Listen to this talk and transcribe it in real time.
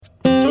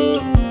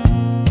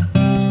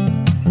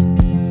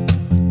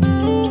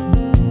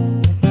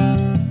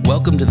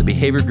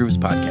Behavior Grooves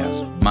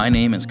podcast. My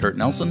name is Kurt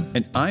Nelson.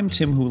 And I'm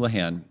Tim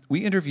Houlihan. We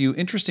interview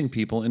interesting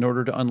people in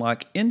order to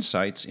unlock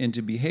insights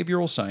into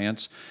behavioral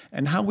science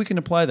and how we can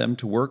apply them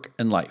to work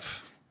and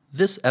life.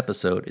 This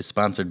episode is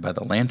sponsored by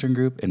the Lantern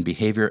Group and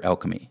Behavior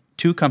Alchemy,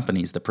 two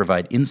companies that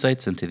provide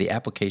insights into the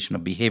application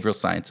of behavioral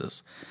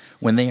sciences.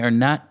 When they are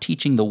not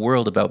teaching the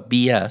world about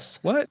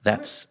BS,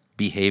 that's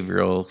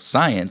behavioral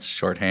science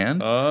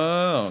shorthand.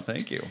 Oh,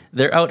 thank you.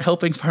 They're out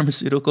helping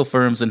pharmaceutical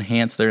firms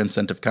enhance their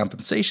incentive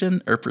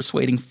compensation or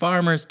persuading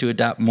farmers to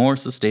adopt more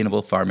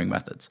sustainable farming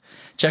methods.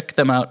 Check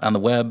them out on the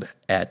web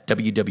at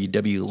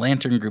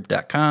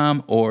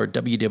www.lanterngroup.com or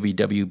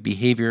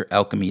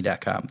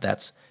www.behavioralchemy.com.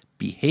 That's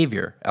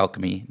behavior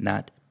alchemy,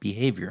 not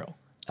behavioral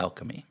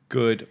alchemy.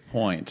 Good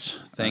point.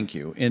 Thank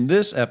you. In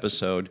this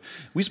episode,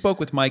 we spoke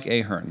with Mike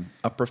Ahern,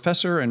 a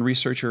professor and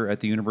researcher at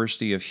the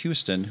University of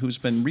Houston who's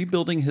been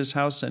rebuilding his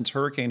house since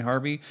Hurricane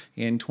Harvey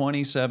in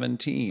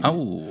 2017.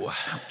 Oh,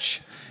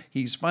 ouch.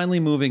 He's finally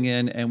moving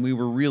in, and we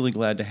were really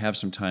glad to have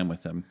some time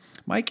with him.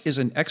 Mike is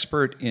an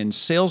expert in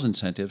sales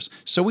incentives,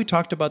 so we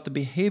talked about the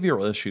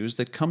behavioral issues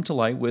that come to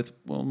light with,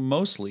 well,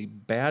 mostly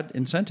bad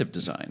incentive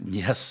design.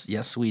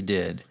 Yes, we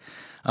did.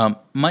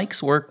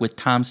 Mike's work with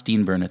Tom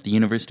Steenburn at the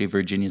University of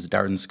Virginia's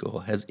Darden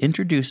School has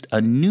introduced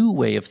a new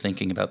way of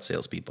thinking about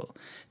salespeople.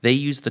 They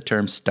use the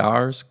term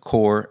stars,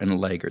 core, and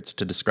laggards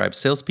to describe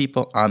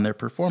salespeople on their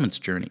performance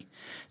journey.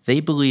 They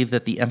believe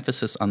that the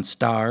emphasis on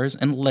stars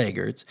and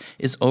laggards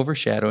is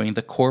overshadowing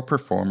the core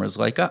performers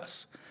like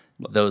us.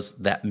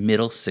 That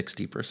middle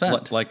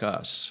 60%. Like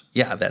us.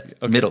 Yeah, that's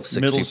okay. Middle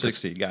 60%. Middle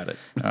 60, got it.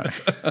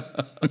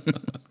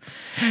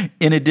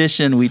 In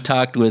addition, we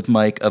talked with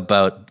Mike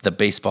about the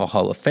Baseball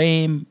Hall of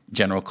Fame,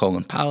 General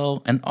Colin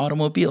Powell, and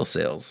automobile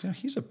sales. Yeah,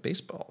 he used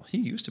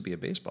to be a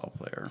baseball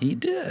player. He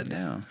did.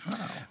 Yeah.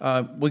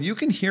 Wow. Well, you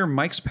can hear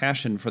Mike's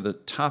passion for the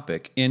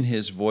topic in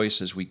his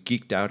voice as we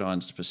geeked out on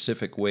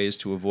specific ways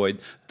to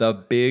avoid the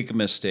big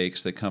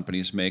mistakes that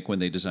companies make when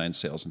they design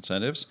sales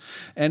incentives.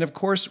 And of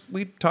course,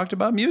 we talked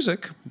about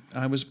music.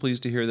 I was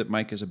pleased to hear that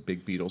Mike is a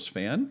big Beatles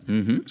fan.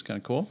 Mm-hmm. It's kind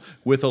of cool.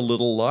 With a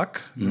Little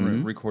Luck,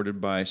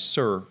 recorded by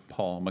Sir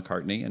Paul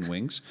McCartney and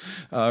Wings,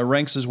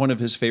 ranks as one of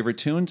his favorite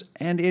tunes,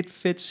 and it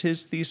fits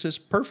his thesis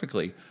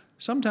perfectly.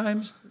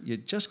 Sometimes you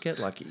just get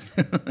lucky.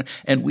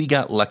 And we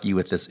got lucky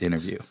with this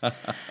interview.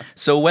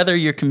 So whether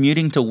you're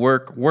commuting to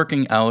work,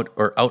 working out,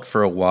 or out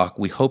for a walk,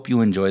 we hope you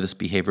enjoy this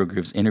Behavioral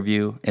Grooves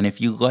interview. And if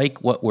you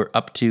like what we're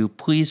up to,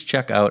 please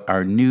check out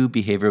our new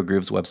Behavioral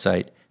Grooves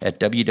website at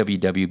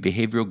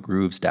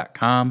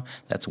www.behavioralgrooves.com.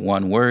 That's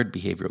one word,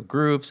 Behavioral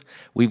Grooves.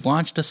 We've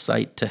launched a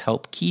site to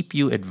help keep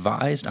you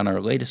advised on our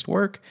latest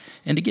work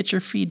and to get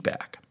your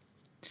feedback.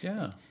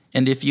 Yeah.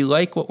 And if you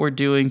like what we're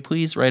doing,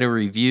 please write a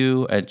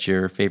review at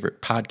your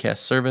favorite podcast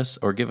service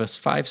or give us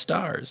 5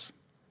 stars.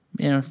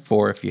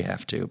 4 if you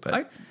have to.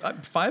 But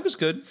 5 is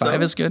good.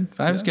 5 is good.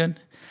 5 is good.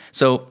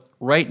 So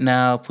right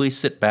now, please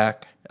sit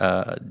back,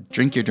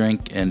 drink your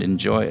drink, and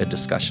enjoy a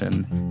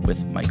discussion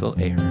with Michael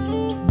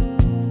Ahern.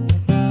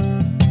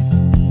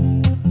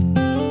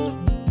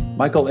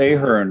 Michael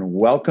Ahern,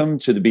 welcome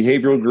to the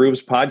Behavioral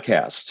Grooves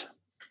podcast.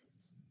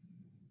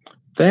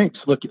 Thanks.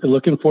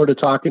 Looking forward to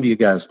talking to you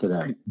guys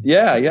today.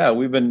 Yeah.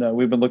 We've been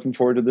looking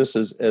forward to this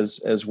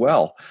as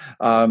well.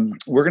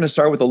 We're going to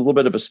start with a little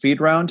bit of a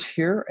speed round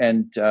here,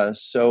 and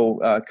so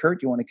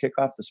Kurt, you want to kick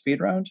off the speed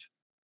round?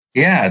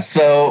 Yeah.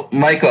 So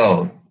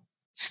Michael,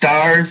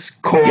 stars,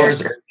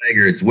 cores, or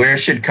laggards? Where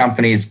should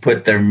companies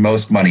put their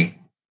most money?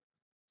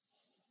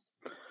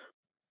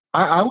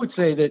 I would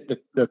say that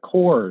the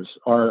cores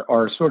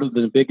are sort of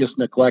the biggest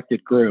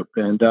neglected group,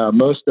 and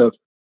most of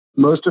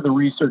the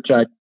research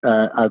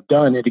I've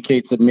done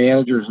indicates that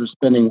managers are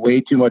spending way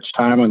too much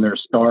time on their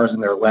stars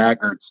and their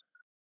laggards,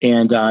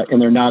 and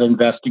they're not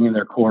investing in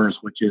their cores,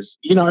 which is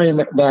and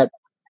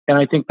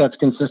I think that's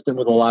consistent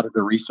with a lot of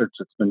the research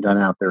that's been done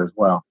out there as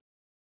well.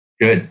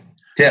 Good.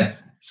 Tim.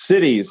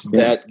 Cities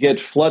that get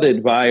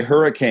flooded by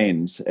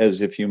hurricanes, as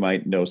if you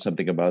might know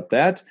something about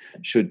that.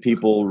 Should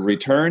people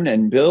return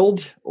and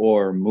build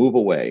or move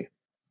away?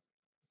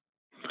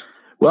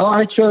 Well,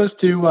 I chose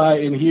to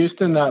in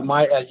Houston.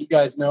 As you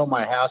guys know,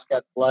 my house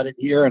got flooded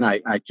here, and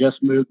I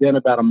just moved in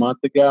about a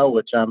month ago,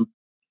 which I'm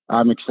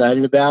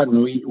excited about.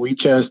 And we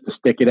chose to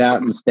stick it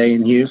out and stay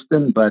in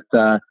Houston, but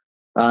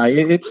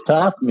it's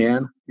tough,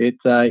 man.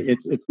 It's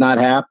not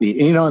happy.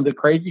 And the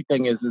crazy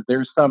thing is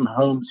there's some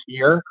homes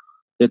here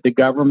that the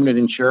government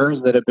insures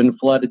that have been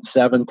flooded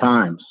 7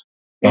 times,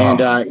 and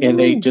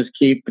they just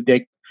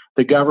the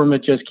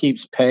government just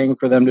keeps paying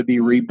for them to be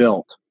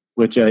rebuilt,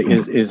 which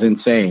is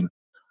insane.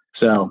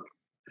 So,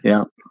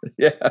 yeah.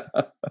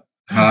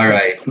 All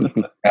right.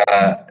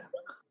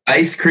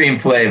 Ice cream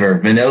flavor: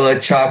 vanilla,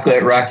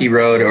 chocolate, Rocky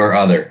Road, or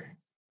other?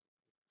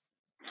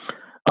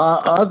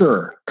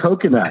 Other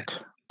coconut.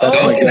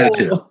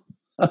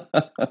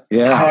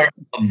 Yeah.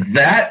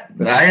 That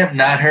I have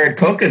not heard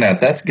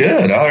coconut. That's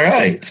good. All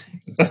right.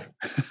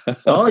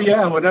 Oh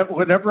yeah,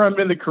 whenever I'm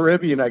in the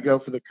Caribbean, I go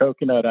for the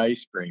coconut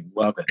ice cream.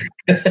 Love it.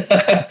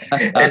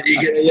 And you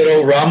get a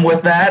little rum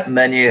with that, and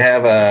then you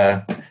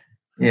have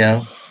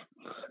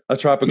A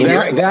tropical.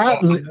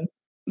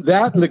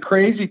 That and the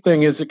crazy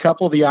thing is a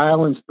couple of the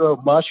islands throw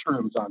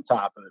mushrooms on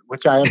top of it,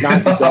 which I have not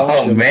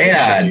indulged in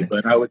recently,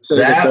 but I would say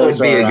that would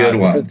be a good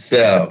one.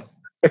 So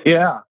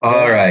yeah.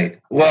 All right.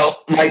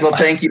 Well, Michael,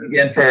 thank you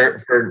again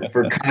for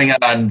coming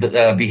on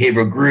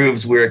Behavioral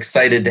Grooves. We're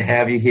excited to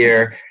have you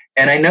here.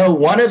 And I know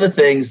one of the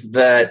things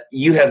that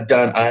you have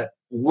done a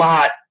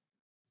lot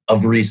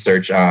of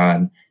research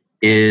on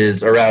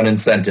is around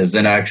incentives.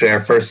 And actually, our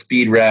first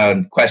speed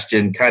round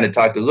question kind of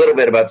talked a little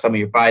bit about some of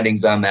your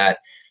findings on that.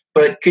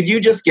 But could you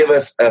just give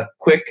us a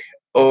quick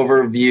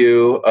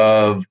overview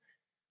of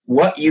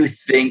what you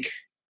think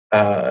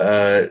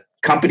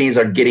companies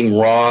are getting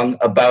wrong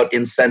about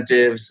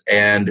incentives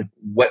and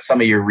what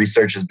some of your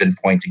research has been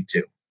pointing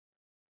to?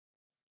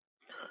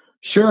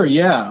 Sure,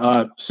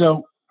 yeah.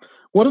 So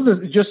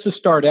just to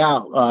start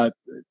out,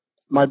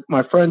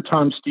 my friend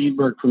Tom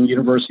Steenberg from the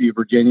University of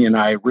Virginia and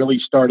I really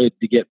started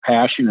to get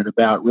passionate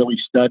about really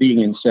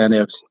studying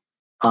incentives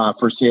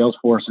for sales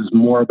forces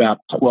more about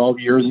 10, 12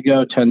 years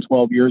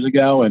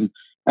ago. And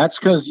that's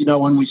because,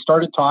 when we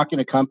started talking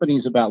to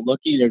companies about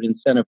looking at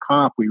incentive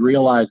comp, we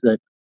realized that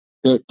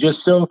just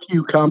so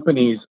few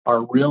companies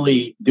are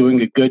really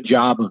doing a good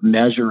job of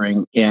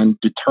measuring and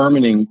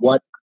determining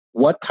what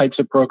types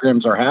of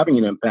programs are having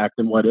an impact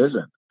and what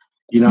isn't.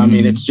 I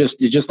mean, it's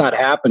just not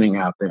happening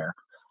out there.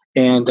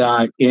 And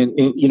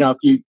if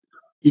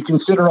you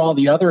consider all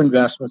the other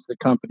investments that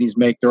companies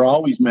make, they're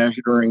always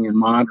measuring and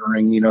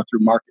monitoring, through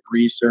market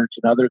research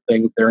and other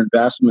things, their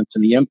investments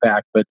and the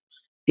impact. But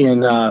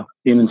in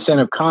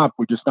incentive comp,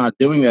 we're just not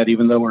doing that,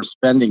 even though we're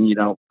spending,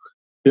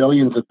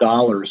 billions of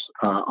dollars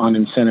on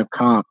incentive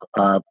comp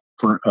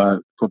for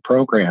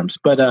programs.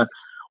 But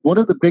one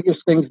of the biggest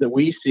things that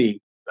we see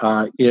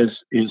is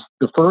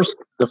the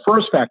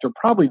first factor,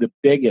 probably the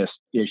biggest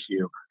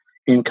issue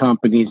in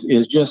companies,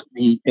 is just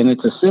and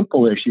it's a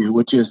simple issue,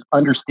 which is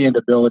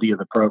understandability of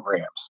the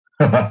programs.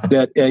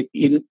 That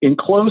in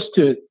close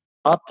to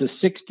up to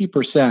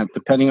 60%,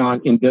 depending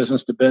on in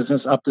business to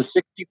business, up to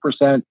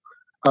 60%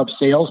 of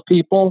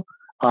salespeople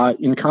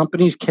in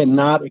companies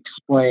cannot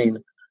explain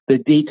the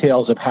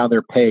details of how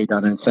they're paid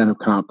on incentive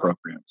comp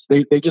programs.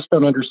 They just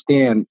don't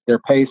understand their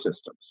pay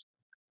systems.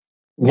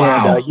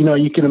 Wow. And,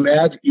 you can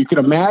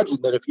imagine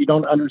that if you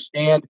don't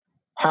understand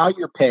how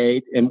you're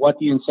paid and what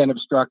the incentive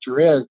structure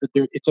is, that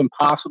it's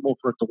impossible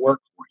for it to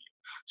work for you.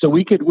 So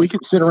we could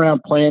sit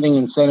around planning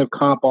incentive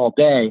comp all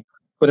day,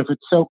 but if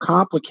it's so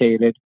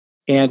complicated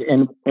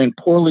and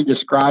poorly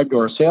described to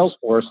our sales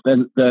force,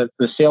 then the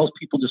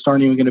salespeople just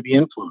aren't even going to be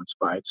influenced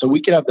by it. So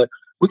we could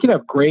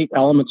have great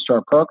elements to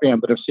our program,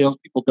 but if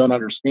salespeople don't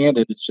understand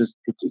it,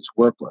 it's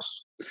worthless.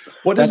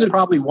 That's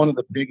probably one of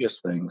the biggest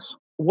things.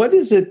 What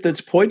is it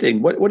that's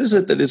pointing? What is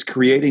it that is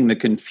creating the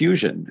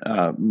confusion,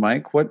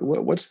 Mike?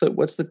 What's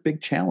the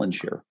big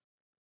challenge here?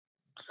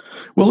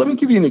 Well, let me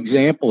give you an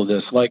example of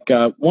this. Like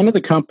one of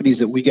the companies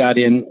that we got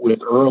in with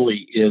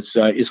early is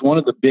one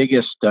of the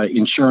biggest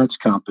insurance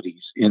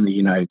companies in the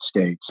United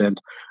States. And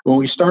when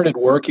we started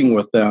working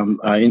with them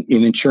in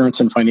insurance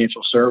and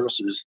financial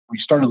services, we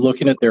started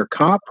looking at their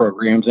comp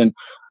programs. And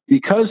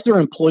because their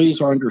employees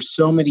are under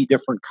so many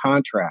different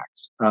contracts,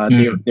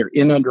 they're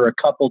in under a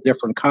couple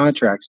different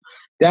contracts.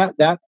 That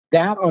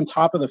on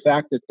top of the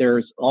fact that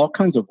there's all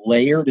kinds of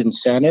layered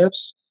incentives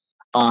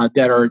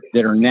that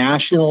are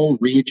national,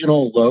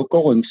 regional,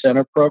 local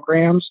incentive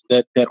programs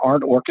that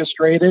aren't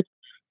orchestrated.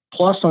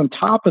 Plus, on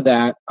top of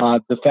that,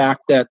 the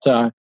fact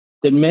that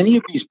many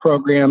of these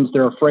programs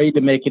they're afraid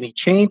to make any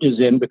changes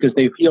in because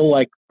they feel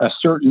like a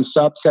certain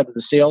subset of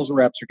the sales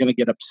reps are going to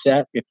get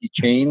upset if you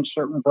change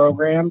certain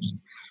programs.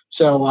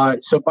 So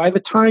by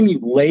the time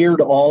you've layered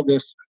all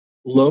this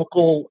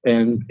local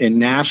and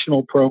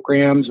national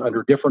programs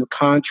under different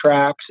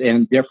contracts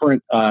and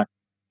different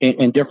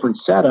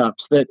setups,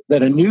 that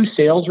a new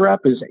sales rep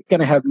is going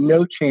to have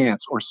no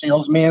chance, or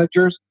sales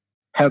managers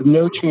have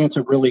no chance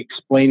of really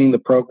explaining the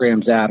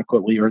programs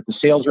adequately, or the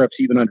sales reps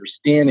even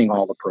understanding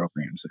all the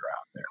programs that are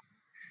out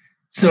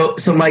there.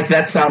 So Mike,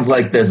 that sounds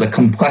like there's a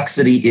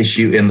complexity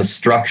issue in the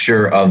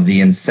structure of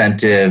the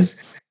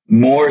incentives,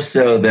 more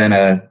so than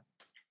a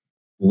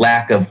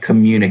lack of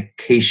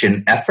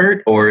communication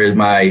effort, or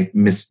am I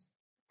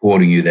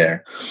misquoting you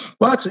there?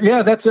 Well,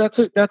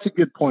 that's a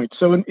good point.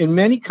 So in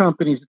many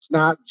companies, it's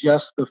not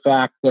just the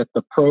fact that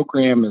the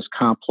program is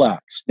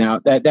complex.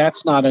 Now, that's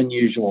not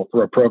unusual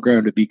for a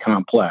program to be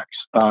complex.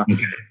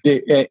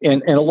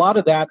 And a lot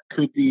of that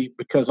could be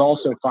because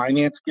also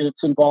finance gets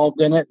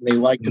involved in it, and they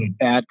like to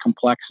add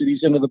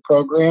complexities into the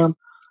program.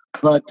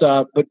 But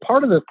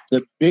part of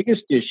the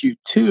biggest issue,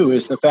 too,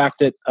 is the fact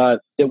that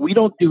we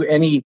don't do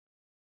any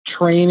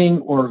training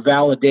or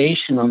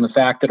validation on the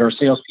fact that our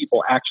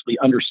salespeople actually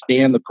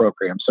understand the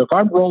program. So if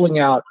I'm rolling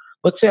out,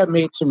 let's say I've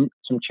made some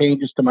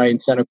changes to my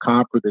incentive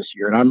comp for this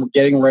year, and I'm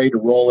getting ready to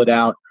roll it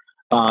out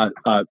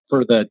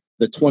for the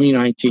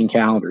 2019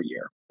 calendar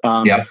year.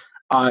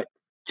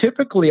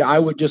 Typically, I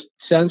would just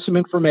send some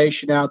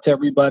information out to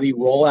everybody,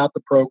 roll out the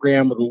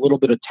program with a little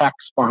bit of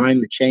text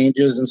behind the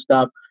changes and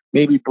stuff,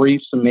 maybe brief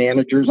some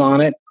managers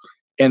on it.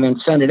 and then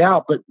send it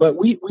out. But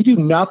we do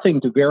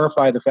nothing to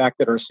verify the fact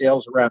that our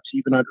sales reps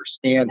even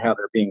understand how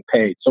they're being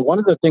paid. So one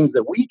of the things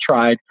that we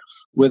tried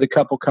with a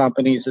couple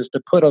companies is to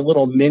put a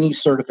little mini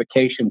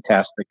certification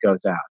test that goes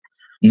out.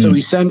 So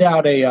we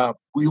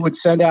would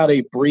send out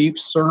a brief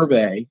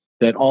survey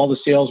that all the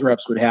sales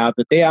reps would have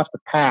that they have to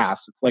pass.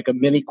 It's like a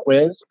mini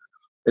quiz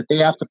that they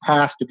have to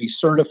pass to be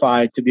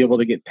certified to be able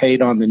to get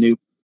paid on the new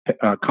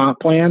comp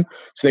plan.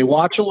 So they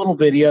watch a little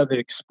video that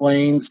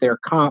explains their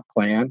comp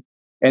plan,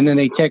 and then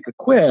they take a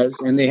quiz,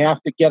 and they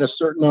have to get a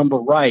certain number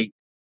right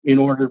in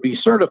order to be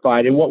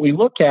certified. And what we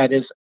look at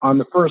is on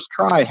the first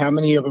try, how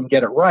many of them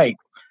get it right.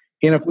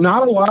 And if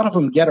not a lot of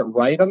them get it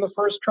right on the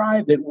first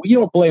try, then we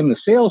don't blame the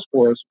sales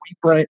force.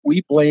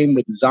 We blame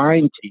the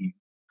design team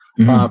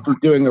for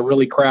doing a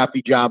really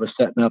crappy job of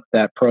setting up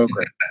that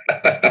program.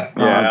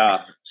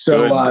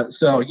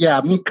 So yeah,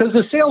 I mean, because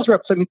the sales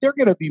reps, I mean, they're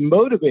going to be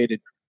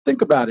motivated.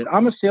 Think about it.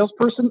 I'm a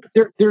salesperson.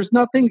 There's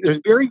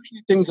very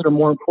few things that are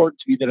more important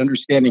to me than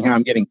understanding how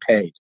I'm getting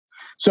paid.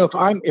 So if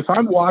I'm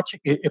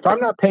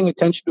not paying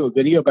attention to a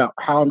video about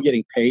how I'm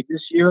getting paid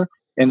this year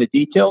and the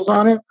details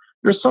on it,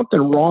 there's something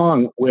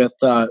wrong with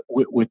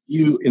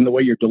you in the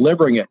way you're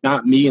delivering it,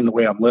 not me in the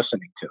way I'm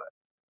listening to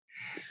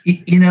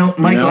it.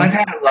 Michael, I've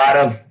had a lot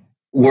of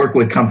work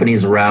with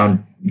companies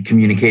around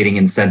communicating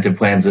incentive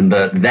plans, and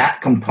that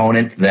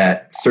component,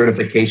 that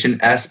certification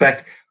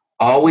aspect,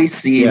 always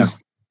seems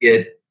to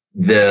get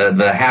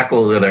the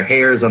hackle or their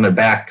hairs on their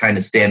back kind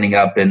of standing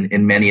up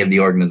in many of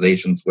the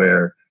organizations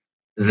where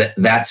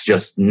that's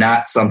just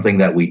not something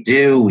that we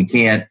do. We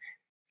can't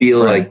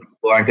feel like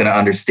people aren't going to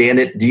understand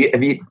it.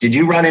 Did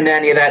you run into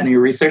any of that in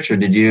your research, or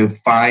did you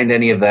find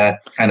any of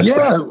that kind of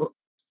pushback?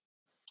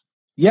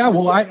 Yeah,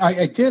 well,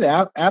 I did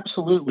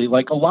absolutely.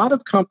 Like a lot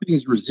of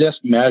companies resist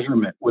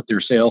measurement with their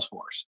sales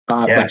force.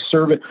 And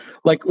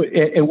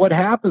what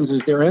happens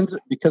is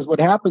what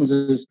happens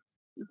is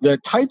the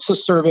types of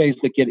surveys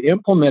that get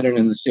implemented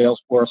in the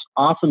sales force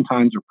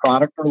oftentimes are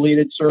product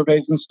related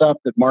surveys and stuff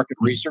that market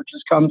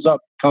researchers come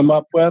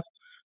up with,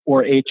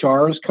 or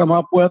HRs come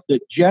up with. That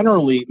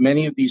generally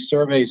many of these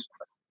surveys,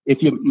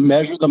 if you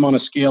measure them on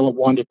a scale of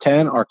 1 to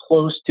 10, are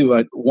close to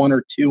a 1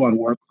 or 2 on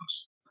worthless.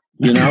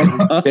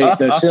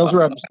 The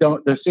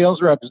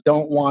sales reps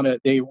don't want to.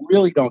 They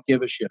really don't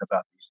give a shit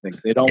about these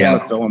things. They don't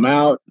want to fill them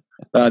out.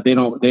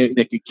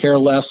 They could care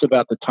less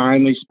about the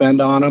time they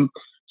spend on them.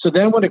 So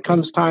then when it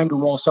comes time to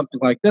roll something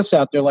like this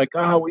out, they're like,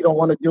 we don't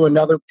want to do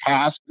another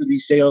task for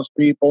these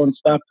salespeople and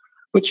stuff.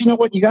 But you know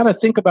what? You got to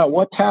think about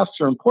what tasks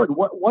are important.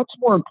 What's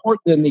more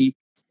important than the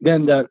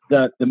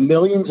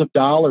millions of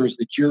dollars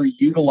that you're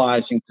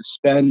utilizing to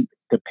spend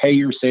to pay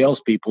your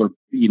salespeople?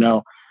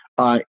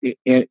 And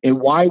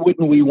why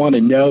wouldn't we want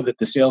to know that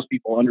the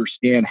salespeople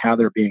understand how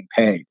they're being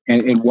paid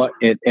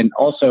and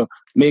also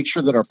make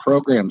sure that our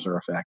programs are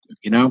effective?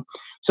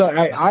 So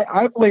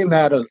I blame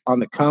that on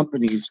the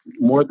companies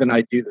more than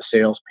I do the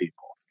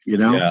salespeople.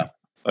 Yeah.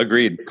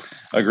 Agreed.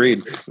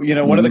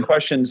 One of the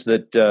questions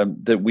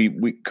that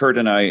we Kurt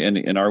and I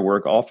in our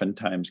work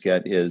oftentimes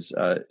get is,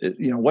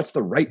 what's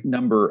the right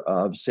number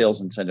of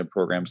sales incentive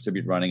programs to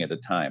be running at a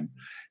time,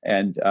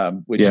 and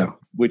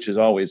which is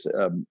always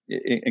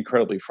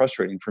incredibly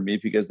frustrating for me,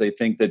 because they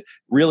think that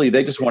really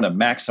they just want to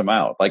max them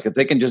out. Like if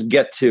they can just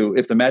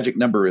if the magic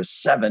number is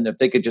 7, if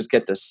they could just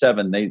get to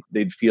 7,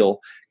 they'd feel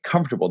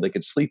comfortable. They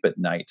could sleep at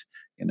night,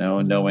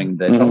 knowing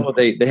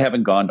that they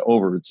haven't gone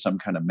over some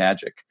kind of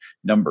magic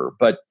number.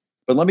 But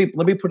let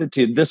me put it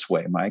to you this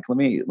way, Mike. Let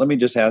me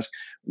just ask: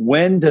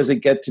 when does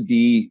it get to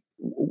be?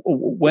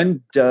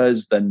 When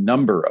does the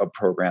number of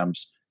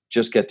programs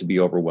just get to be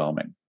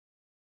overwhelming?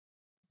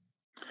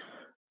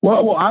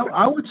 Well,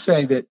 I would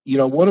say that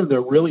one of the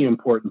really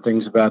important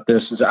things about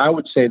this is I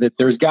would say that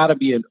there's got to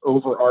be an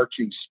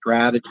overarching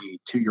strategy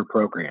to your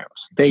programs.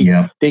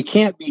 They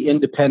can't be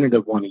independent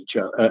of one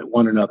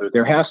another.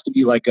 There has to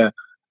be like a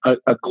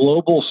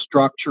global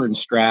structure and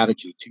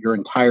strategy to your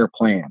entire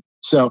plan.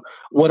 So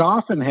what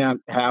often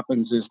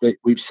happens is that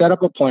we've set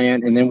up a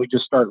plan and then we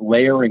just start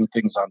layering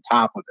things on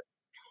top of it.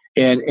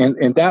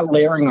 And that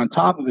layering on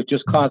top of it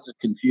just causes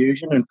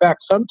confusion. In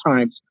fact,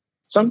 sometimes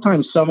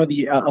some of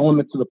the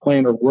elements of the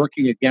plan are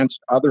working against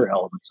other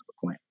elements of the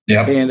plan.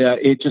 Yeah. And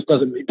it just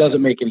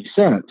doesn't make any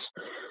sense.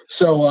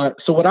 So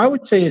what I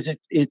would say is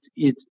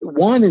it's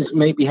one is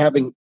maybe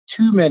having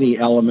too many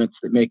elements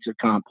that makes it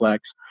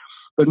complex.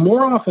 But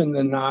more often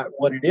than not,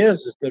 what it is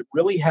that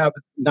really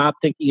not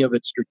thinking of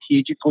it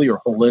strategically or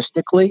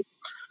holistically,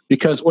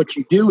 because what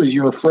you do is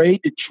you're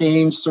afraid to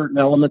change certain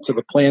elements of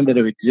the plan that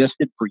have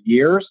existed for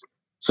years.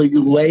 So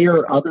you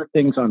layer other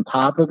things on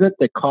top of it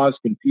that cause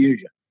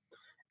confusion.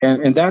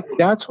 And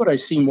that's what I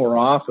see more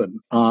often.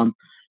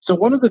 So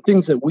one of the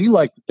things that we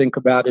like to think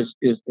about is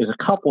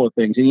a couple of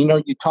things. And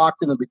you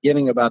talked in the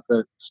beginning about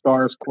the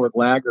stars, core,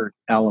 laggard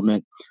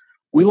element.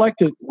 We like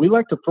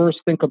to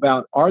first think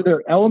about, are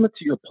there elements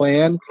of your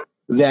plan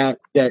that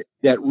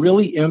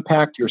really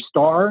impact your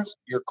stars,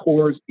 your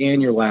cores,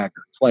 and your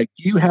laggards? Like,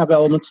 do you have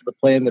elements of the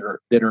plan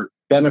that are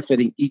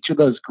benefiting each of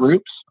those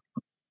groups?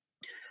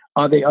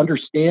 Are they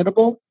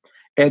understandable?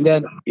 And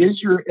then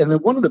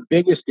one of the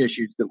biggest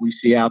issues that we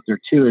see out there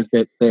too is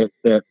that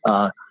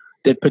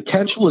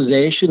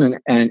potentialization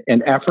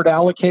and effort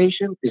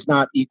allocation is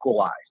not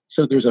equalized.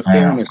 So there's a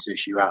fairness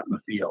issue out in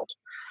the field.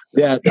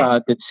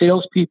 That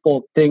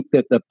salespeople think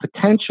that the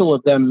potential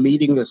of them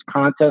meeting this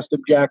contest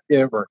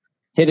objective or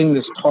hitting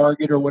this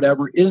target or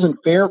whatever isn't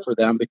fair for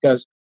them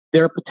because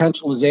their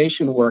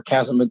potentialization work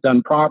hasn't been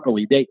done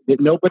properly. That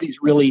nobody's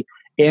really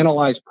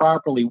analyzed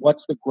properly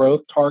what's the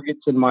growth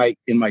targets in my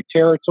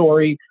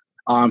territory,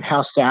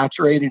 how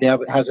saturated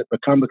has it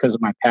become because of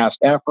my past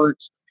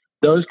efforts,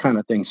 those kind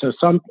of things. So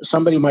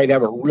somebody might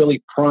have a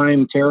really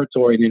prime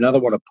territory and another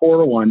one a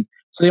poor one.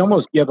 So they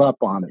almost give up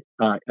on it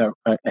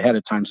ahead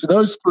of time. So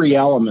those three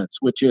elements,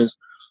 which is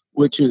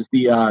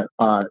the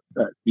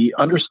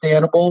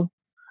understandable,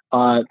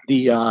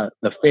 the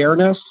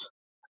fairness,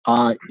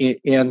 and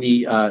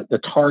the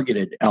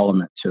targeted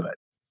element to it.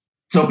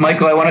 So,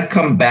 Michael, I want to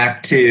come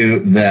back to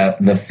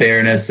the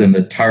fairness and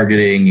the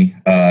targeting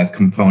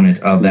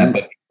component of that.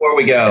 But before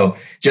we go,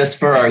 just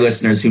for our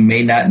listeners who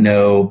may not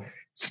know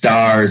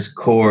stars,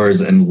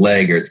 cores, and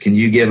laggards, can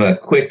you give a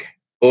quick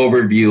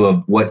overview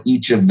of what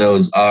each of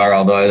those are,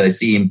 although they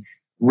seem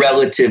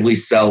relatively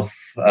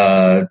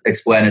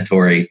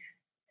self-explanatory?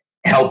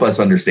 Help us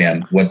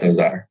understand what those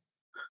are.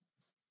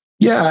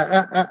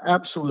 Yeah,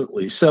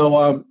 absolutely.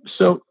 So,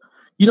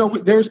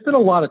 there's been a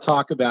lot of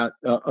talk about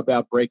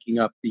breaking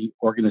up the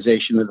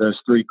organization of those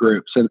three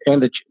groups, and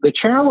the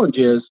challenge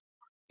is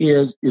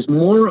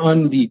more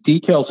on the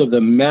details of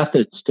the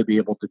methods to be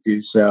able to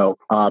do so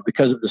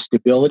because of the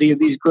stability of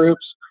these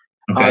groups.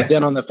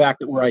 Than on the fact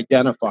that we're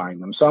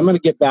identifying them. So I'm going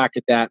to get back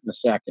at that in a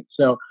second.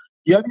 So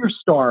you have your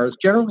stars.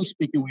 Generally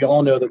speaking, we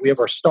all know that we have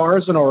our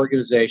stars in our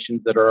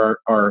organizations that are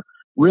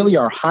really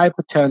our high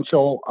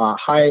potential,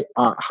 high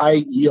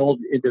yield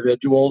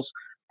individuals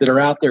that are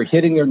out there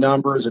hitting their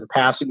numbers and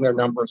passing their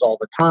numbers all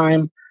the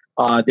time.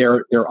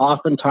 They're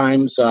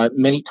oftentimes,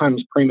 many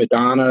times prima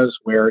donnas,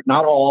 where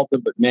not all of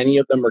them, but many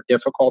of them are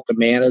difficult to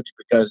manage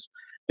because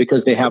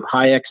they have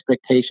high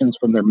expectations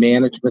from their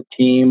management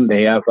team.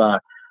 They have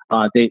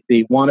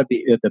they want to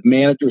be, the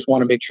managers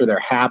want to make sure they're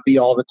happy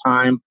all the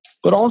time,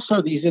 but also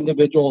these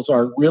individuals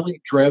are really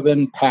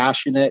driven,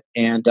 passionate,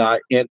 and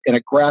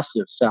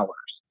aggressive sellers.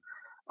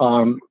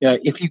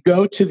 If you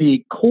go to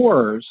the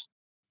cores,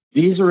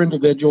 these are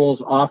individuals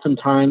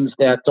oftentimes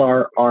that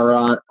are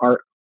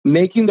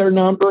making their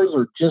numbers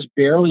or just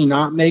barely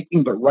not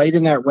making, but right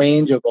in that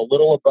range of a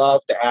little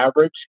above the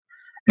average.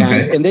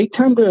 And they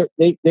tend to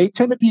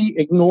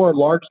be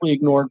largely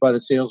ignored by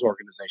the sales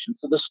organization.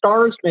 So the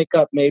stars make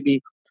up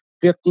maybe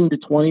 15 to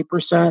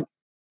 20%.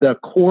 The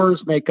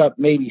cores make up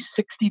maybe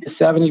 60 to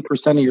 70%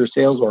 of your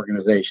sales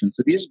organization.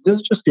 So this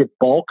is just the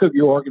bulk of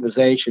your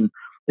organization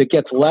that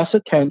gets less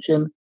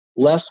attention,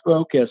 less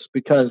focus,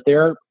 because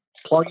they're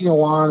plugging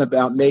along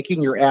about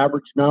making your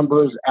average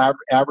numbers,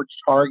 average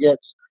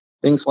targets,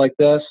 things like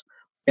this,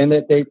 and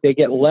that they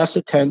get less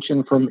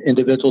attention from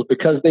individuals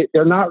because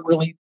they're not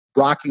really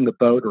rocking the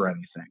boat or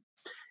anything.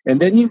 And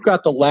then you've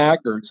got the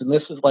laggards, and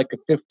this is like a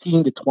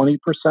 15 to 20%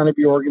 of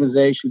your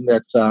organization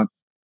that's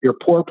your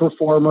poor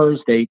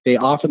performers. They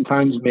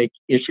oftentimes make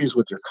issues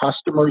with your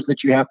customers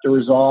that you have to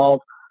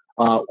resolve,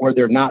 or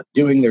they're not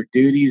doing their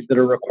duties that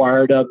are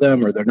required of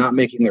them, or they're not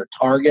making their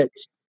targets.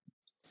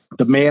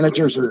 The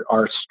managers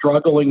are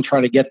struggling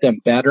trying to get them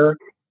better.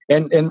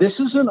 And this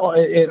isn't,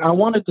 and I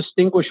want to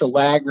distinguish a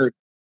laggard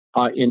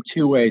in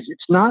two ways.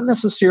 It's not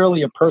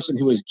necessarily a person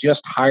who is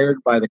just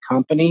hired by the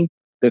company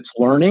that's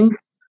learning.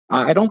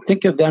 I don't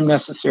think of them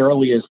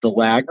necessarily as the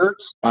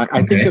laggards.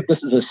 I think of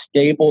this as a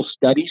stable,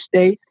 steady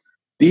state.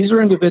 These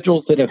are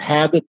individuals that have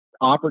had the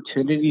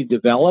opportunity to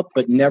develop,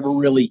 but never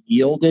really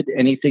yielded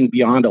anything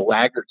beyond a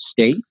laggard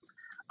state.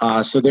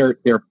 So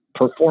their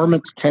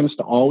performance tends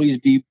to always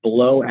be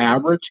below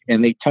average,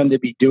 and they tend to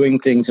be doing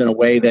things in a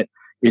way that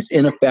is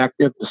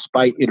ineffective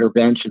despite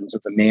interventions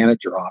of the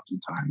manager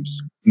oftentimes.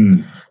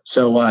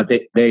 So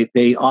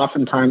they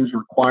oftentimes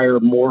require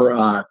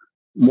more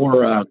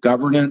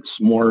governance,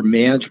 more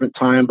management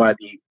time by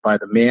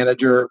the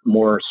manager,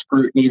 more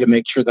scrutiny to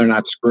make sure they're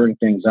not screwing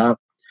things up.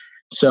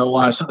 So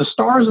the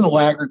stars and the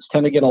laggards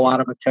tend to get a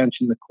lot of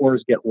attention. The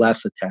cores get less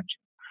attention.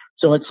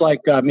 So it's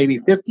like maybe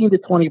 15 to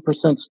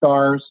 20%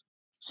 stars,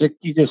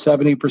 60 to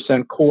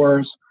 70%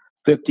 cores,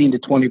 15 to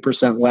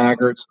 20%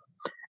 laggards.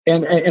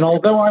 And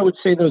although I would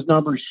say those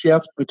numbers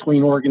shift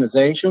between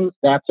organizations,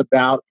 that's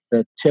about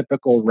the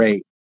typical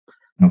rate.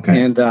 Okay.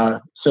 And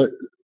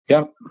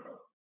yeah.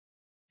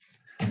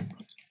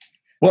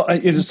 Well,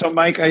 so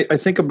Mike, I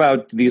think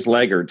about these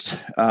laggards,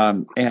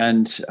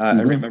 and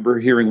I remember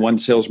hearing one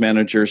sales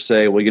manager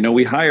say, well,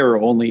 we hire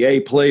only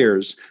A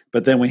players,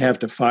 but then we have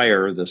to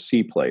fire the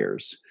C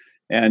players.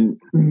 And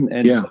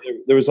so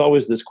there was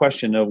always this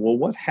question of, well,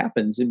 what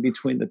happens in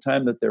between the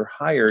time that they're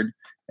hired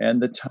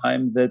and the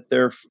time that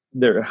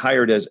they're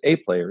hired as A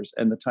players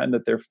and the time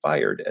that they're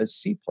fired as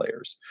C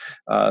players?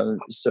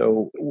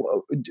 So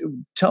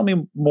tell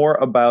me more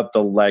about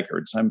the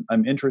laggards.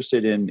 I'm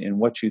interested in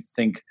what you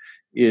think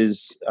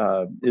is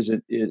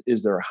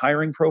there a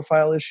hiring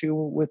profile issue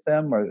with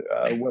them, or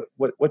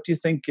what do you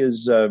think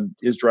is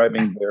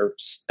driving their,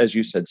 as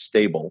you said,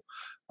 stable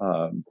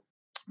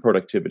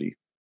productivity?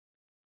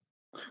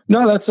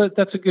 No,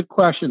 that's a good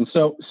question.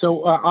 So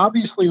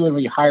obviously, when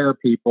we hire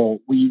people,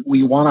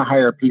 we want to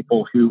hire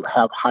people who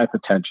have high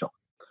potential,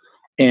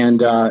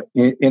 and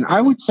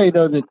I would say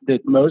though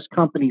that most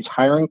companies'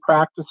 hiring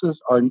practices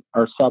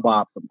are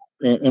suboptimal.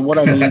 And what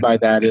I mean by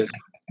that is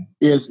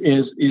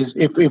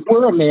if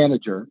we're a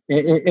manager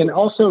and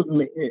also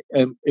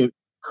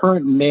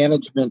current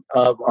management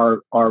of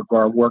our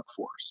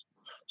workforce.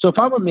 So if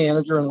I'm a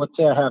manager and let's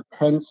say I have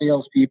 10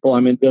 salespeople,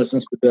 I'm in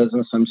business to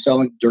business, I'm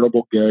selling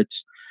durable goods.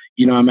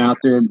 I'm out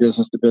there in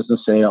business to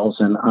business sales,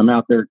 and I'm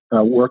out there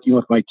working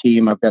with my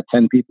team. I've got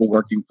 10 people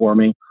working for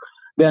me.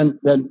 Then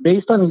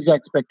based on these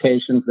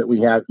expectations that we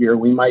have here,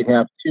 we might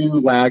have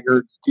 2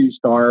 laggards, 2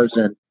 stars,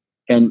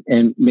 and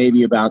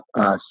maybe about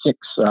 6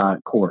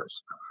 cores.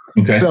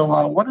 Okay.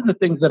 So one of the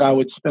things that I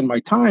would spend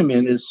my time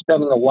in is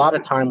spending a lot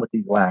of time with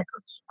these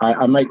laggards.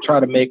 I might try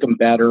to make them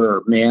better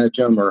or manage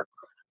them or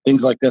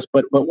things like this.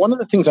 But one of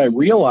the things I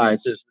realize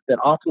is that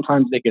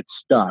oftentimes they get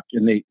stuck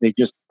and they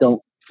just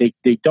don't.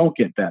 They don't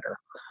get better,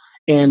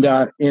 and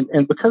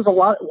because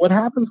what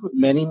happens with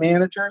many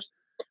managers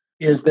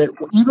is that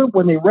even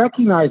when they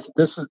recognize that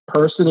this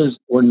person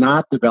we're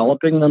not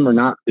developing them or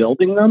not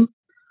building them,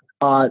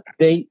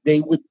 they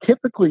would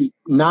typically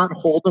not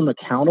hold them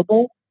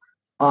accountable,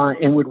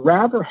 and would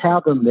rather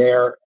have them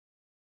there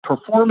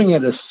performing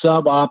at a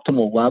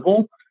suboptimal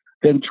level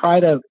than try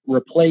to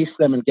replace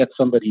them and get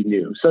somebody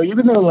new. So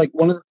even though, like,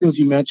 one of the things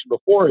you mentioned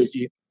before is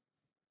you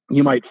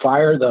might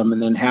fire them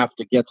and then have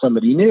to get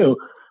somebody new.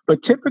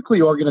 But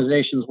typically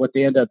organizations, what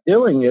they end up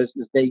doing is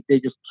they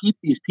just keep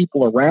these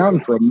people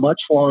around for a much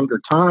longer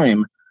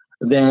time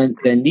than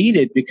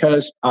needed,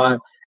 because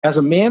as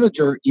a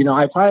manager,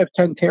 if I have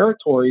 10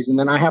 territories and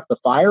then I have to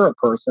fire a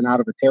person out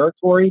of a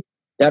territory,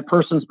 that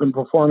person's been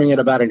performing at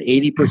about an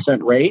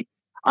 80% rate.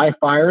 I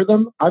fire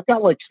them. I've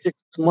got like 6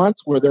 months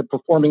where they're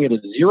performing at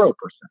a 0%,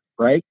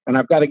 right? And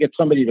I've got to get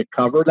somebody to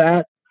cover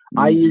that.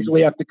 I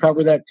usually have to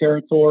cover that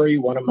territory.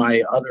 One of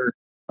my other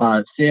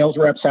sales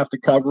reps have to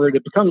cover it.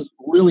 It becomes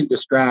really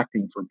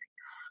distracting for me.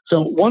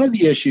 So one of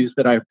the issues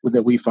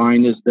that we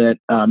find is that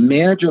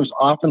managers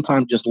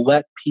oftentimes just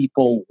let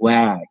people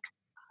lag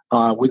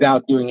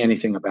without doing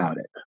anything about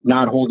it,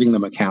 not holding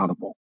them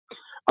accountable.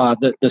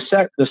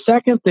 The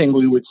second thing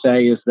we would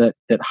say is that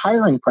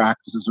hiring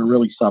practices are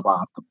really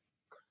suboptimal,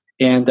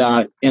 and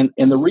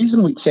the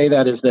reason we'd say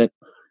that is that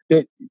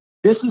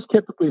this is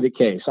typically the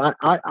case.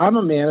 I'm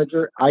a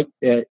manager.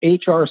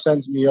 HR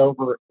sends me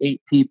over 8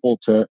 people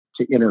to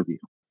interview.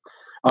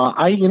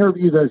 I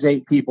interview those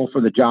 8 people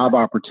for the job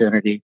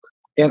opportunity,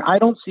 and I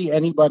don't see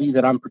anybody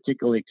that I'm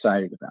particularly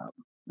excited about.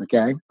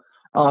 Okay.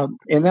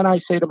 And then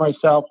I say to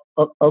myself,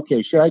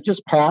 okay, should I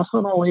just pass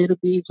on all 8 of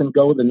these and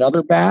go with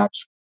another batch?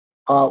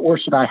 Or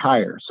should I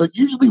hire? So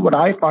usually what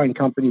I find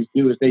companies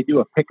do is they do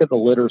a pick of the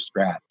litter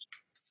strategy,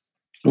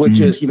 which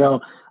is,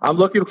 I'm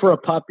looking for a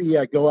puppy.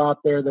 I go out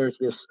there, there's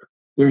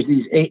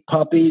these 8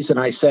 puppies, and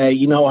I say,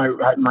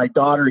 my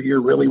daughter here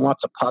really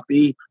wants a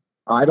puppy.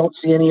 I don't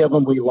see any of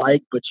them we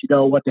like, but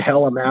what the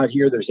hell, I'm out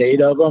here. There's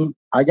 8 of them.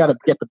 I got to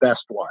get the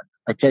best one.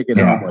 I take it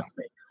home with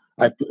me.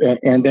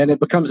 And then it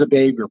becomes a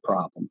behavior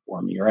problem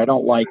for me, or I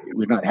don't like it.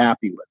 We're not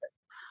happy with it.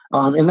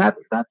 And that's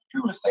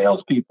true of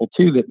salespeople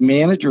too, that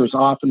managers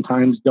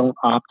oftentimes don't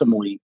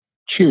optimally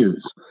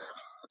choose.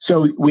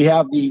 So we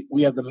have the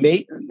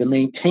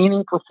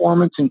maintaining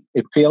performance and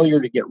failure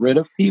to get rid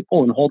of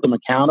people and hold them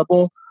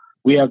accountable.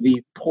 We have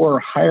the poor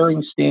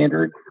hiring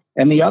standard.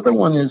 And the other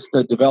one is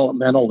the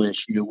developmental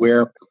issue,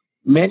 where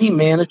many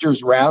managers,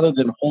 rather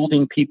than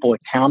holding people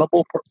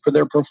accountable for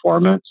their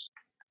performance,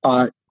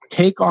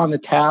 take on the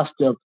task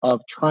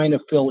of trying to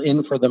fill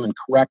in for them and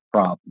correct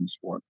problems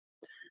for them.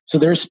 So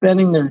they're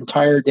spending their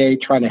entire day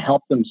trying to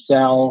help them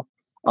sell,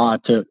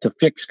 to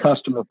fix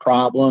customer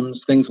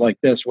problems, things like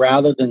this,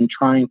 rather than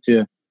trying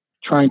to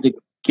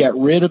get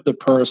rid of the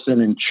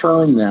person and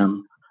churn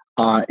them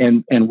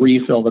and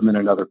refill them in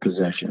another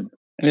position.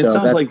 And it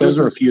sounds like those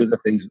are a few of the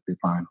things that we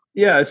find.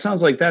 Yeah, it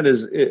sounds like that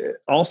is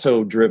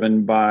also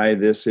driven by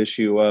this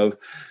issue of,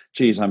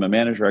 geez, I'm a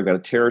manager. I've got a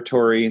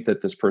territory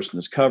that this person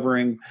is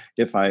covering.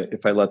 If I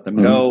let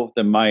them go,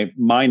 then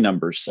my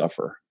numbers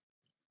suffer.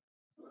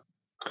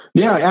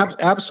 Yeah,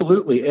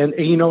 absolutely. And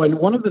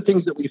one of the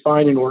things that we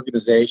find in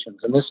organizations,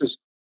 and this is,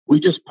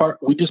 we just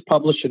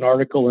published an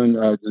article in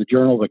the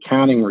Journal of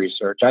Accounting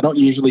Research. I don't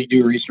usually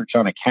do research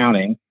on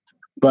accounting,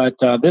 but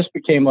this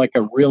became like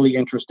a really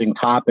interesting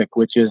topic,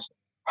 which is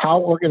how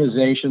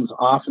organizations,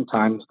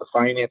 oftentimes the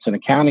finance and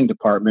accounting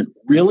department,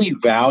 really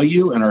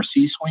value, and our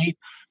C-suite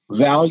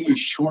value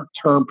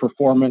short-term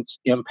performance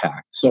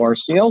impact. So our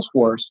sales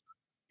force,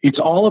 it's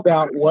all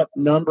about what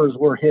numbers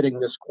we're hitting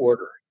this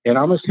quarter. And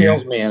I'm a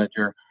sales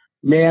manager.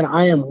 Man,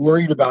 I am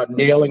worried about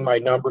nailing my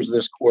numbers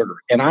this quarter.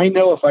 And I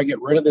know if I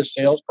get rid of this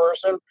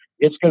salesperson,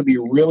 it's going to be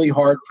really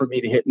hard for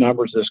me to hit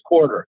numbers this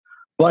quarter.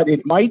 but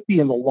it might be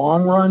in the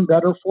long run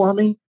better for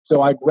me.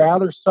 So I'd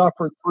rather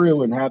suffer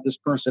through and have this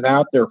person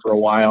out there for a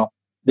while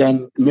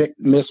than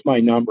miss my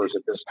numbers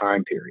at this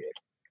time period.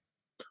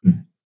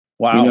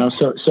 Wow. You know,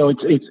 so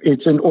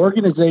it's an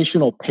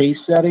organizational pace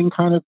setting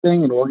kind of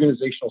thing, an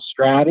organizational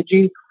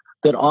strategy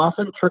that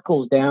often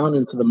trickles down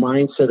into the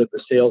mindset of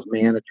the sales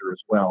manager as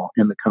well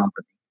in the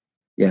company.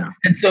 Yeah.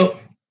 And so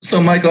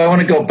Michael, I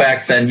want to go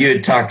back then. You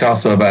had talked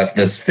also about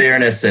this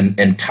fairness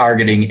and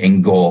targeting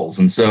and goals.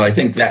 And so I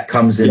think that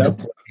comes into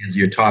play as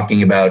you're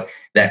talking about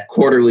that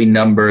quarterly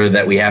number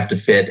that we have to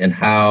fit and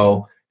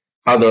how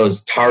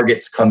those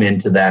targets come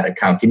into that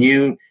account. Can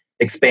you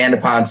expand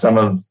upon some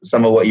of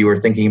what you were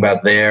thinking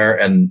about there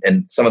and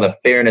some of the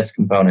fairness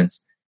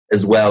components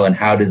as well, and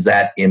how does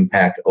that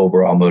impact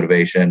overall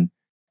motivation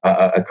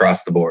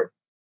across the board?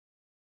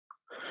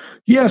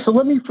 Yeah, so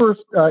let me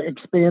first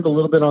expand a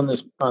little bit on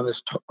this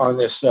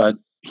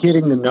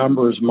hitting the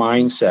numbers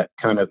mindset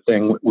kind of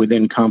thing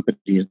within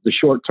companies, the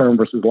short-term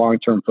versus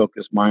long-term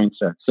focused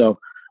mindset. So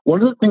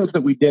one of the things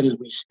that we did is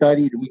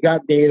we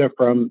got data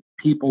from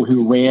people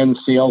who ran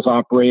sales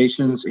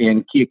operations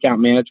and key account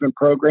management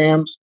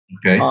programs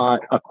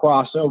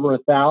across over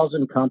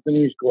 1,000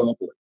 companies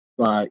globally.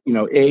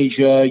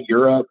 Asia,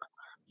 Europe,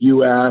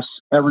 U.S.,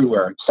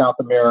 everywhere, South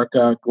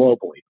America,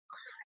 globally.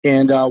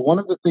 And one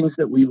of the things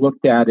that we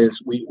looked at is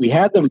we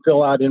had them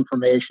fill out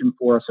information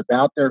for us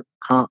about their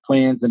comp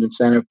plans and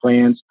incentive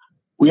plans.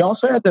 We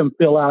also had them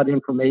fill out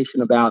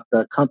information about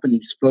the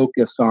company's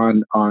focus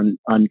on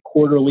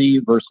quarterly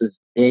versus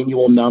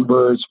annual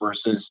numbers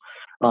versus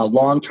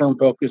long-term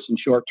focus and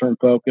short-term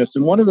focus.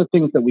 And one of the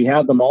things that we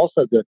had them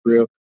also go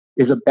through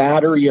is a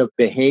battery of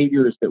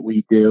behaviors that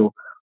we do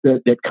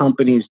that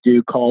companies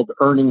do called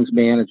earnings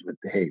management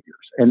behaviors.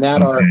 And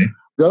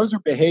those are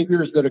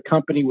behaviors that a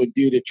company would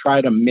do to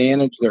try to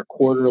manage their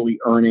quarterly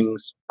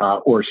earnings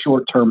or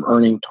short-term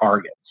earning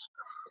targets.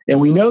 And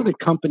we know that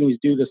companies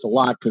do this a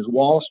lot because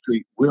Wall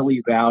Street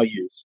really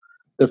values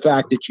the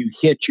fact that you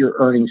hit your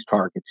earnings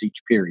targets each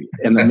period.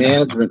 And the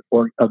management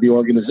of the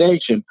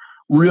organization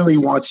really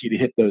wants you to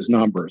hit those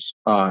numbers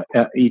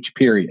at each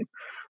period.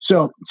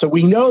 So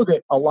we know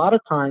that a lot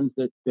of times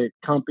that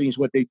companies,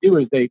 what they do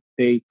is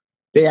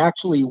they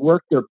actually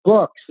work their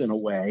books in a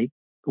way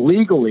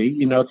legally,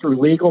 through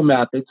legal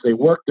methods. They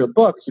work their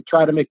books to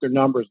try to make their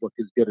numbers look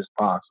as good as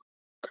possible.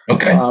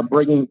 Okay.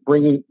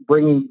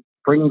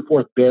 Bringing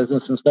forth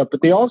business and stuff,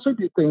 but they also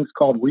do things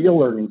called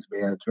real earnings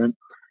management,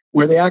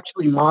 where they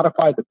actually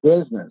modify the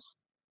business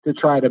to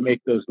try to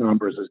make those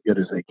numbers as good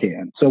as they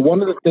can. So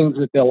one of the things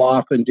that they'll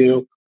often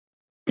do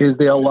is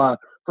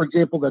for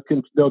example,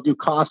 they'll do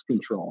cost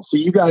control. So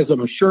you guys,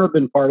 I'm sure, have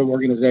been part of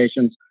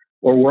organizations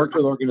or worked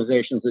with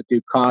organizations that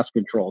do cost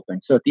control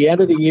things. So at the end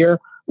of the year,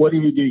 what do?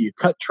 You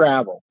cut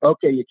travel.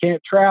 Okay, you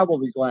can't travel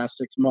these last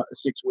 6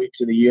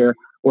 weeks of the year,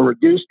 or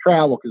reduce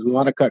travel because we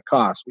want to cut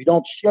costs. We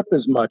don't ship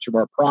as much of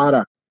our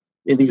product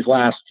in these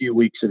last few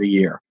weeks of the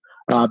year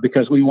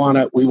because we want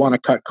to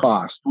cut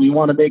costs. We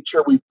want to make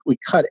sure we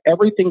cut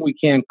everything we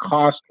can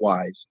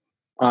cost-wise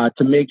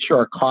to make sure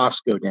our costs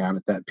go down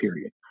at that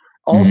period.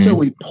 Also,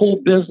 we pull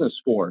business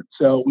forward.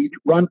 So we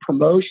run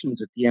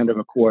promotions at the end of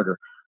a quarter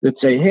that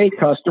say, hey,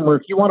 customer,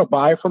 if you want to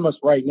buy from us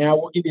right now,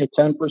 we'll give you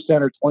a 10%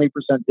 or 20%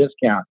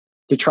 discount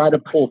to try to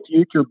pull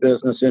future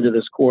business into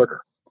this quarter.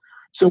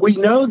 So we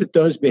know that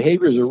those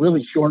behaviors are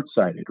really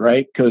short-sighted,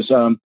 right? Because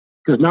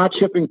not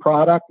shipping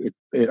product,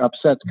 it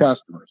upsets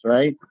customers,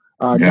 right?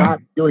 Not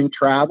doing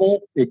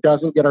travel, it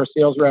doesn't get our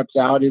sales reps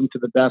out into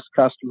the best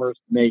customers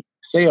to make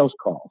sales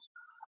calls.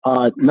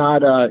 All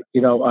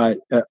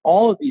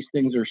of these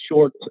things are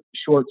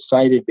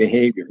short-sighted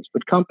behaviors,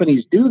 but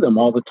companies do them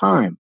all the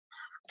time.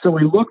 So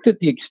we looked at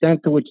the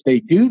extent to which they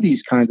do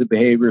these kinds of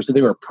behaviors, and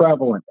they were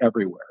prevalent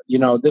everywhere.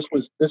 This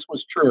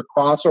was true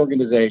across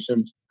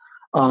organizations.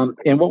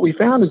 And what we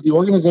found is the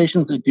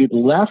organizations that did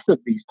less of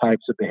these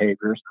types of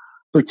behaviors,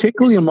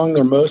 particularly among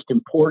their most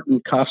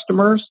important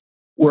customers,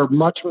 were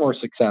much more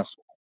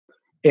successful.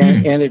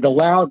 And it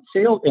allowed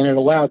sales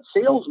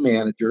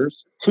managers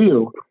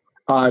to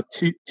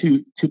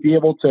be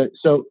able to.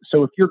 So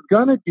if you're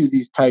going to do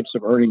these types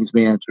of earnings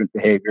management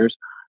behaviors,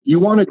 you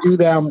want to do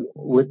them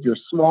with your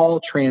small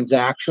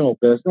transactional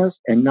business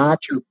and not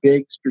your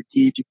big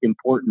strategic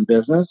important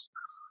business,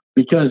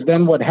 because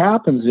then what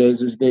happens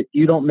is that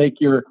you don't make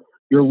your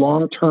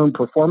long-term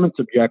performance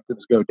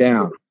objectives go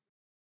down.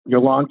 Your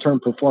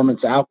long-term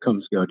performance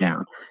outcomes go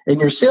down. And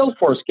your sales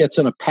force gets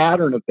in a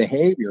pattern of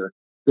behavior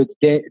that's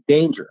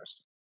dangerous.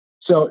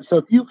 So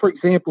if you, for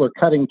example, are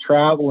cutting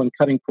travel and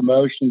cutting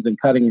promotions and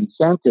cutting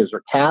incentives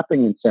or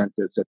capping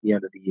incentives at the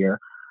end of the year,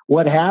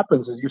 what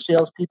happens is your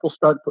salespeople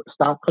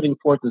stop putting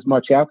forth as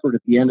much effort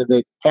at the end of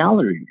the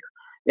calendar year.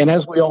 And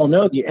as we all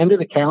know, the end of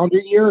the calendar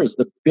year is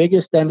the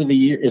biggest end of the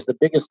year, is the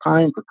biggest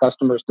time for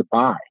customers to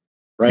buy,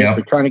 right? Yep.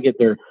 They're trying to get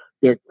their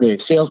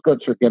sales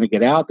reps are going to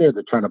get out there.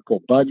 They're trying to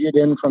pull budget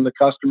in from the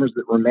customers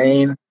that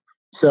remain.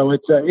 So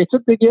it's a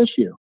big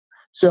issue.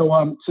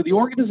 So the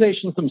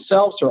organizations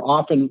themselves are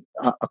often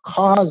a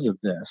cause of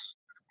this.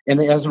 And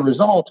as a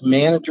result,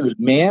 managers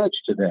manage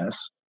to this.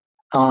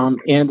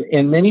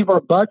 And many of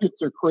our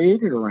budgets are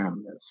created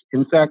around this.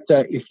 In fact,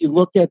 if you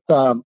look at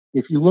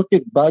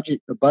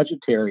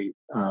budgetary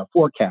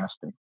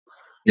forecasting,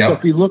 so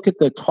if you look at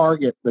the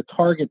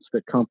targets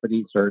that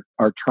companies are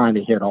trying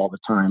to hit all the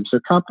time. So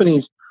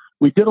companies,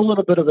 we did a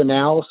little bit of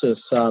analysis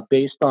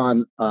based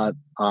on the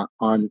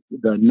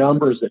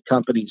numbers that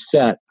companies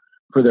set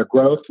for their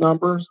growth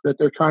numbers that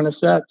they're trying to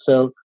set.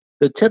 So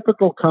the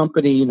typical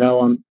company,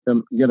 I'm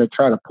going to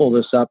try to pull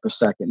this up a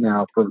second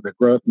now for the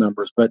growth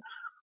numbers, but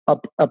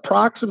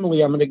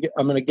approximately, I'm going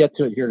to get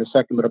to it here in a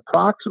second, but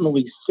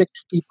approximately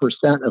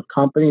 60% of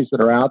companies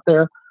that are out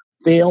there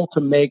fail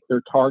to make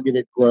their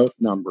targeted growth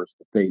numbers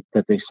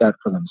that they set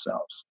for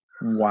themselves.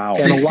 Wow.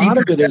 And 60%. A lot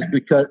of it is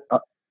because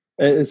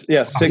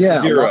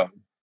 60%.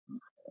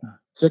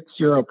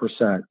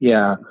 60%.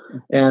 Yeah.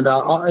 And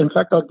in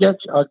fact, I'll get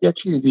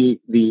you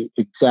the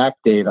exact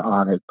data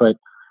on it, but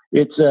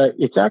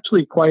it's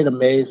actually quite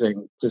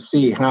amazing to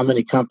see how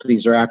many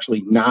companies are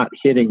actually not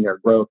hitting their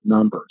growth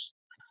numbers.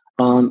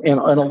 And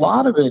a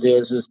lot of it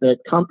is that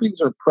companies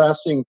are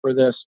pressing for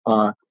this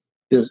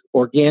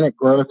organic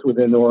growth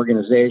within the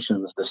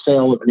organizations, the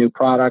sale of new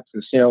products,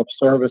 the sale of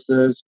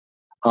services,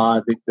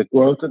 the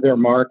growth of their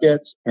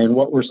markets. And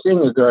what we're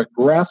seeing is they're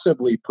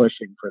aggressively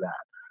pushing for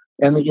that.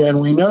 And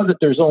we know that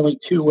there's only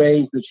two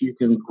ways that you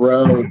can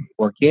grow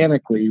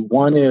organically.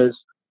 One is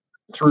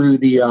through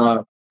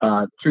the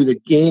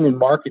gain in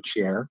market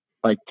share,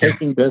 like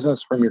taking business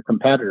from your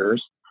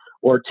competitors,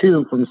 or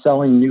two, from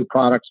selling new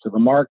products to the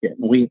market.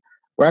 And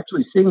we're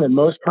actually seeing that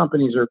most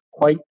companies are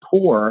quite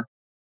poor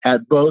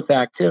at both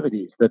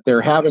activities, that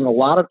they're having a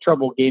lot of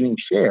trouble gaining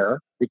share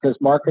because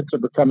markets are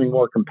becoming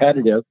more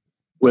competitive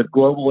with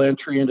global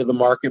entry into the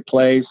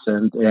marketplace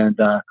and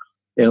a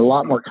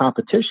lot more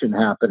competition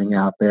happening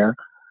out there.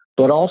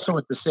 But also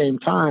at the same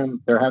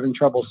time, they're having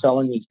trouble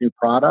selling these new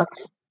products.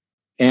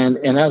 And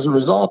as a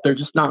result, they're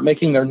just not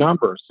making their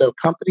numbers. So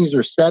companies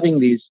are setting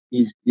these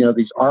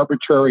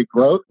arbitrary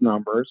growth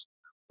numbers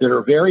that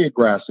are very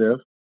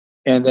aggressive,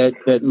 and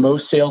that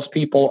most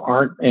salespeople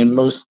aren't, and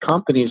most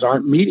companies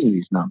aren't meeting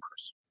these numbers.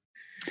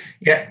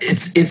 Yeah,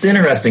 it's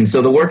interesting.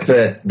 So the work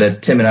that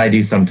Tim and I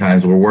do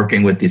sometimes, we're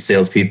working with these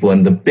salespeople,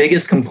 and the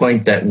biggest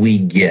complaint that we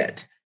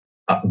get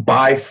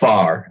by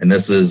far, and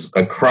this is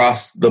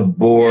across the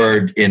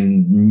board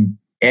in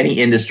any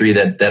industry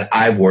that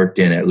I've worked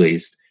in at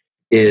least,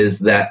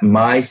 is that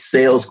my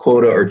sales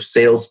quota or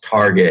sales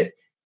target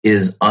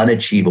is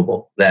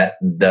unachievable. That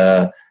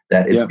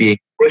it's being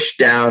pushed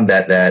down,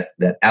 that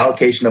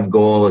allocation of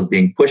goal is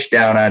being pushed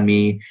down on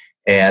me,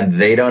 and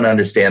they don't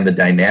understand the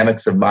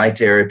dynamics of my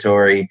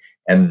territory,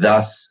 and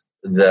thus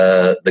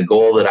the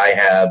goal that I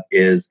have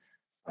is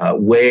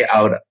way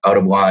out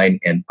of line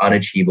and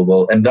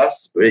unachievable. And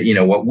thus,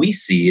 what we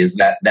see is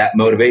that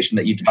motivation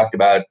that you talked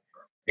about,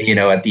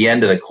 at the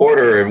end of the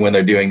quarter and when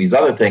they're doing these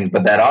other things,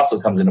 but that also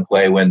comes into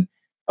play when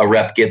a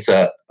rep gets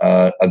a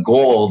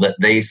goal that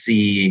they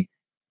see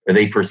or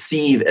they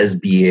perceive as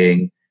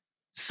being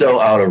so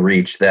out of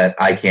reach that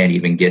I can't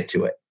even get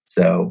to it.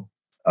 So,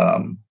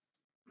 so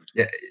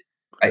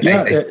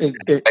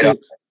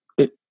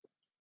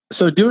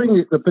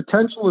doing the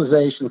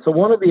potentialization. So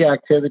one of the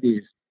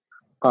activities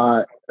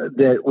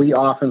that we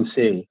often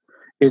see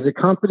is that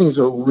companies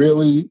are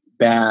really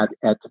bad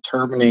at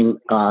determining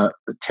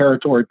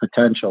territory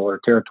potential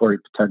or territory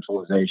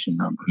potentialization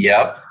numbers.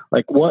 Yep.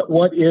 Like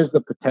what is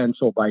the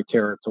potential by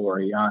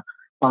territory?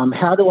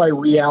 How do I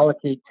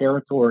reallocate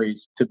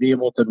territories to be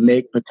able to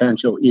make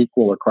potential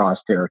equal across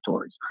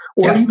territories?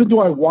 Or even do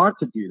I want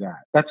to do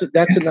that? That's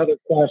another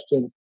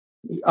question.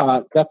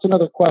 That's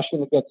another question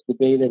that gets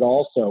debated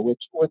also,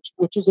 which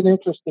is an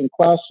interesting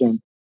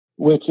question,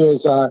 which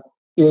is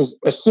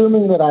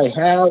assuming that I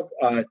have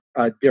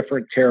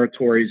different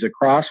territories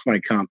across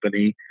my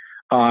company,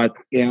 and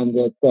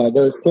that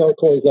those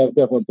territories have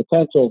different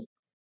potentials.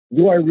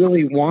 Do I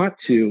really want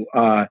to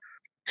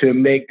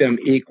make them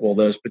equal,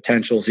 those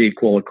potentials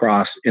equal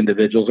across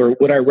individuals, or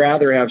would I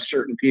rather have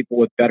certain people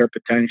with better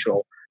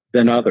potential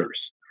than others?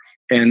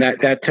 And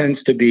that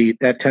tends to be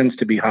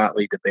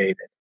hotly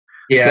debated.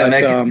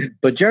 Yeah,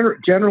 but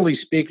generally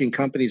speaking,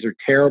 companies are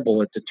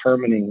terrible at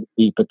determining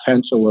the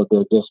potential of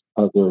their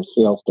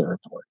sales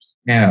territories.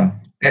 Yeah,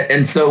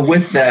 and so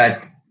with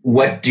that,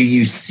 what do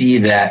you see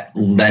that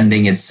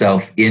lending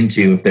itself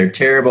into? If they're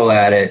terrible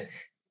at it,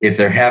 if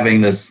they're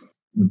having this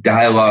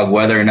dialogue,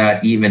 whether or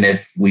not even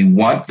if we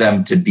want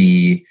them to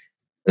be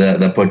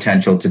the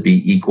potential to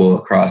be equal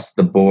across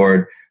the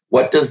board,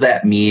 what does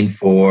that mean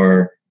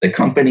for the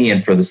company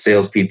and for the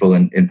salespeople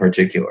in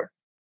particular?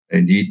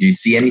 Do you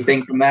see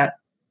anything from that?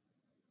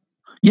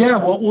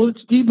 Yeah, well,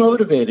 it's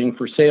demotivating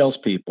for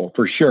salespeople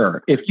for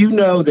sure. If you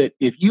know that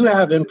if you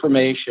have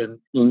information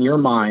in your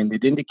mind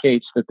that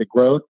indicates that the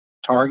growth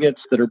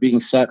targets that are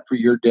being set for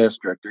your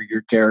district or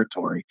your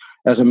territory,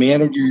 as a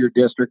manager, your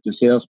district, a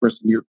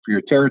salesperson for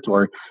your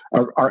territory,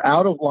 are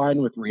out of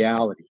line with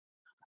reality,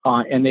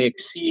 and they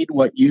exceed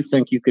what you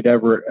think you could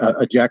ever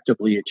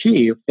objectively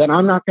achieve, then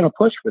I'm not going to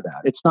push for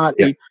that. It's not,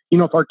 if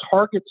our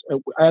targets,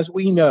 as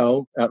we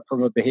know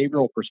from a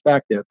behavioral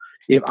perspective,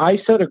 if I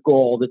set a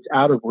goal that's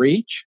out of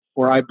reach,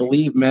 or I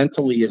believe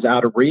mentally is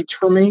out of reach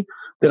for me,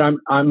 then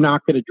I'm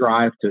not going to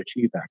drive to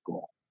achieve that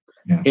goal.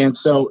 Yeah. And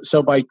so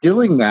by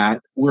doing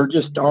that, we're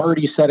just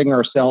already setting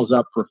ourselves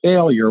up for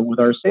failure with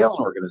our sales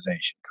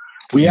organization.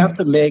 We have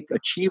to make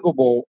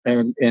achievable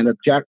and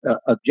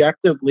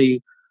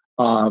objectively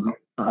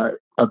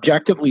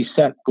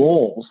set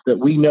goals that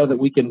we know that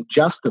we can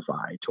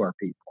justify to our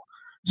people.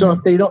 So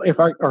if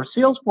our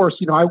sales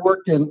force, I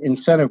worked in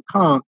incentive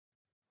comp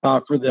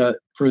for the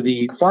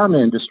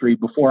pharma industry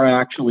before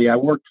I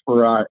worked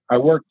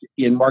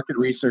in market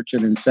research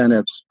and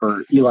incentives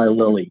for Eli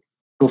Lilly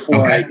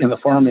in the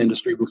pharma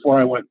industry before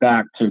I went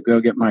back to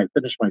go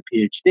finish my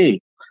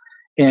PhD.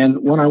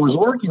 And when I was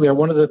working there,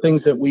 one of the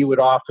things that we would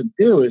often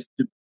do is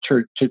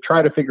to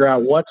try to figure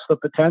out what's the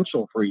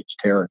potential for each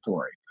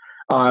territory.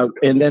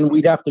 And then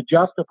we'd have to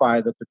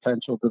justify the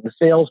potential to the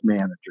sales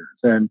managers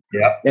and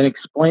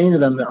explain to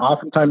them that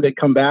oftentimes they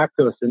come back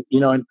to us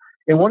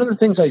and one of the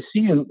things I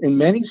see in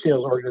many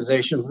sales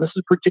organizations, this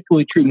is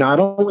particularly true not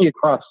only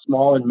across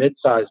small and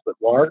mid-sized but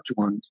large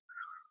ones,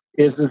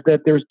 is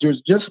that there's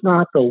just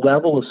not the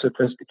level of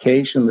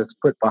sophistication that's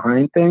put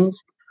behind things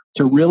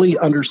to really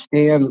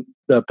understand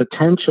the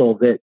potential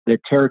that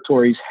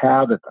territories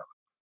have at them.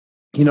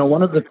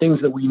 One of the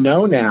things that we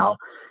know now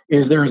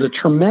is there's a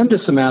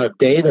tremendous amount of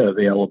data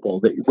available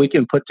that we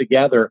can put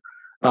together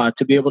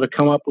to be able to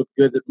come up with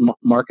good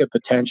market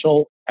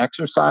potential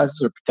exercises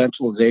or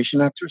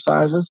potentialization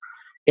exercises.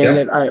 And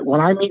that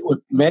when I meet with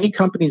many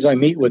companies I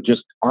meet with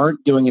just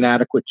aren't doing an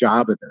adequate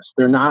job of this.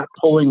 They're not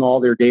pulling all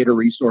their data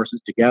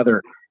resources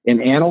together and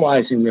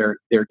analyzing their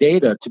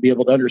data to be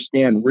able to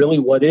understand really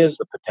what is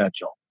the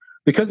potential.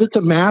 Because it's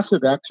a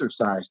massive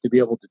exercise to be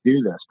able to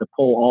do this, to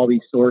pull all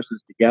these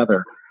sources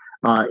together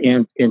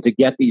and to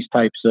get these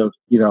types of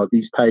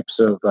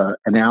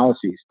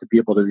analyses to be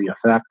able to be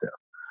effective.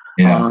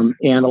 Yeah.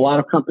 And a lot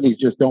of companies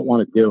just don't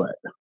want to do it,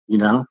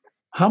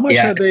 How much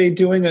are they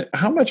doing it?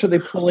 How much are they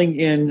pulling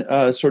in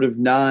sort of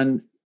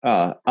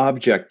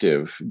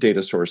non-objective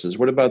data sources?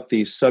 What about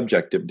the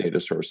subjective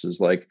data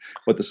sources, like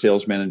what the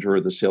sales manager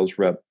or the sales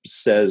rep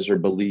says or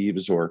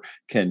believes or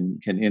can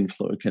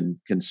influence,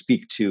 can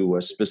speak to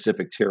a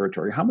specific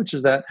territory? How much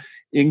is that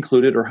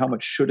included, or how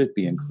much should it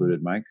be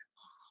included, Mike?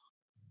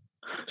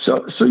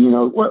 So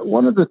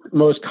one of the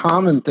most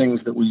common things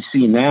that we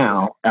see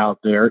now out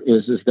there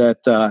is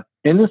that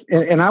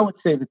and I would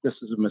say that this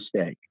is a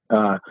mistake.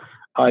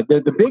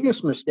 The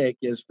biggest mistake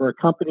is for a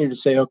company to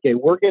say, okay,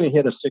 we're going to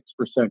hit a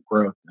 6%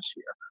 growth this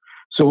year.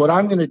 So what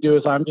I'm going to do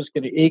is I'm just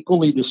going to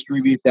equally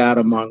distribute that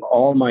among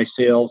all my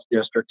sales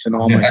districts and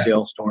all my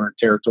sales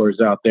territories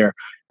out there.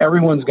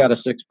 Everyone's got a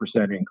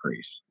 6%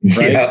 increase,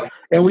 right? Yeah.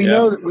 And we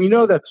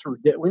know that's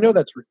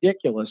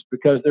ridiculous,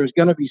 because there's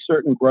going to be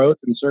certain growth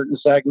in certain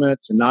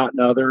segments and not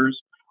in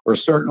others, or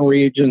certain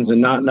regions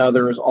and not in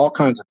others, all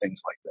kinds of things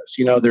like this.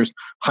 There's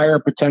higher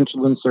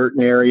potential in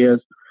certain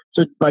areas.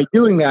 So by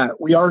doing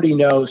that, we already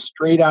know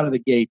straight out of the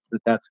gate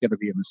that that's going to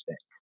be a mistake,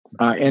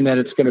 and that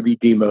it's going to be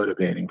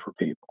demotivating for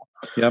people.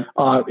 Yep.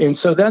 And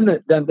so then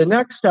the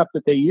next step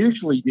that they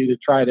usually do to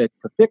try to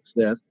fix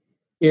this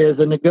is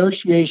a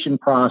negotiation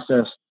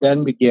process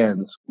then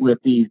begins with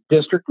the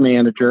district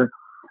manager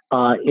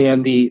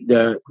and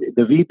the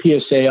VP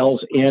of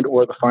sales and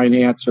or the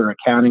finance or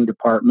accounting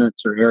departments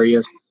or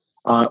areas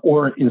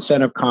or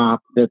incentive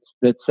comp that's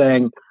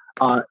saying,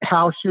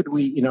 how should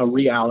we,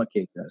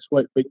 reallocate this?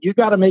 But you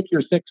got to make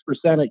your 6%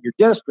 at your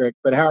district,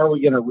 but how are we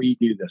going to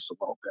redo this a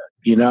little bit,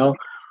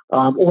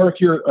 or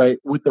if you're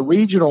with the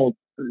regional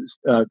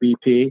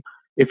VP,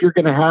 if you're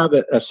going to have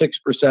a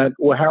 6%,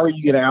 well, how are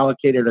you going to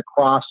allocate it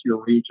across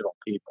your regional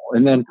people?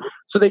 And then,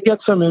 so they get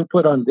some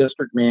input on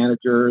district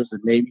managers and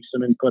maybe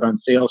some input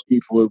on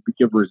salespeople who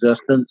give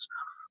resistance,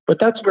 but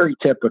that's very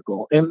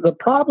typical. And the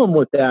problem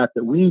with that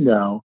we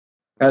know,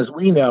 as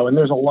we know, and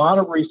there's a lot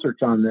of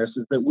research on this,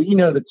 is that we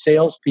know that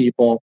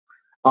salespeople,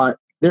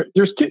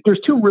 there's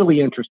two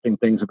really interesting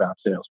things about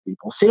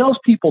salespeople.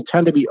 Salespeople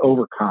tend to be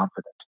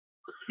overconfident.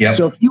 Yep.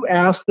 So if you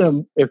ask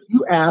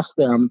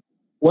them,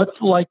 what's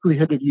the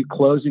likelihood of you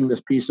closing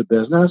this piece of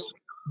business?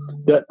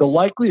 The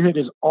likelihood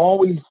is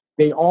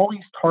they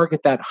always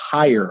target that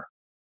higher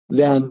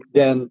than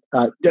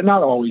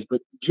not always,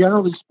 but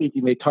generally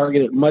speaking, they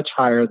target it much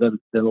higher than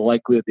the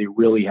likelihood they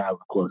really have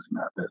of closing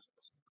that business.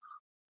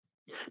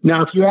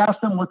 Now, if you ask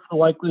them what's the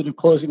likelihood of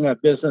closing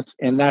that business,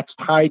 and that's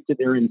tied to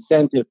their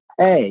incentive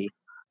pay,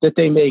 that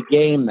they may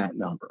game that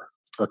number,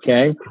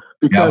 okay?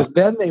 Because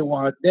then they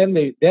want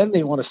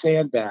to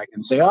sandbag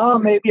and say, oh,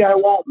 maybe I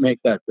won't make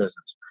that business.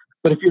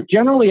 But if you're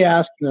generally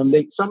asking them,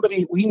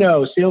 we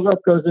know sales rep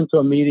goes into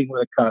a meeting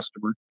with a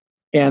customer,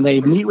 and they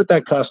meet with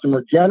that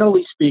customer.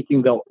 Generally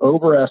speaking, they'll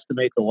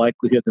overestimate the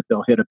likelihood that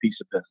they'll hit a piece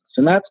of business,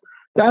 and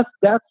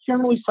that's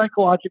generally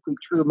psychologically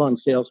true among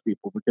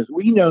salespeople, because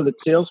we know that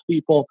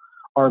salespeople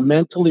are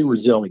mentally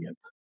resilient.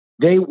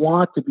 they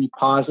want to be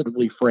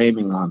positively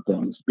framing on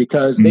things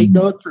because they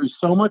go through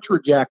so much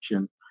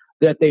rejection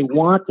that they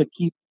want to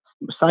keep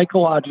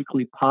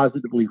psychologically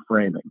positively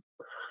framing.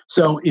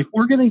 So if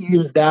we're going to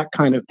use that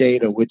kind of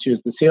data, which is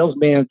the sales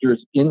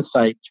manager's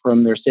insights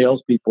from their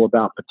salespeople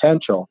about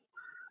potential,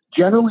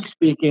 generally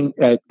speaking,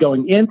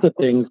 going into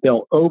things,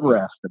 they'll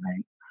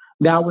overestimate.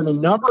 Now, when a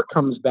number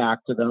comes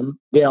back to them,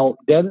 they'll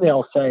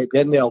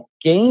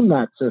game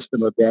that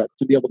system a bit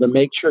to be able to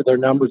make sure their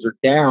numbers are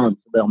down,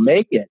 so they'll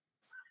make it.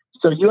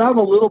 So you have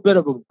a little bit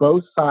of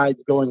both sides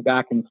going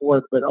back and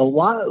forth, but a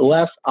lot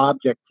less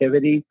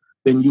objectivity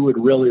than you would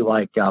really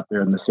like out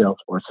there in the sales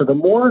force. So the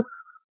more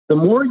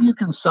you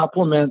can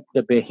supplement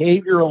the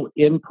behavioral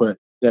input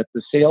that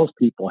the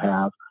salespeople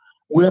have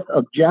with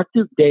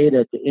objective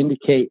data to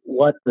indicate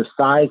what the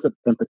size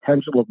and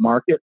potential of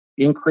market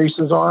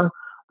increases are,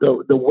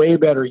 the way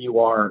better you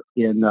are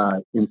in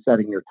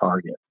setting your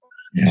target.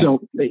 Yeah.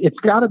 So it's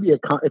got to be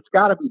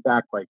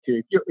backed by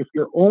two. If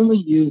you're only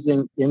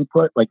using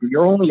input, like if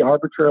you're only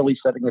arbitrarily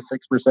setting a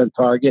 6%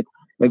 target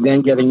and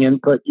then getting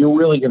input, you're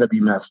really going to be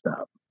messed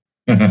up.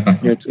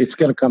 It's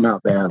going to come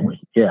out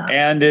badly. Yeah,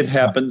 and it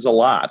happens a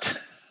lot.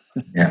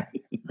 Yeah.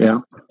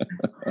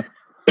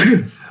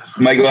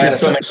 Michael, I have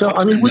so many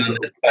questions on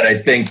this, but I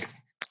think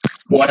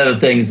one of the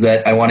things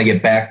that I want to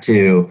get back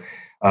to,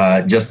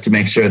 just to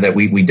make sure that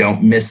we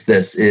don't miss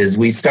this, is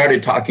we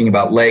started talking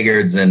about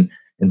laggards and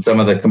some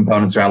of the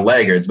components around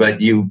laggards, but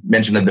you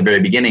mentioned at the very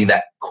beginning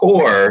that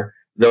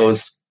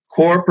those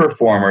core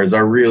performers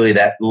are really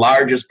that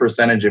largest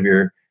percentage of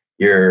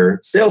your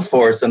sales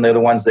force, and they're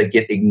the ones that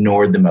get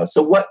ignored the most.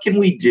 So what can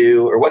we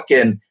do, or what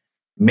can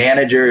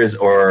managers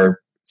or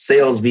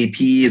sales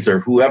VPs or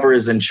whoever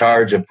is in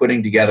charge of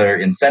putting together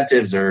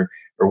incentives or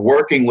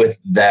working with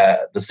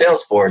the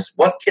sales force,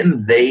 what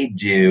can they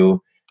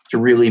do to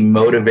really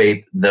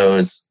motivate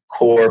those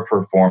core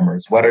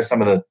performers? What are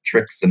some of the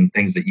tricks and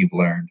things that you've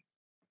learned?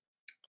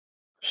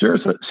 Sure.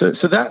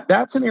 So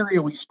that's an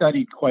area we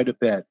studied quite a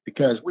bit,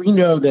 because we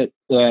know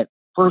that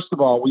first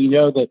of all, we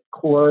know that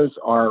cores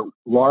are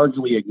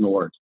largely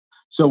ignored.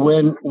 So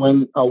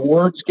when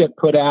awards get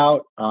put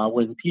out,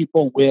 when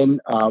people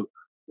win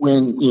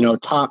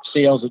top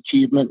sales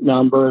achievement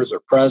numbers or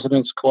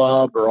President's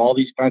Club or all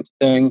these kinds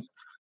of things,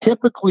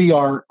 typically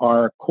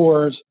our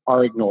cores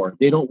are ignored.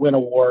 They don't win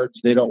awards.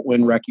 They don't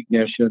win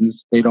recognitions.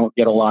 They don't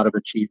get a lot of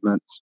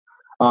achievements.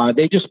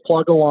 They just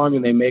plug along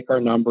and they make our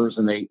numbers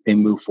and they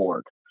move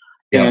forward.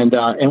 Yeah. And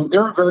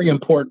they're a very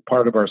important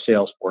part of our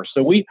sales force.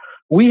 So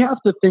we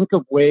have to think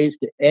of ways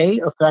to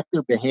affect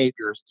their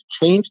behaviors,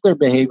 to change their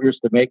behaviors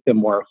to make them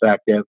more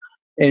effective,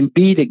 and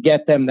B, to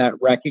get them that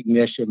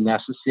recognition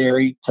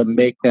necessary to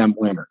make them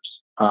winners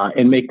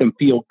and make them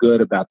feel good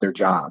about their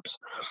jobs.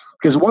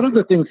 Because one of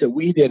the things that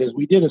we did is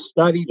we did a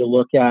study to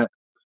look at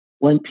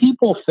when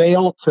people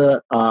fail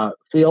to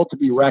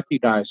be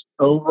recognized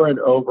over and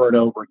over and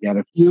over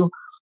again.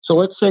 So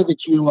let's say that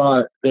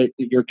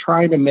you're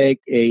trying to make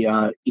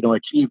a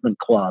achievement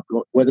club,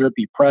 whether it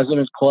be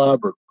President's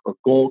Club or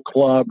Gold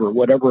Club or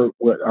whatever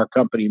our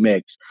company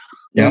makes.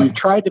 Yeah. When you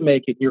tried to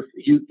make it,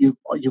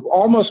 you've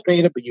almost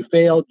made it, but you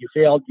failed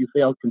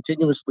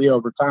continuously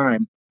over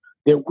time.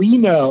 That we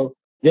know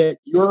that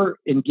your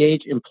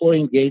employee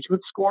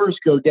engagement scores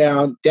go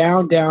down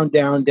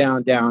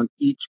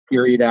each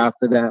period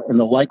after that, and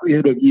the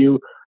likelihood of you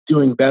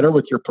doing better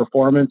with your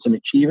performance and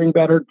achieving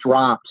better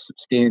drops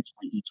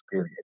substantially each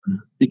period,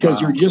 because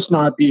you're just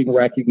not being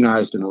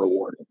recognized and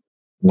rewarded.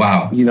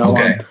 Wow.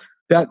 Okay.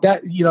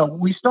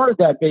 We started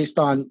that based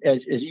on, as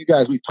you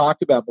guys we've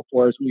talked about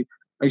before,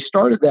 I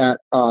started that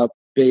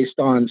based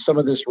on some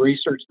of this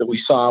research that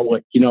we saw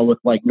with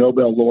like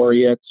Nobel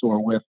laureates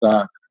or with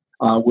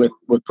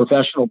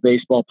professional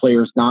baseball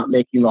players not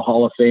making the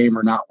Hall of Fame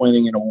or not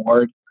winning an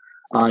award.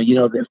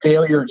 The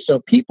failure.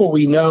 So people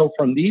we know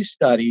from these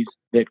studies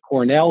that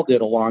Cornell did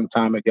a long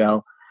time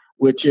ago,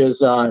 which is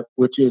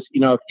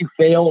if you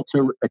fail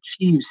to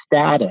achieve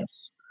status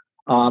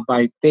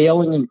by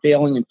failing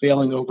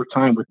over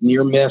time with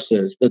near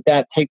misses,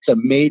 that takes a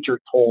major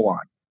toll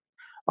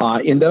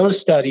on. In those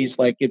studies,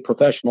 like in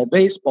professional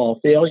baseball,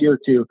 failure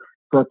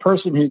for a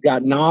person who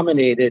got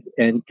nominated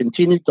and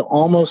continued to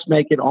almost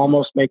make it,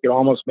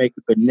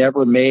 but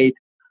never made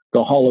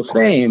the Hall of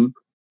Fame,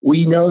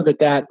 we know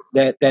that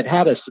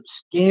had a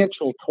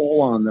substantial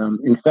toll on them.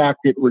 In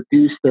fact, it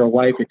reduced their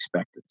life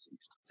expectancies.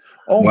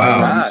 Oh,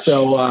 wow!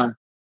 So,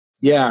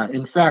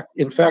 in fact,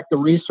 the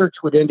research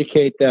would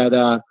indicate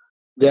that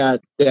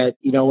if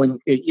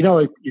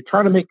you're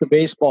trying to make the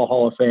Baseball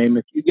Hall of Fame,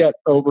 if you get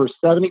over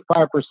 75%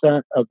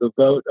 of the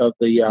vote of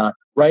the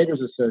Writers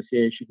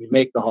Association, you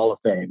make the Hall of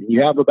Fame. And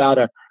you have about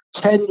a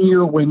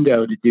 10-year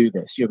window to do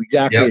this. You have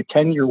exactly a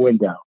 10-year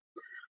window.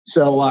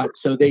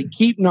 So they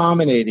keep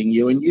nominating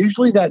you, and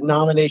usually that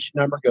nomination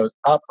number goes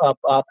up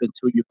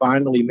until you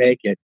finally make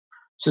it.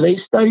 So they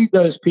studied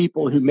those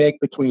people who make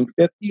between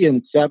 50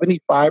 and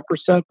 75%,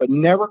 but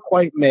never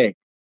quite make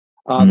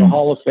the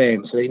Hall of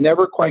Fame. So they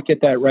never quite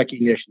get that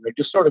recognition. They're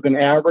just sort of an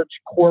average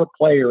core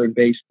player in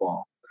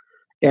baseball.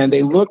 And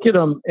they look at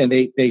them and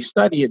they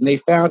study it, and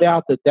they found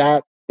out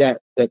that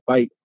that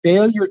by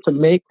failure to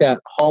make that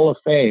Hall of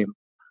Fame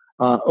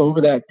over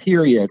that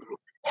period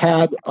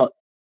had,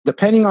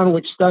 depending on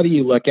which study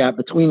you look at,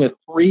 between a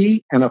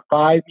 3 and a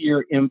 5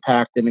 year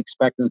impact in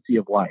expectancy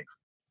of life.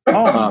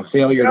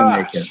 Failure to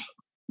make it.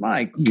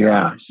 My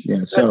gosh.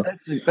 Yeah. So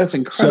that's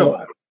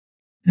incredible.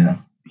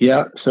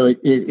 Yeah. So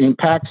it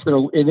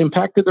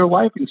impacted their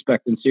life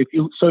expectancy. If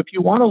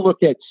you want to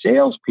look at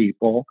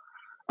salespeople,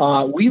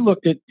 we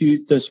looked at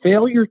does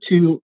failure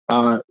to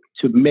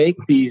make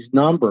these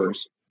numbers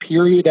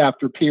period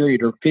after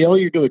period, or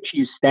failure to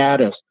achieve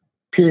status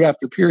period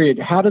after period,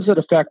 how does it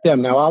affect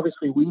them? Now,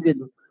 obviously,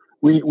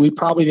 we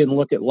probably didn't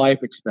look at life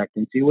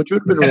expectancy, which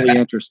would have been really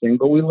interesting,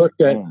 but we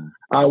looked at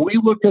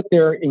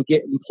their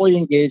employee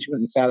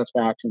engagement and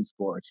satisfaction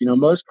scores.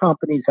 Most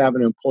companies have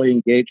an employee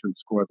engagement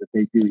score that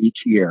they do each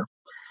year.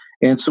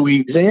 And so we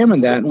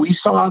examined that, and we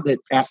saw that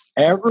at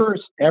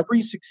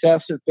every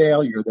successive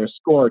failure, their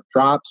score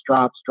drops,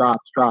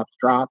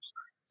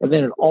 and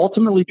then it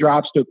ultimately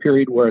drops to a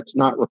period where it's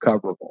not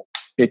recoverable.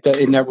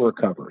 It never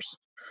recovers.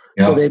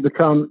 Yep. So they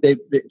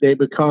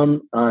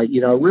become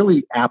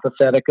really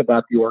apathetic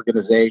about the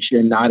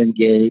organization, not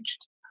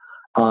engaged,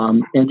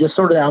 and just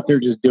sort of out there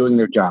just doing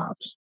their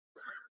jobs.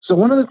 So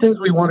one of the things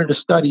we wanted to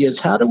study is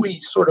how do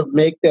we sort of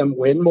make them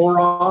win more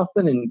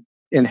often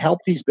and help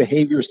these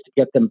behaviors to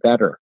get them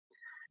better.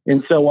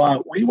 And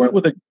so we went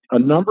with a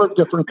number of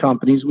different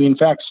companies. We in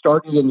fact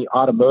started in the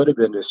automotive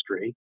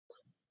industry,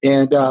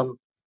 and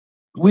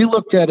we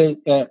looked at it.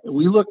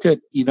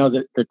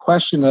 The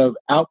question of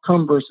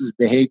outcome versus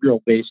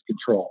behavioral-based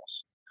controls.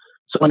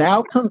 So an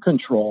outcome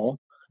control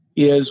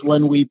is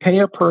when we pay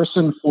a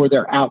person for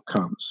their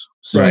outcomes.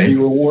 So we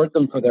reward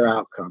them for their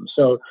outcomes.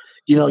 So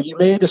you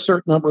made a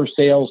certain number of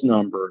sales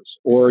numbers,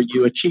 or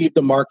you achieved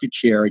a market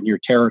share in your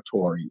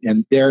territory,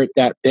 and then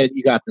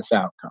you got this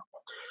outcome.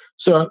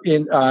 So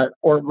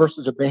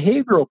versus a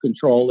behavioral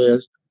control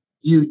is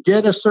you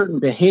did a certain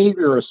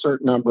behavior a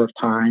certain number of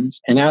times,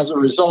 and as a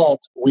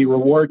result, we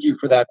reward you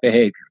for that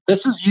behavior. This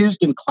is used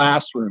in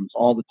classrooms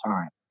all the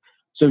time.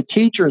 So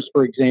teachers,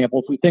 for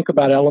example, if we think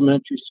about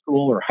elementary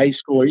school or high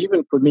school, or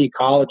even for me,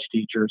 college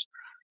teachers,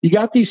 you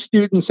got these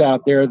students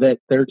out there that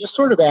they're just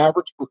sort of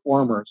average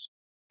performers,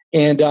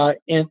 and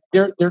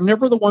they're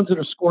never the ones that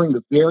are scoring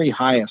the very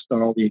highest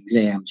on all the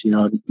exams,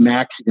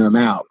 maxing them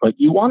out. But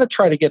you want to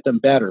try to get them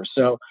better.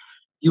 So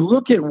you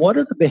look at what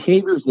are the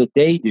behaviors that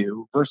they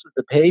do versus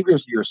the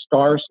behaviors of your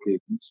star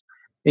students,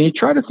 and you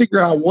try to figure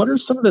out what are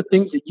some of the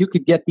things that you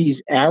could get these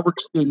average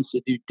students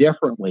to do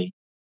differently,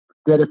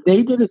 that if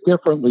they did it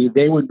differently,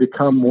 they would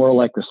become more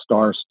like a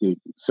star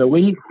student. So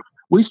we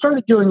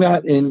started doing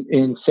that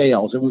in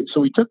sales. And so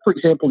we took, for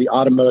example, the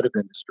automotive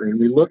industry, and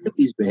we looked at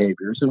these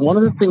behaviors. And one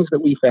of the things that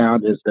we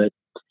found is that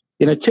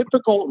in a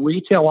typical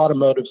retail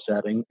automotive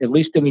setting, at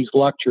least in these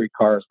luxury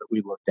cars that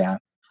we looked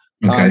at,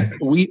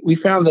 we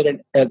found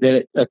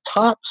that a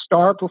top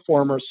star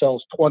performer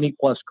sells 20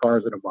 plus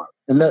cars in a month.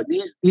 And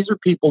these are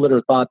people that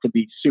are thought to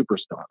be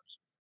superstars.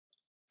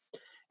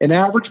 An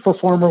average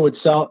performer would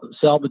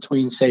sell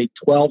between, say,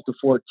 12 to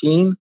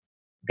 14,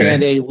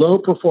 and a low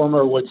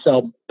performer would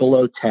sell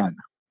below 10,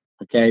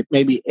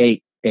 maybe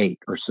 8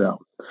 or so.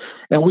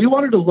 And we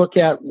wanted to look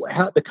at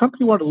the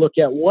company wanted to look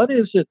at what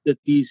is it that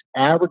these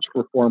average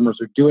performers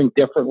are doing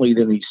differently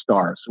than these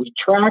stars. So we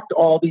tracked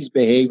all these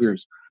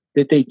behaviors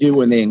that they do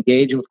when they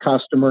engage with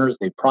customers,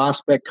 they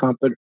prospect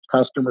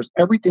customers,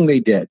 everything they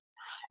did.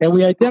 And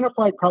we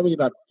identified probably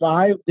about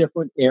 5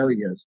 different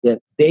areas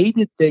that they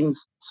did things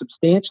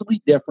substantially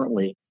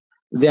differently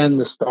than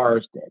the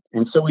stars did.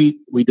 And so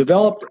we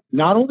developed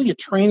not only a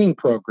training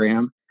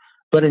program,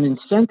 but an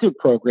incentive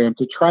program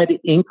to try to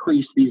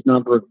increase these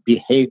number of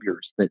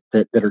behaviors that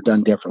are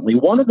done differently.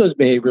 One of those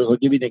behaviors, I'll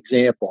give you an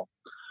example.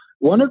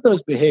 One of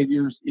those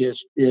behaviors is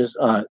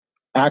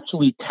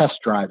actually test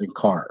driving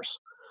cars.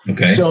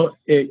 Okay. So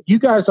you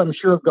guys, I'm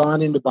sure, have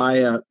gone in to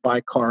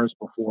buy cars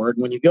before. And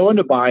when you go in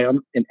to buy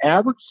them, an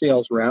average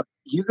sales rep,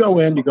 you go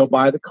in to go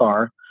buy the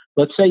car.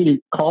 Let's say you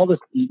call this,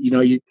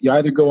 you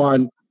either go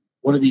on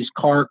one of these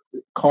car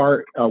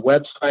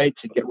websites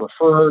and get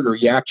referred, or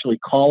you actually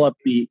call up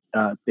the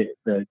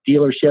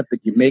dealership that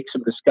you make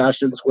some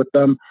discussions with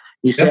them.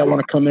 You say, I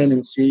want to come in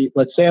and see,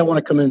 let's say I want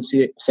to come in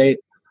and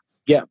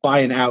buy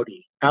an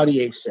Audi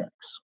A6.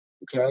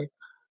 Okay.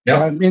 Yep.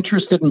 I'm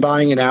interested in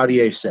buying an Audi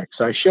A6.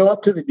 So I show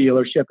up to the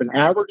dealership, an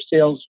average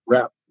sales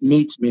rep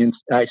meets me, and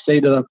I say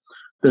to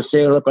the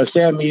sales rep,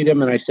 I meet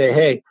him, and I say,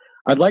 hey,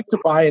 I'd like to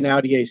buy an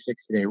Audi A6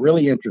 today,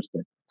 really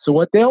interested. So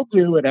what they'll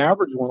do, an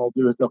average one will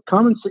do, is they'll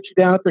come and sit you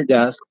down at their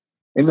desk,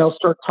 and they'll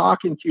start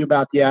talking to you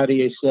about the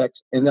Audi A6,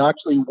 and they'll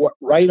actually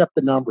write up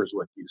the numbers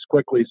with you as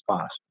quickly as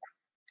possible.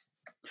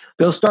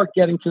 They'll start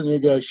getting to the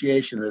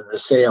negotiation or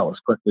the sale as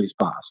quickly as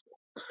possible.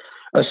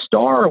 A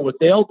star, what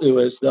they'll do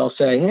is they'll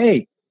say,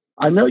 hey,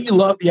 I know you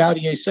love the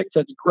Audi A6.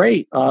 That's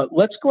great.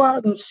 Let's go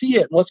out and see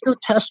it. Let's go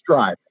test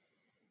drive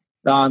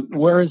it.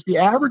 Whereas the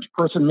average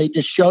person may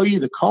just show you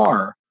the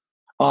car,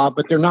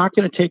 but they're not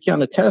going to take you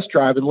on a test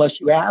drive unless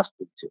you ask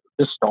them to.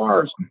 The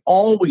stars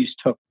always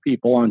took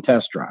people on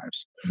test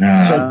drives.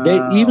 So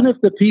even if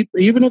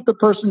the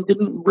person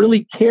didn't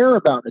really care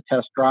about the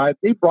test drive,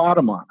 they brought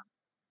them on them.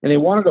 And they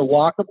wanted to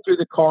walk them through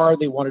the car.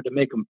 They wanted to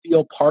make them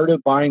feel part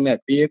of buying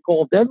that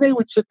vehicle. Then they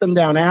would sit them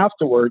down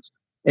afterwards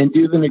and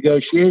do the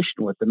negotiation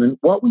with them. And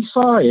what we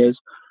saw is,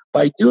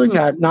 by doing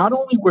that, not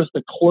only was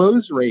the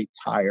close rates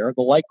higher,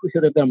 the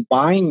likelihood of them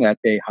buying that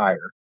day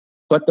higher,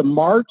 but the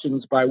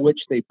margins by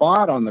which they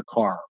bought on the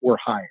car were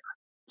higher.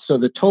 So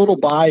the total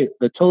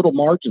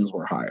margins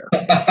were higher.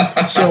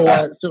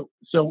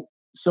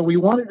 So we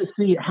wanted to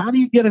see, how do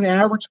you get an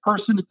average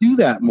person to do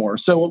that more?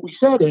 So what we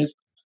said is,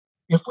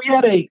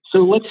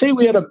 let's say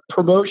we had a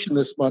promotion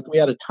this month. We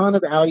had a ton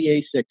of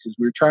Audi A6s.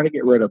 We were trying to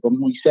get rid of them.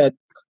 We said,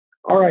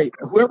 all right,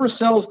 whoever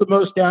sells the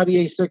most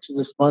Audi A6s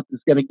this month is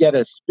going to get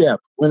a spiff,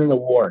 win an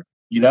award.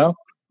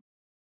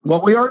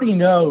 Well, we already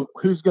know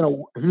who's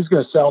going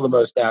to sell the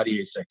most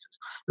Audi A6s.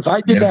 If I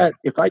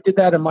did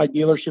that in my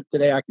dealership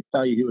today, I could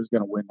tell you who was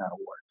going to win that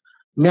award.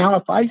 Now,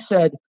 if I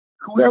said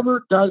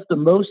whoever does the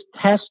most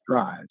test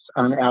drives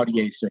on Audi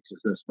A6s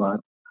this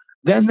month,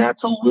 then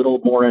that's a little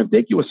more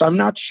ambiguous. I'm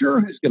not sure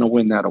who's going to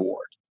win that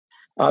award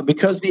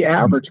because the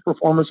average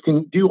performers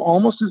can do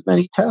almost as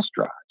many test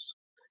drives.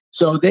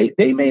 So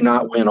they may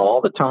not win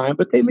all the time,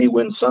 but they may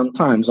win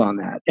sometimes on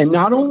that. And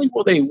not only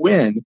will they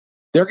win,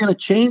 they're going to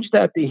change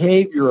that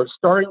behavior of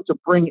starting to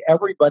bring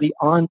everybody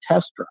on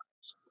test drives.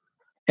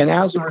 And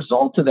as a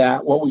result of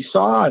that, what we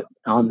saw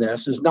on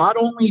this is not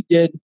only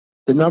did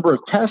the number of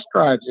test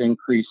drives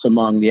increase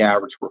among the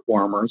average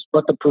performers,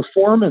 but the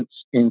performance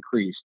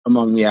increased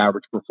among the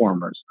average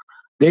performers.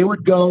 They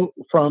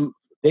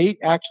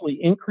actually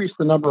increased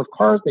the number of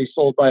cars they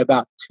sold by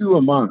about 2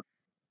 a month.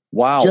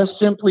 Wow. Just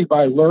simply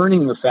by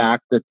learning the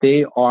fact that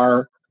they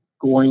are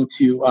going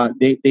to,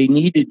 they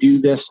need to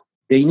do this,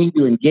 they need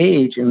to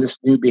engage in this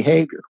new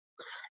behavior.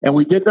 And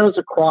we did those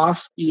across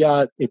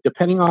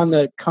depending on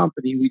the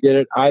company, we did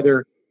it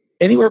either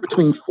anywhere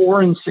between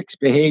 4 and 6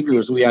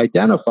 behaviors we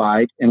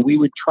identified, and we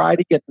would try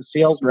to get the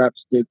sales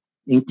reps to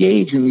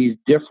engage in these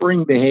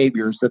differing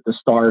behaviors that the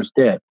stars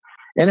did.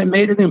 And it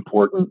made an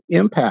important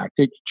impact.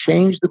 It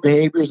changed the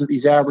behaviors of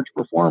these average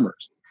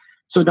performers.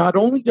 So not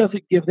only does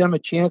it give them a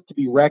chance to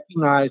be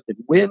recognized and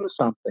win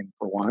something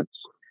for once,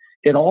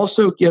 it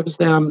also gives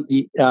them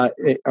a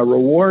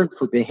reward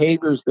for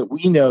behaviors that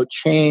we know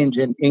change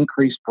and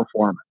increase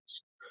performance.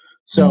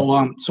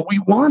 So we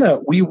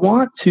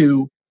want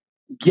to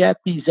get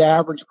these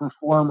average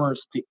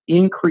performers to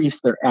increase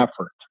their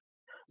effort.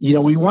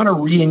 We want to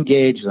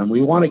re-engage them.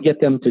 We want to get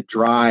them to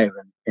drive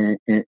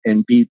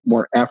and be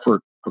more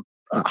effort,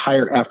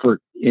 higher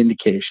effort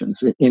indications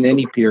in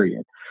any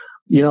period.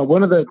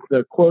 One of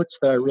the quotes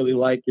that I really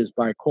like is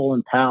by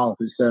Colin Powell,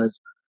 who says,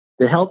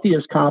 "The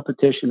healthiest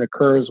competition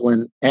occurs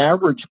when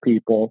average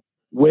people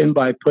win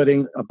by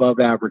putting above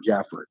average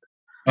effort."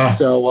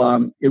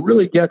 So it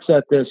really gets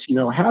at this,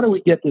 how do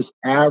we get this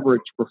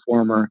average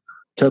performer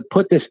to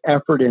put this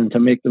effort in to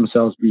make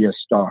themselves be a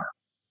star?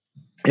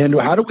 And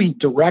how do we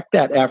direct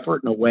that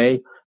effort in a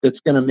way that's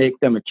going to make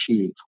them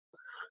achieve?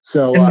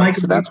 So,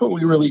 so that's what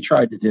we really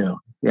tried to do.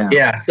 Yeah.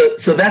 Yeah.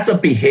 So that's a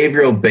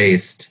behavioral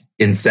based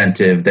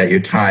incentive that you're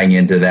tying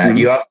into that. Mm-hmm.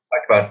 You also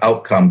talked about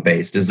outcome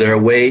based. Is there a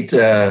way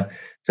to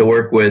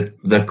work with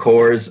the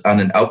cores on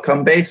an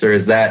outcome base, or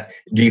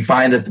do you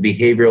find that the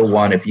behavioral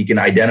one, if you can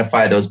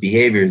identify those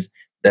behaviors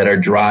that are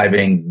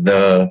driving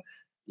the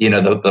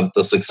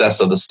success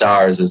of the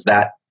stars, is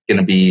that going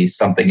to be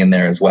something in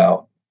there as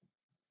well?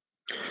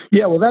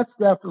 Yeah, well, that's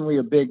definitely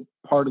a big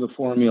part of the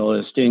formula,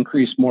 is to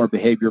increase more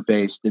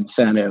behavior-based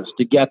incentives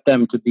to get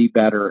them to be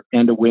better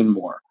and to win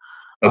more.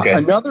 Okay.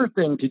 Another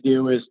thing to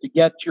do is to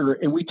get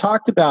and we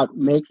talked about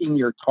making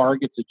your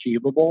targets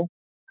achievable.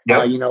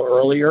 Yep.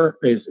 Earlier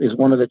is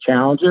one of the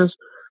challenges.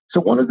 So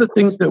one of the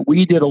things that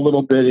we did a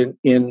little bit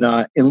in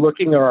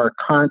looking at our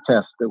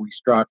contests that we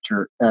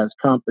structure as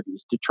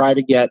companies to try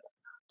to get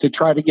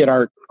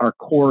our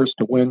cores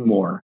to win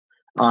more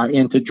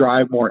and to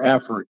drive more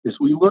effort is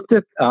we looked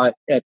at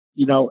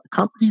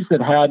companies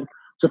that had.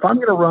 So if I'm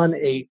going to run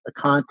a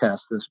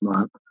contest this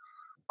month,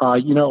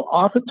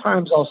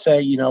 oftentimes I'll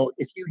say,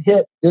 if you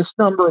hit this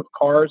number of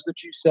cars that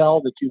you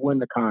sell, that you win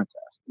the contest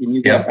and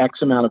you get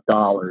X amount of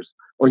dollars,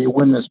 or you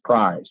win this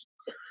prize.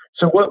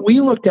 So what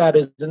we looked at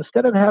is,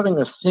 instead of having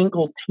a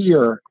single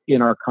tier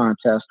in our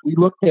contest, we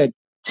looked at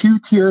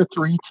 2-tier,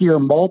 3-tier,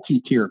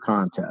 multi-tier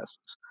contests.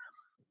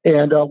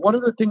 And one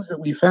of the things that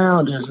we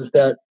found is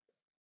that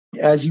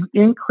as you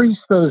increase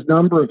those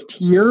number of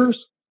tiers,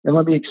 and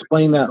let me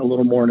explain that a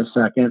little more in a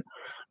second.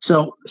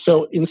 So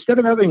instead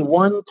of having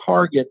one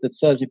target that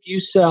says, if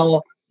you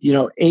sell,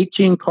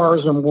 18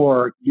 cars or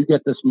more, you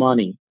get this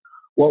money.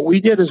 What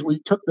we did is we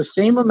took the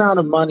same amount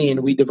of money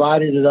and we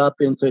divided it up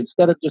into,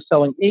 instead of just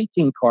selling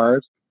 18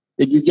 cars,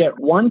 that you get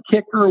one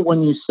kicker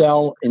when you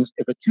sell,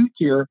 if a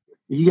 2-tier,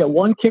 you get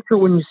one kicker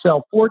when you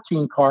sell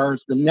 14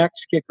 cars, the next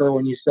kicker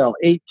when you sell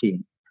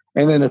 18.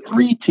 And then a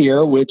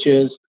 3-tier, which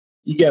is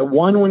you get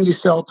one when you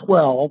sell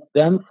 12,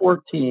 then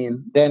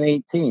 14, then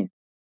 18.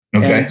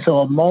 Okay. And so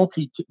a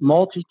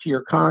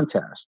multi-tier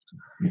contest.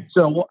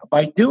 So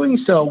by doing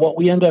so, what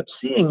we end up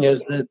seeing is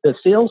that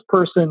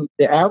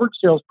the average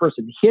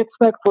salesperson hits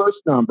that first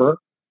number,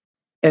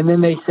 and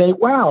then they say,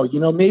 wow,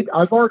 maybe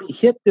I've already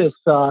hit this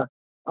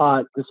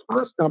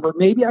first number.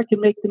 Maybe I can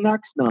make the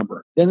next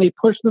number. Then they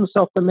push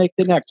themselves to make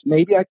the next.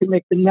 Maybe I can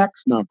make the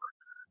next number.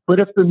 But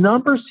if the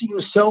number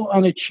seems so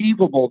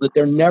unachievable that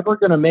they're never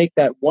going to make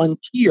that one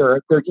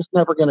tier, they're just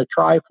never going to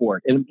try for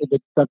it. And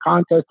the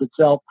contest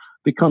itself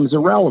becomes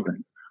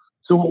irrelevant.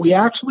 So what we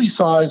actually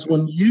saw is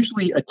when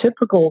usually a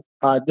typical,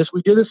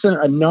 we did this in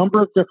a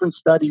number of different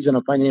studies in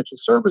a financial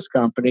service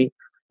company,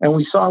 and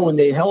we saw when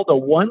they held a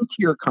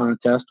one-tier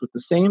contest with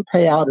the same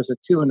payout as a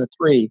 2 and a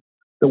 3,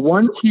 the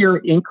one-tier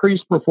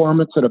increased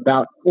performance at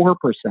about 4%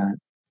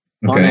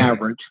 on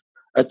average.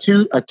 A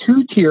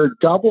two-tier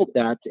doubled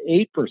that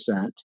to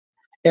 8%,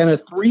 and a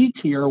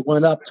 3-tier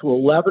went up to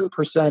 11%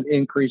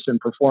 increase in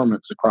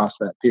performance across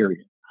that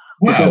period.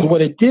 Wow. Because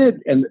what it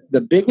did, and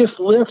the biggest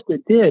lift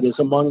it did, is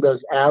among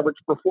those average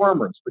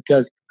performers,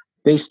 because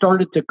they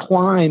started to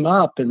climb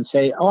up and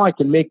say, oh, I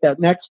can make that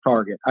next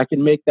target. I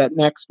can make that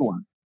next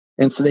one.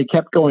 And so they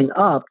kept going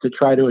up to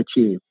try to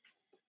achieve.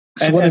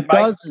 So what it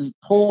does is it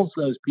pulls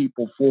those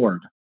people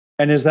forward.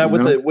 And is that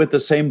with the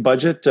same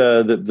budget,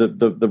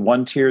 the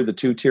 1 tier, the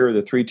 2 tier, or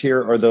the 3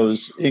 tier? Are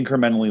those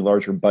incrementally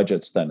larger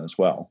budgets then as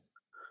well?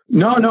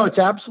 No, it's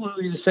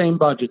absolutely the same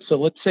budget. So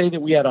let's say that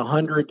we had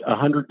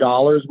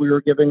 $100 we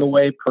were giving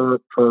away per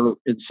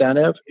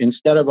incentive.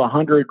 Instead of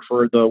 100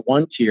 for the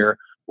 1 tier,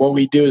 what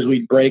we do is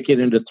we'd break it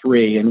into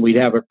 3, and we'd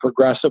have it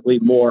progressively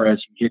more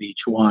as you hit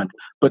each one.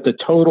 But the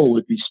total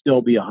would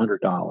still be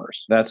 $100.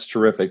 That's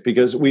terrific,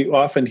 because we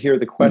often hear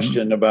the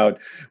question about,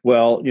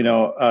 well,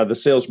 the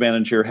sales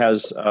manager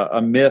has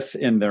a myth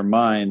in their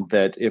mind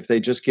that if they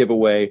just give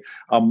away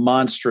a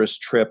monstrous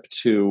trip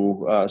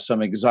to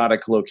some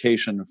exotic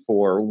location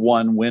for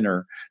one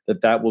winner,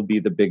 that will be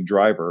the big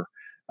driver.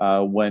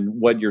 When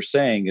what you're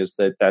saying is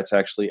that's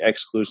actually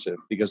exclusive,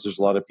 because there's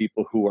a lot of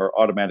people who are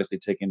automatically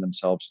taking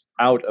themselves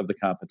out of the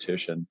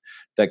competition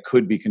that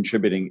could be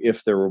contributing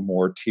if there were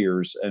more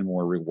tiers and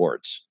more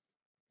rewards.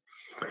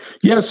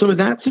 Yeah, so in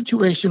that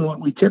situation, what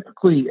we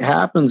typically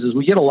happens is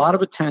we get a lot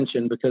of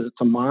attention because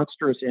it's a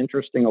monstrous,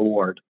 interesting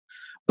award.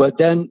 But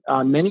then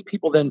many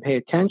people then pay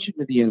attention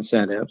to the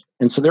incentive,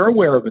 and so they're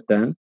aware of it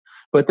then.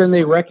 But then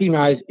they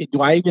recognize, do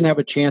I even have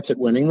a chance at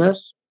winning this?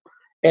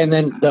 And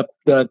then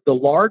the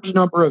large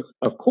number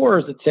of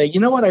cores that say, you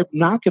know what, I'm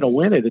not going to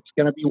win it. It's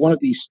going to be one of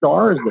these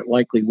stars that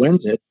likely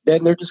wins it.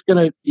 Then they're just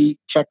going to be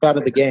checked out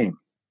of the game.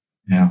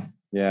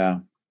 Yeah.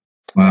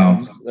 Wow.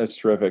 That's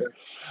terrific.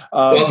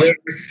 Well, there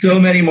are so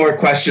many more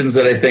questions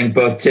that I think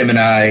both Tim and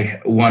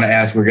I want to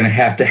ask. We're going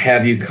to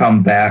have you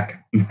come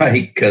back,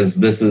 Mike,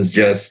 because this is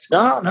just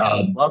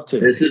I'd love to.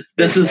 This is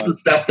the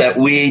stuff that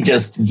we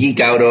just geek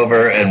out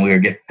over and we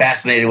get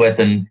fascinated with,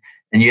 and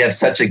you have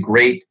such a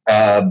great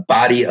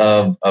body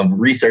of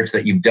research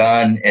that you've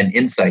done and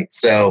insight.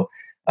 So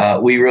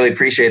we really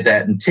appreciate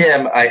that. And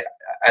Tim, I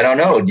don't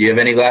know. Do you have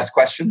any last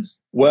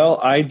questions? Well,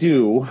 I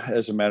do.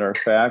 As a matter of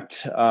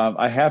fact,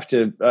 I have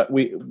to.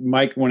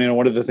 Mike, one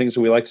of the things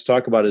that we like to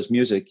talk about is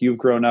music. You've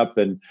grown up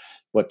in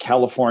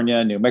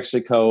California, New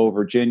Mexico,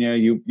 Virginia.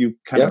 You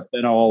kind of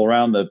been all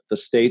around the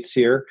states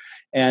here,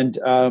 and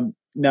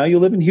now you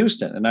live in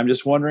Houston. And I'm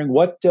just wondering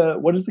what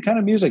is the kind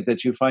of music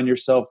that you find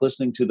yourself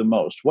listening to the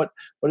most? What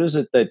is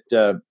it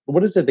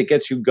that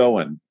gets you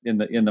going in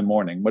the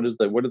morning? What are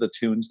the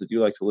tunes that you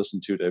like to listen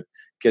to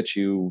get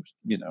you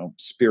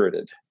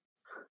spirited?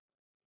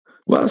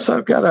 Well,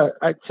 so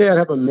I'd say I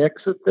have a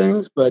mix of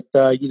things, but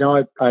I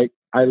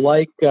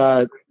like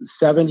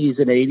 70s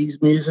and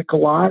 80s music a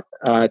lot.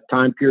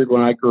 Time period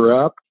when I grew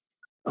up.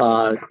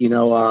 I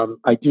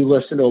do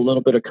listen to a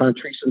little bit of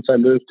country since I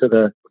moved to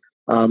the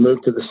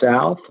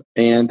South.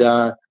 And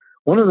I've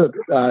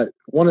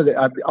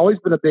always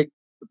been a big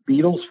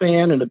Beatles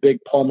fan and a big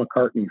Paul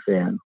McCartney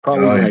fan.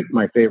 Probably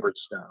my favorite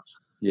stuff.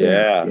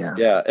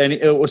 Yeah. And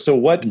so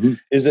what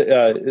is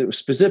it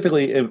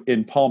specifically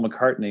in Paul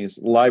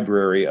McCartney's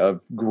library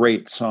of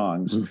great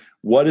songs? Mm-hmm.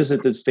 What is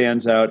it that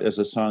stands out as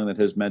a song that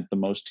has meant the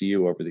most to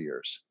you over the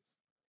years?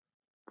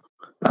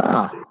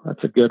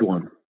 That's a good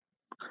one.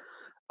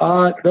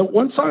 The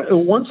one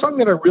song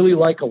that I really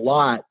like a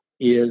lot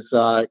is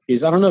I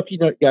don't know if you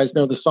guys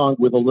know the song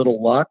 "With a Little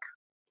Luck."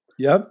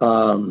 Yep.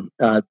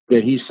 That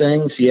he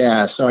sings.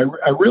 Yeah. So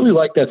I really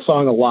like that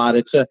song a lot.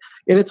 It's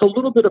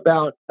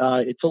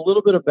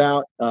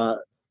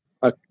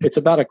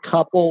about a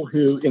couple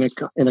who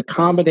in a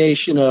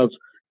combination of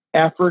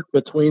effort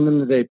between them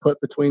that they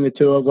put between the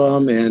two of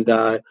them, and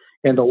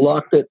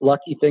the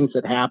lucky things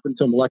that happen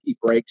to them, lucky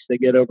breaks they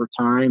get over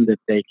time that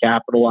they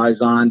capitalize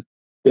on,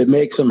 that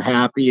makes them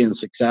happy and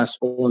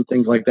successful and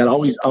things like that.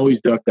 Always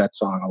dug that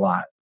song a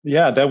lot.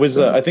 Yeah, that was.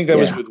 I think that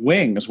was with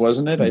Wings,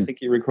 wasn't it? Mm-hmm. I think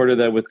you recorded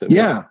that with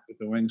the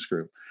Wings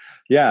group.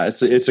 Yeah,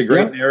 it's a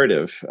great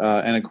narrative,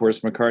 and of course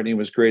McCartney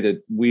was great at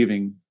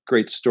weaving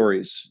great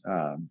stories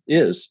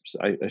is.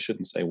 I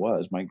shouldn't say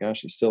was. My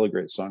gosh, he's still a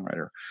great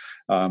songwriter.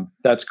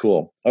 That's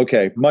cool.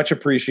 Okay, much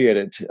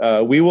appreciated.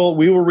 We will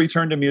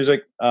return to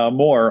music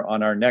more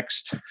on our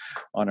next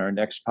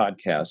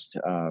podcast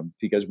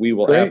because we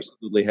will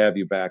absolutely have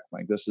you back,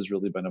 Mike. This has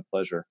really been a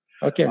pleasure.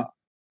 Okay.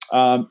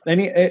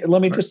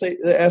 Let me just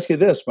ask you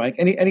this, Mike.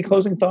 Any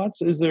closing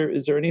thoughts? Is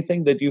there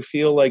anything that you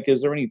feel like?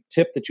 Is there any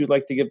tip that you'd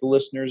like to give the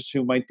listeners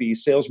who might be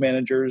sales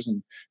managers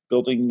and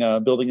building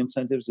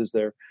incentives? Is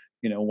there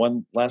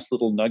one last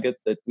little nugget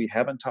that we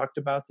haven't talked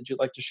about that you'd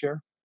like to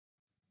share?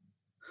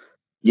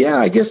 Yeah,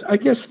 I guess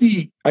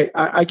the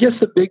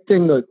big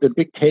thing, the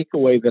big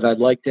takeaway that I'd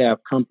like to have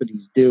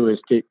companies do is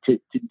to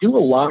do a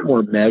lot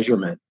more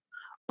measurement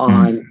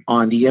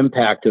on the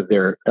impact of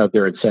their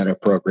incentive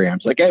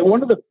programs. Like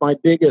one of my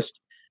biggest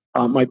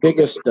things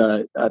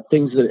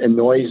that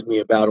annoys me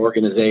about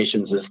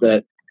organizations is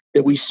that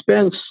we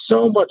spend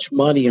so much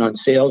money on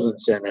sales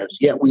incentives,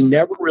 yet we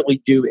never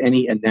really do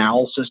any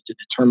analysis to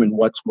determine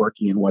what's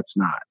working and what's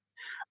not.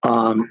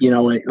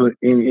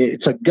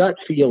 It's a gut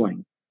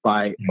feeling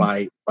by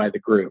the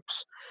groups.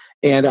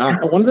 And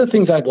one of the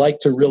things I'd like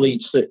to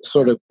really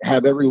sort of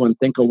have everyone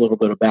think a little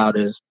bit about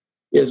is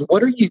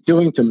what are you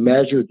doing to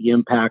measure the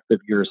impact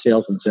of your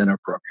sales incentive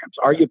programs?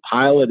 Are you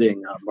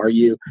piloting them? Are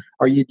you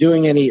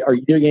doing any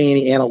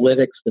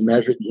analytics to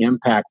measure the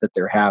impact that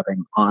they're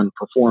having on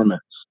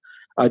performance?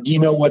 Do you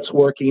know what's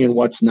working and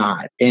what's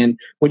not? And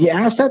when you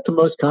ask that to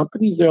most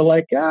companies, they're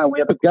like, we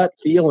have a gut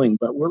feeling,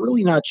 but we're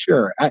really not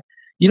sure.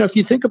 If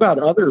you think about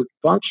other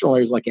functional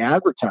areas like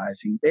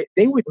advertising,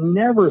 they would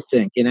never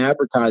think in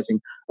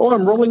advertising,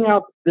 I'm rolling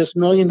out this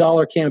 $1 million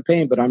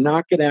campaign, but I'm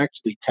not going to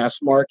actually test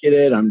market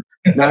it. I'm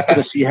not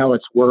going to see how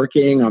it's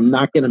working. I'm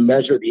not going to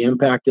measure the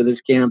impact of this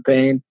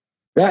campaign.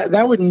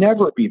 That would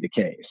never be the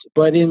case.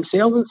 But in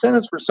sales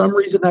incentives, for some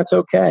reason, that's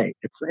okay.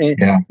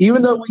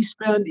 Even though we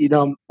spend,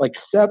 like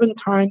 7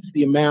 times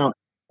the amount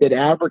that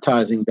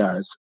advertising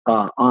does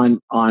on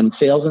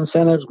sales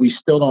incentives, we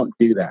still don't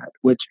do that,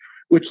 which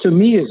to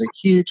me is a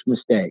huge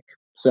mistake.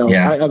 So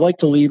I'd like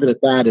to leave it at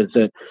that, is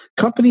that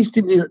companies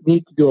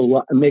need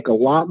to make a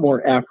lot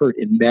more effort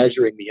in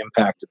measuring the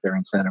impact of their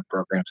incentive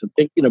programs and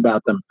thinking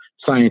about them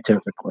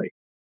scientifically.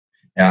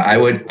 Yeah, I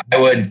would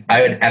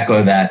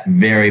echo that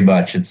very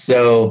much. It's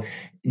so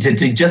to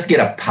just get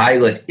a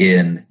pilot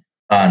in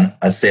on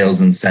a sales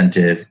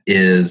incentive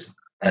is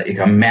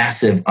a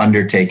massive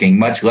undertaking,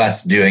 much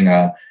less doing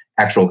a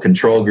actual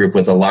control group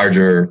with a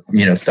larger,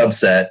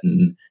 subset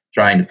and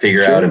trying to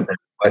figure out if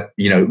but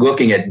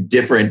looking at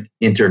different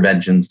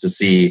interventions to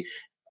see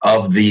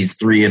of these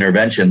 3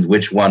 interventions,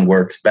 which one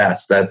works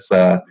best. That's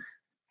an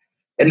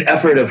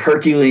effort of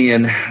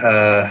Herculean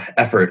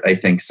effort, I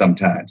think,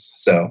 sometimes.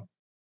 So,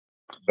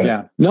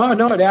 yeah, no,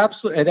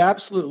 it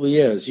absolutely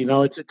is.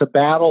 It's a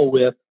battle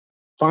with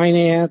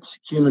finance,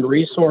 human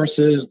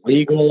resources,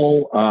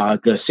 legal,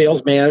 the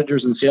sales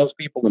managers and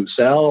salespeople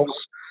themselves.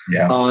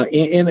 Yeah,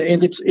 and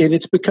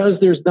it's because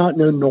there's no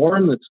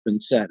norm that's been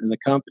set in the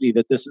company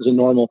that this is a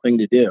normal thing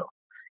to do.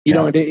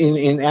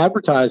 In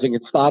advertising,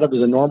 it's thought of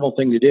as a normal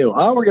thing to do.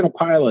 Oh, we're going to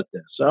pilot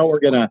this. Oh,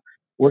 we're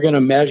going to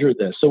measure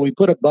this. So we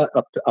put a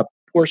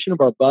portion of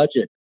our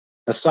budget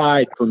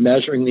aside for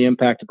measuring the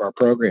impact of our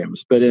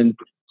programs. But in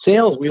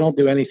sales, we don't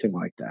do anything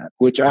like that,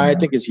 which I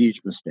think is a huge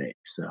mistake.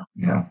 So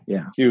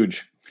yeah,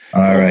 huge.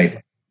 All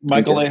right,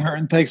 Michael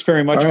Ahern, thanks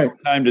very much for your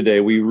time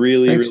today. We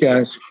really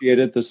appreciate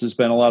it. This has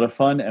been a lot of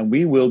fun, and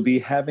we will be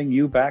having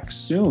you back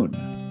soon.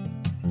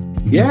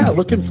 Yeah,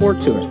 looking forward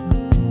to it.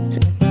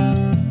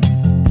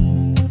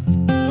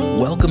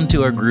 Welcome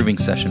to our grooving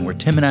session, where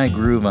Tim and I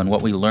groove on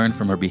what we learned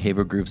from our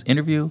Behavior Grooves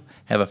interview,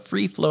 have a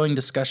free-flowing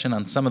discussion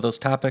on some of those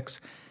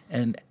topics,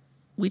 and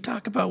we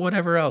talk about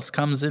whatever else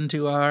comes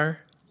into our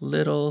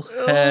little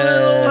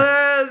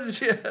heads.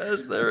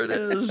 Yes, there it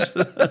is.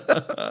 There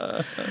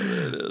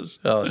it is.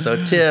 Oh,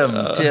 so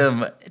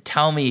Tim,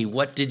 tell me,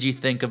 what did you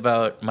think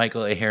about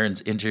Michael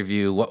Ahern's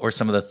interview? What were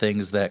some of the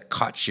things that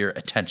caught your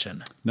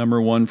attention?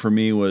 Number 1 for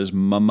me was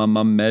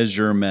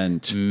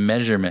measurement.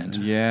 Measurement.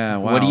 Yeah.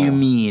 Wow. What do you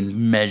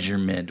mean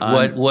measurement?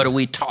 What are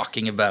we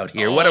talking about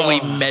here? What are we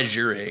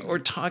measuring?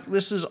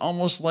 This is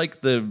almost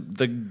like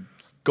the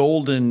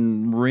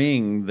golden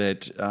ring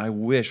that I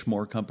wish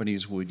more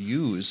companies would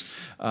use.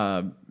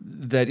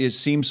 That it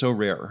seems so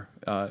rare.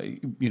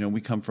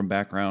 We come from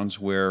backgrounds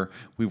where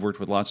we've worked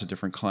with lots of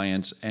different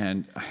clients,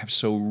 and I have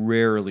so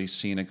rarely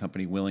seen a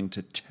company willing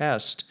to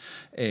test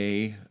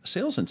a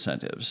sales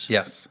incentives.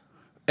 Yes.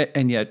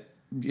 And yet,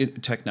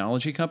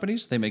 technology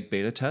companies, they make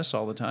beta tests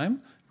all the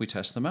time. We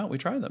test them out. We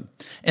try them.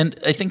 And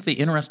I think the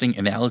interesting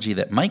analogy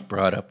that Mike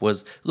brought up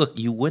was, look,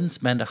 you wouldn't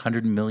spend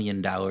 $100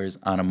 million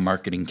on a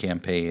marketing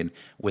campaign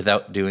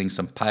without doing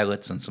some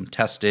pilots and some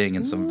testing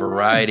and some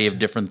variety of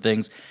different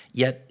things.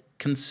 Yet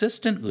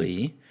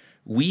consistently,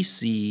 we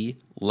see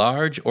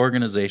large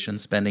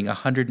organizations spending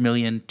 $100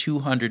 million,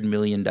 $200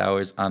 million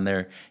on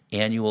their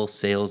annual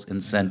sales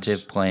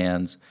incentive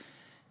plans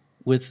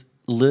with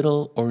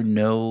little or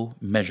no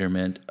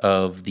measurement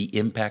of the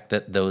impact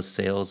that those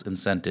sales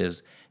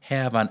incentives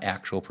have on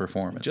actual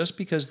performance. Just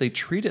because they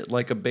treat it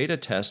like a beta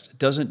test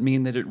doesn't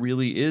mean that it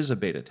really is a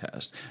beta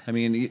test. I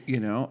mean,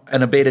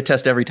 and a beta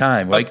test every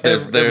time. Like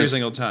every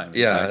single time.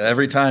 Yeah, exactly.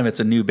 Every time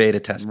it's a new beta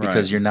test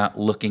because Right. you're not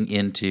looking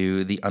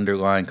into the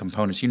underlying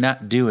components. You're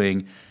not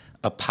doing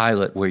a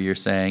pilot where you're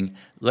saying,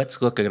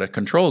 let's look at a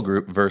control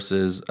group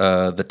versus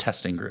the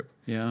testing group.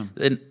 Yeah.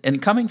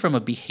 And coming from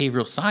a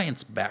behavioral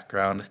science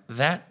background,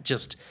 that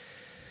just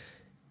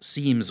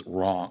seems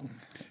wrong.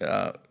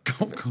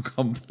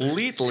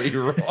 Completely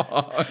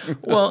wrong.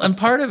 Well, and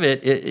part of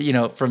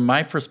it, from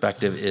my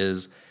perspective,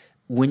 is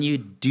when you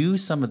do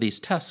some of these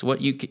tests,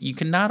 what you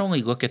can not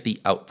only look at the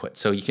output.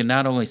 So you can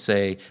not only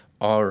say,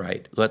 all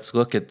right, let's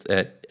look at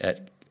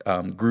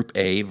group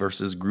A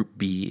versus group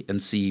B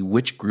and see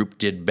which group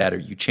did better.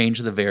 You change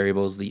the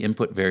variables, the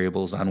input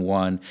variables on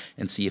one,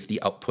 and see if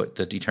the output,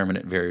 the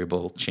determinant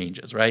variable,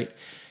 changes, right?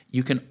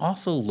 You can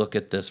also look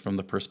at this from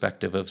the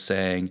perspective of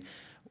saying,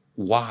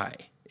 why?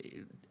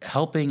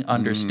 Helping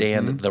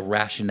understand the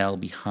rationale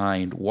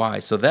behind why.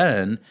 So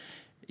then,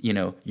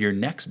 your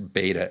next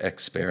beta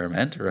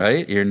experiment,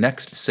 right? Your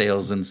next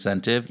sales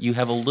incentive, you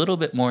have a little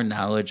bit more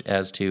knowledge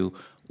as to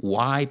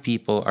why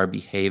people are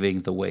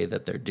behaving the way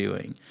that they're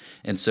doing.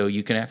 And so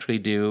you can actually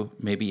do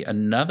maybe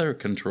another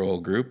control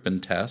group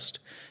and test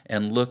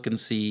and look and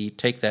see,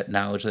 take that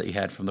knowledge that you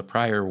had from the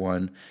prior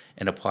one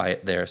and apply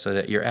it there so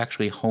that you're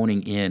actually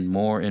honing in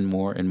more and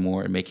more and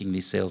more and making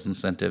these sales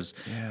incentives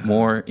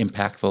more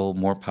impactful,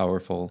 more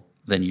powerful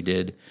than you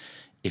did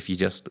if you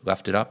just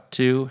left it up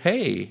to,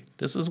 hey,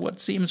 this is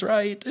what seems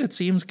right. It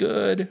seems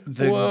good.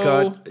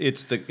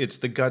 It's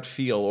the gut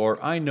feel,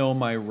 or I know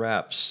my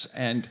reps.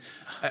 And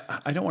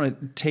I don't want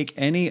to take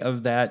any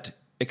of that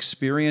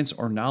experience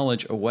or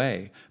knowledge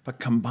away, but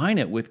combine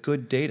it with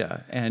good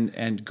data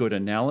and good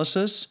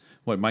analysis.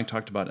 What Mike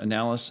talked about,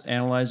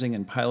 analyzing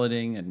and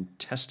piloting and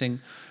testing.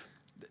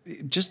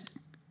 Just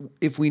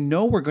if we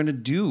know we're going to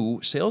do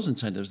sales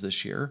incentives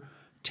this year,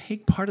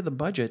 take part of the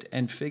budget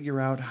and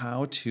figure out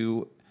how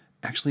to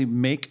actually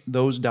make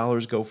those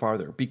dollars go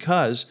farther.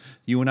 Because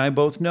you and I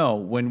both know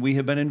when we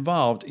have been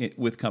involved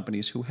with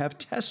companies who have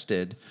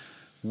tested,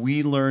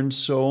 we learn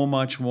so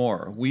much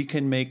more. We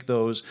can make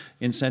those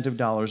incentive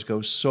dollars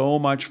go so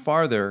much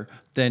farther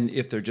than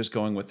if they're just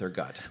going with their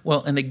gut.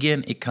 Well, and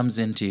again, it comes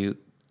into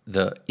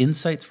the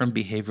insights from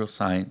behavioral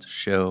science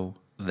show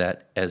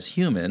that as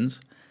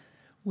humans,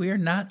 we are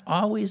not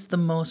always the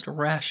most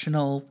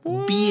rational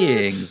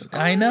beings.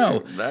 I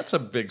know. That's a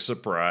big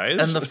surprise.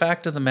 And the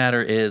fact of the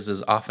matter is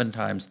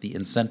oftentimes the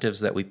incentives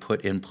that we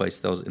put in place,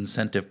 those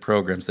incentive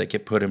programs that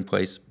get put in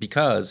place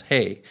because,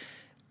 hey,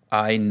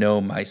 I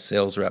know my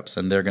sales reps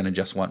and they're going to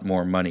just want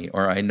more money.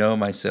 Or I know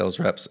my sales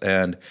reps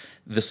and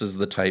this is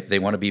the type, they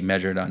want to be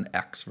measured on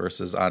X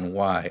versus on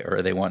Y.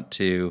 Or they want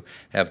to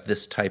have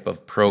this type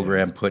of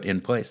program put in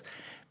place.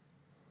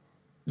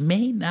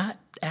 May not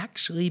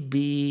actually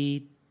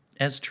be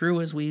as true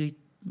as we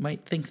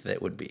might think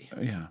that would be.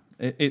 Yeah,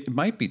 it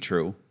might be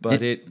true,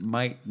 but it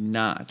might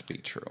not be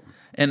true.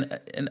 And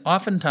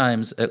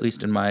oftentimes, at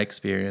least in my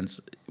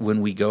experience,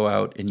 when we go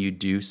out and you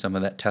do some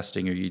of that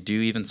testing or you do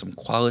even some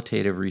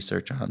qualitative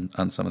research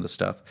on some of the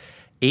stuff,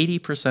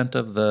 80%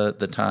 of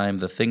the time,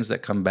 the things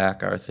that come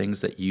back are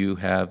things that you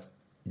have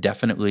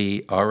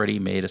definitely already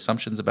made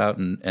assumptions about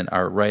and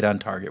are right on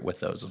target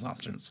with those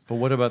assumptions. But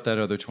what about that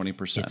other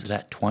 20%? It's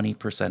that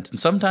 20%. And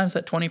sometimes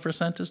that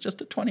 20% is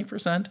just a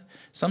 20%.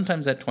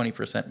 Sometimes that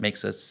 20%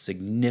 makes a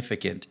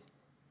significant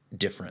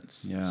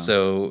difference. Yeah.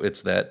 So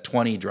it's that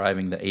 20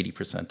 driving the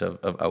 80%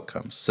 of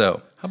outcomes.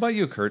 So how about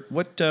you, Kurt?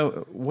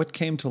 What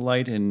came to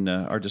light in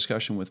our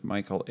discussion with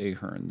Michael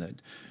Ahern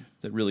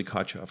that really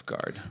caught you off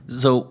guard?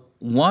 So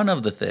one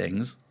of the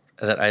things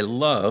that I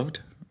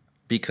loved,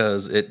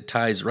 because it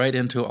ties right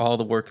into all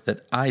the work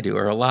that I do,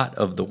 or a lot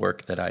of the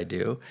work that I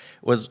do,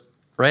 was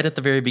right at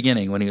the very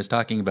beginning when he was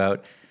talking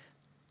about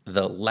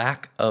the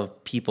lack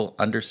of people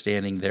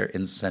understanding their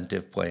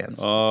incentive plans.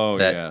 Oh,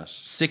 that yes.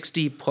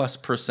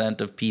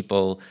 60+% of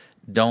people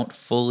don't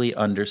fully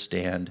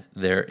understand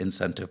their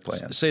incentive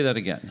plans. Say that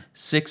again.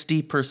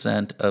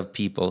 60% of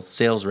people,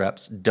 sales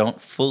reps,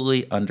 don't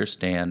fully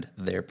understand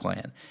their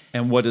plan.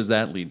 And what does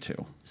that lead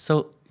to?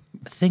 So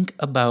think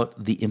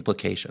about the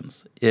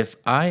implications. If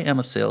I am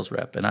a sales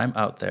rep and I'm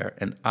out there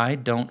and I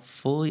don't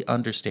fully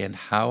understand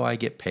how I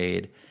get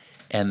paid,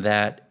 and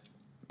that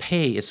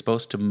pay is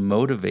supposed to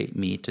motivate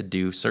me to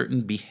do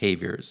certain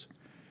behaviors.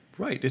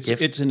 Right.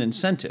 It's an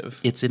incentive.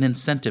 It's an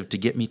incentive to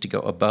get me to go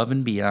above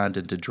and beyond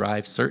and to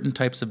drive certain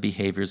types of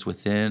behaviors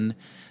within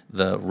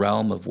the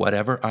realm of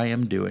whatever I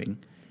am doing.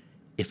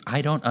 If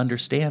I don't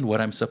understand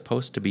what I'm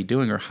supposed to be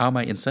doing or how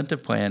my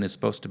incentive plan is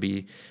supposed to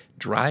be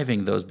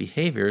driving those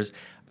behaviors,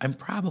 I'm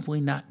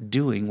probably not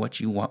doing what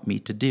you want me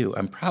to do.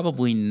 I'm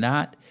probably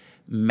not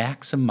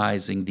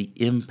maximizing the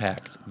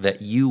impact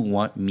that you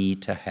want me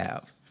to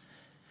have.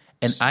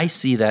 And I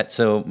see that.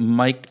 So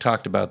Mike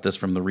talked about this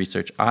from the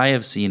research. I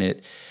have seen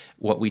it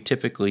what we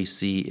typically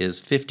see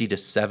is 50 to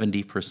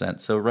 70%.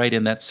 So right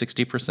in that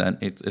 60%,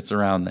 it's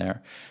around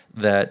there,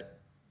 that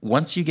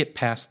once you get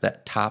past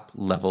that top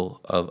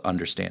level of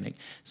understanding.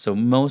 So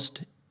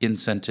most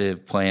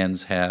incentive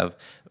plans have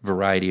a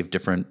variety of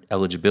different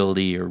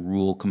eligibility or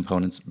rule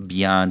components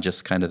beyond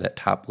just kind of that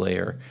top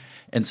layer.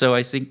 And so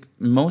I think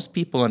most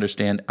people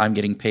understand I'm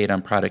getting paid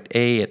on product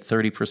A at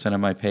 30% of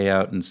my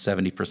payout and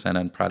 70%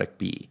 on product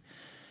B.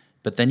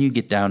 But then you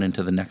get down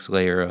into the next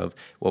layer of,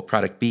 well,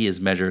 product B is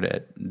measured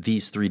at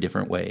these 3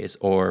 different ways,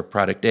 or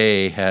product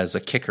A has a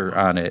kicker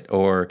on it,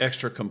 or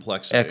extra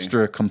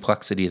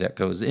complexity that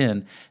goes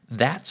in.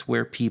 That's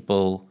where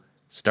people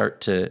start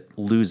to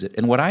lose it.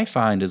 And what I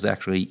find is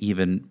actually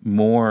even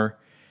more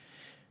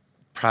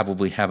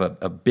probably have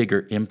a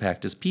bigger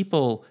impact is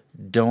people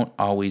don't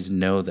always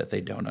know that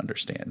they don't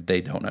understand.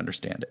 They don't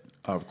understand it.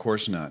 Of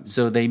course not.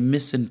 So they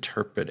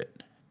misinterpret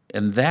it.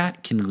 And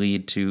that can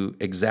lead to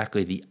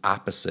exactly the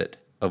opposite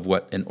of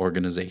what an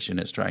organization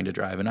is trying to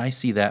drive. And I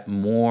see that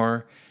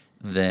more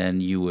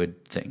than you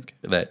would think,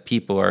 that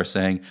people are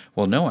saying,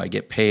 well, no, I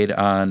get paid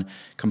on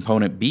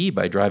component B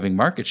by driving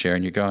market share.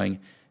 And you're going,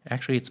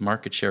 actually, it's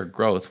market share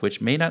growth, which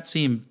may not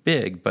seem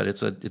big, but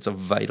it's a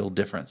vital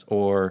difference.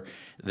 Or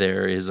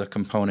there is a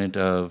component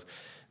of,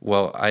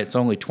 well, it's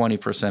only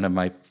 20% of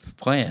my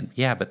plan.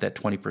 Yeah, but that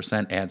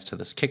 20% adds to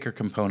this kicker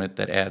component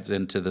that adds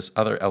into this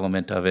other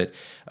element of it.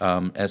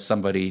 As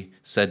somebody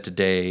said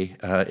today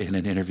in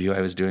an interview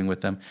I was doing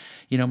with them,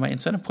 my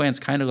incentive plan is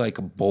kind of like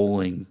a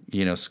bowling,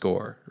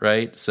 score,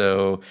 right?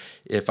 So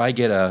if I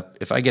get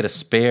a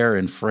spare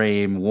in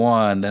frame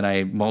 1, then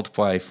I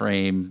multiply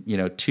frame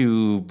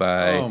 2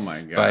 by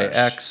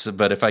X.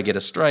 But if I get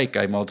a strike,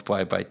 I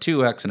multiply it by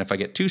 2X. And if I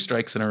get 2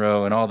 strikes in a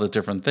row and all the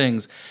different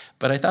things.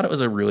 But I thought it was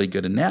a really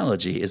good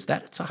analogy, is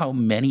that's how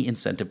many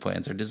incentive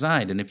plans are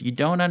designed. And if you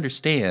don't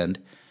understand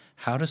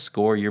how to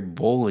score your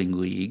bowling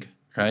league,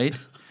 right,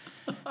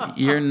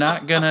 you're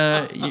not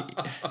gonna.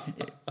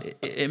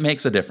 It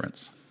makes a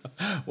difference.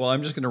 Well,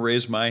 I'm just going to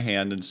raise my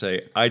hand and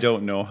say, I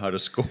don't know how to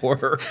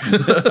score.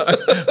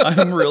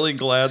 I'm really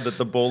glad that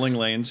the bowling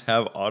lanes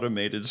have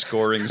automated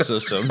scoring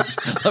systems.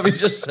 Let me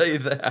just say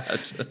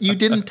that. You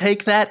didn't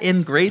take that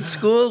in grade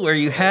school where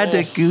you had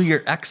to do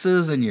your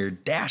X's and your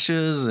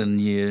dashes and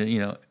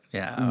yeah.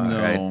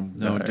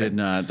 No, did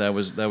not. That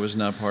was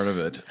not part of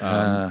it.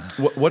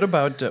 What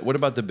about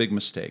the big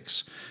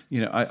mistakes?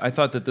 I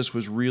thought that this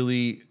was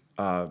really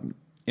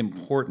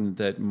important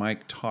that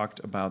Mike talked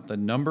about the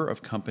number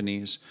of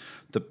companies,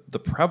 the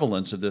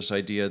prevalence of this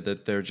idea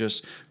that they're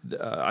just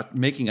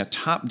making a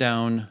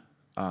top-down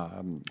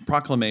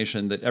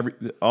proclamation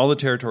that all the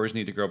territories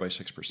need to grow by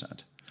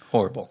 6%.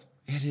 Horrible.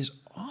 It is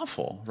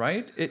awful,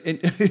 right?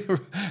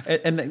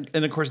 And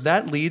of course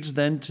that leads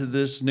then to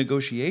this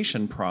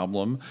negotiation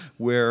problem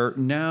where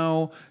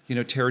now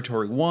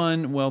territory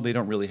 1, well, they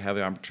don't really have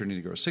the opportunity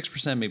to grow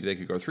 6%. Maybe they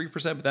could grow 3%,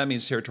 but that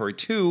means territory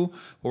 2, well,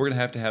 we're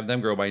going to have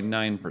them grow by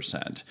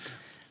 9%.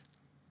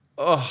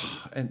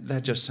 Oh, and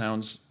that just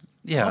sounds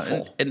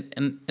awful.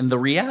 And the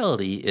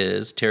reality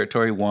is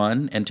territory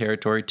 1 and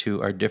territory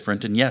 2 are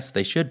different, and yes,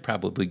 they should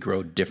probably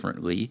grow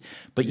differently,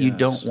 but you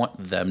don't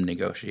want them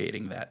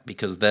negotiating that,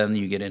 because then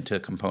you get into a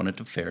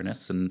component of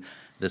fairness and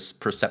this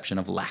perception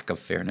of lack of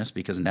fairness,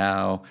 because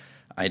now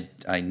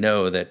I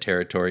know that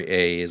territory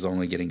A is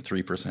only getting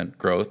 3%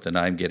 growth and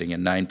I'm getting a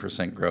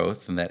 9%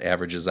 growth, and that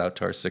averages out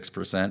to our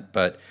 6%,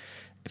 but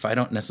if I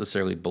don't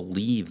necessarily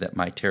believe that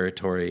my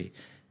territory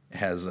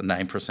has a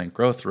 9%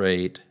 growth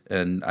rate,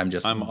 and I'm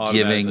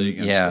giving,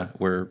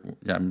 we're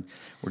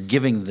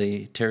giving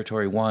the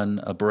territory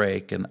 1 a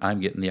break, and I'm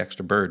getting the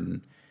extra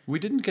burden. We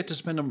didn't get to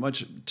spend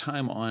much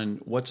time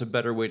on what's a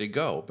better way to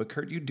go, but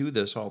Kurt, you do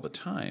this all the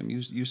time.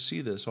 You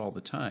see this all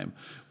the time.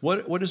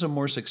 What is a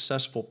more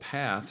successful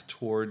path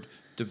toward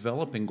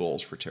developing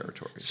goals for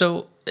territories?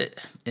 So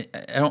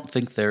I don't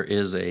think there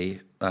is a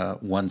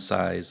one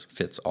size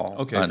fits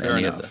all on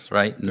any of this,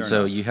 right? And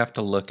so you have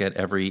to look at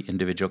every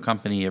individual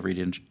company,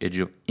 every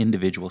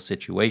individual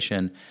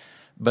situation.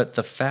 But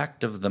the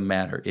fact of the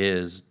matter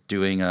is,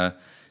 doing a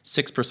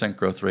 6%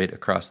 growth rate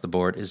across the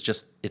board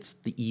is it's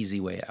the easy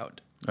way out,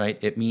 right?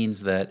 It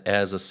means that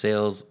as a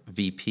sales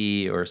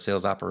VP or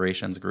sales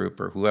operations group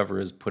or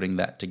whoever is putting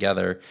that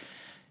together,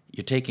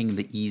 you're taking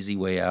the easy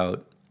way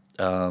out.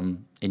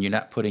 And you're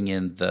not putting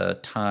in the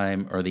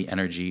time or the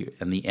energy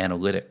and the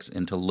analytics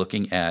into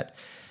looking at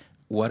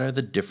what are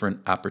the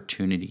different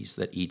opportunities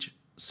that each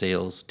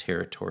sales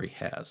territory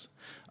has.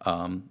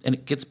 And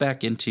it gets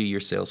back into your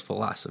sales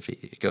philosophy.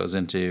 It goes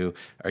into,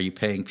 are you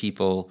paying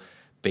people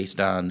based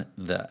on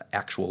the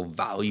actual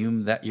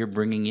volume that you're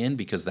bringing in,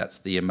 because that's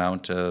the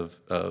amount of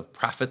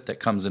profit that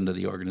comes into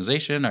the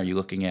organization? Are you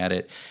looking at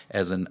it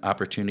as an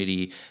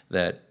opportunity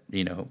that,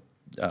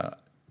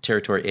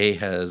 territory A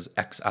has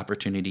X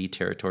opportunity,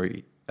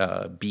 territory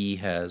B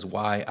has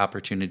Y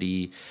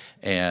opportunity,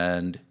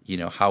 and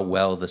how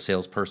well the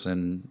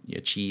salesperson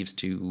achieves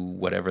to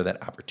whatever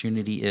that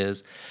opportunity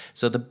is.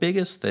 So the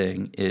biggest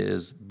thing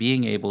is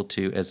being able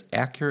to, as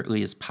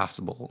accurately as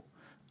possible,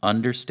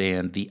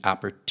 understand the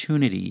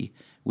opportunity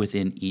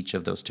within each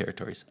of those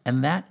territories.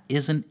 And that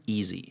isn't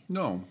easy.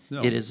 No.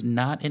 It is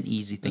not an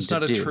easy thing to do.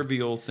 It's not a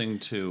trivial thing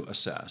to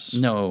assess.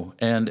 No.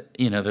 And,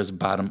 there's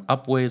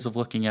bottom-up ways of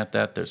looking at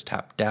that. There's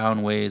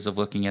top-down ways of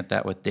looking at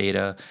that with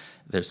data.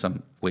 There's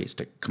some ways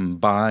to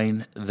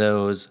combine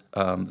those.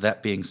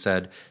 That being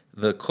said,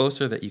 the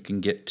closer that you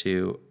can get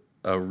to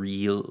a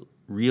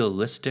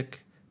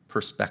realistic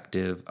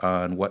perspective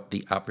on what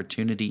the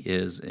opportunity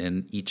is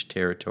in each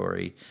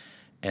territory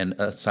and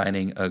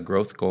assigning a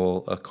growth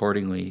goal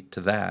accordingly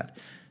to that,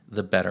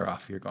 the better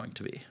off you're going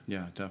to be.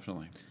 Yeah,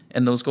 definitely.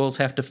 And those goals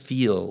have to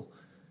feel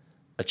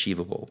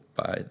achievable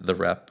by the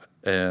rep.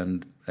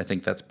 And I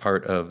think that's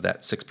part of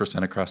that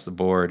 6% across the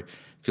board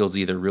feels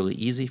either really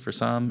easy for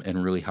some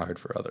and really hard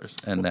for others.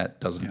 And that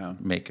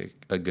doesn't make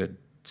a good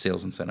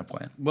sales incentive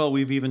plan. Well,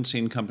 we've even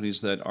seen companies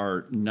that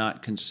are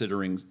not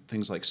considering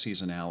things like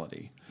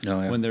seasonality.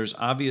 Oh, yeah. When there's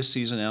obvious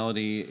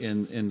seasonality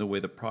in the way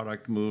the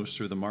product moves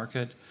through the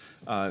market,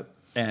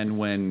 and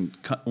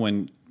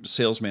when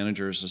sales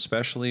managers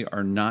especially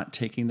are not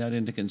taking that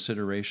into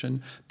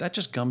consideration, that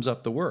just gums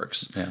up the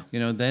works.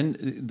 Yeah.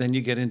 Then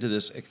you get into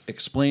this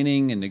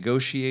explaining and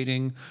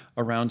negotiating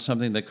around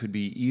something that could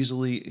be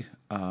easily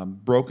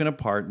broken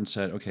apart and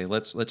said, okay,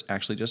 let's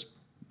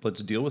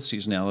deal with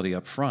seasonality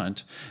up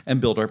front and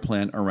build our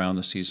plan around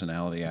the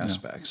seasonality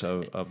aspects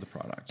of the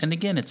product. And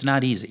again, it's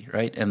not easy,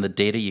 right? And the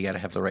data, you got to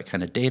have the right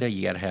kind of data.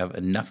 You got to have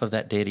enough of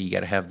that data. You got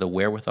to have the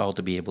wherewithal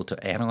to be able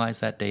to analyze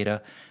that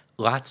data.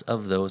 Lots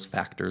of those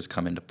factors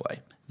come into play.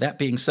 That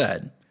being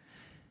said,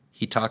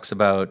 he talks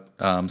about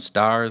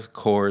stars,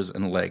 cores,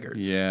 and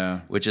laggards,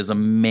 which is a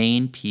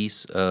main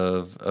piece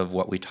of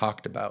what we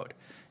talked about.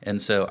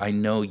 And so I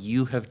know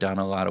you have done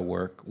a lot of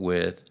work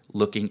with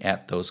looking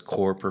at those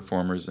core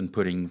performers and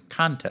putting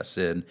contests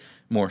in,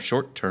 more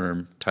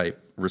short-term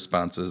type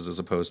responses as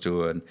opposed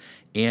to an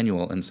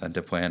annual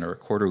incentive plan or a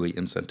quarterly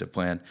incentive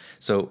plan.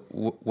 So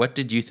what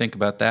did you think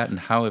about that, and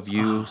how have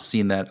you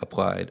seen that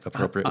applied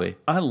appropriately?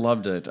 I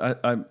loved it.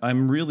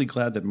 I'm really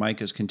glad that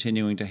Mike is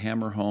continuing to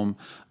hammer home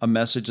a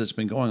message that's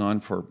been going on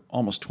for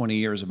almost 20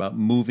 years about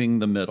moving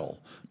the middle.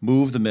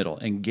 Move the middle,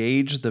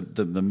 engage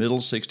the middle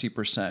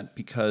 60%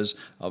 because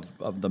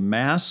of the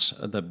mass,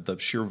 the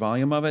sheer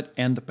volume of it,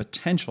 and the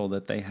potential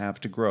that they have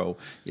to grow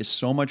is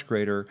so much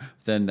greater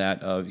than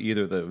that of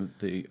either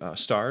the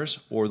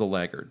stars or the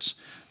laggards.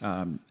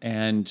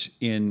 And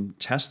in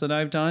tests that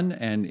I've done,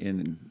 and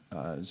in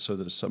so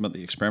that some of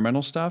the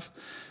experimental stuff,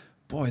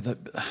 boy,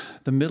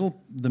 the middle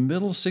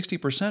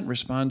 60%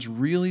 responds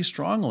really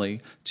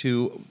strongly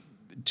to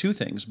two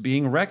things: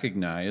 being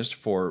recognized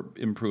for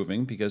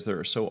improving because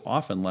they're so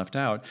often left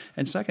out,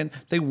 and second,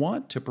 they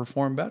want to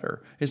perform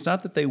better. It's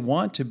not that they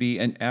want to be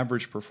an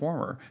average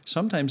performer.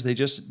 Sometimes they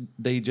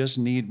just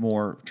need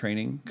more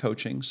training,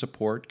 coaching,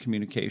 support,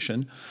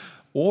 communication,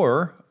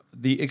 or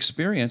the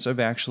experience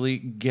of actually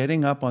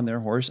getting up on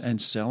their horse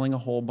and selling a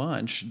whole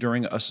bunch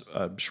during a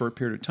short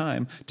period of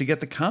time to get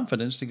the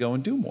confidence to go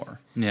and do more.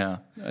 Yeah.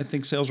 I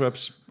think sales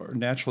reps are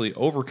naturally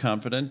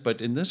overconfident,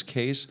 but in this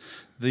case,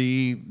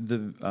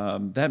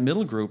 that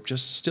middle group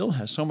just still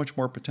has so much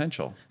more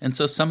potential. And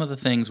so some of the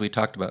things we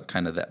talked about,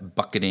 kind of that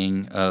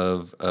bucketing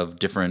of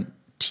different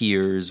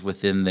tiers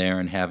within there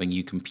and having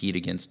you compete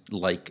against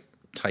like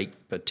type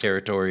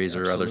territories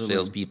or other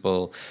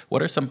salespeople.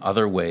 What are some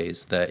other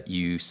ways that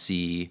you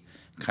see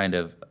kind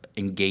of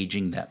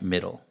engaging that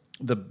middle?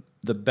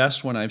 The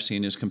best one I've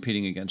seen is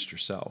competing against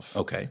yourself.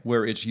 Okay.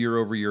 Where it's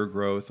year-over-year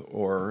growth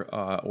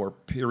or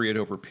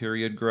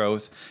period-over-period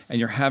growth, and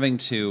you're having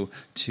to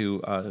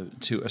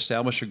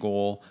establish a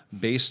goal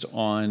based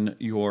on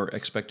your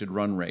expected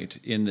run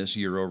rate in this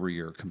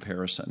year-over-year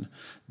comparison.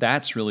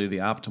 That's really the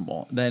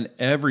optimal. Then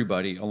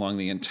everybody along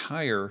the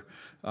entire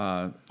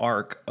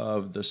arc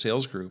of the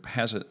sales group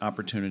has an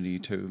opportunity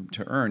to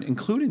earn,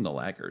 including the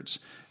laggards.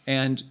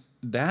 And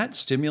that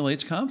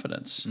stimulates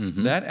confidence.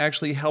 Mm-hmm. That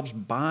actually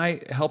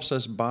helps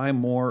us buy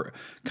more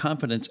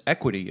confidence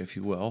equity, if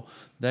you will,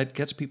 that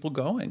gets people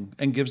going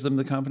and gives them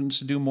the confidence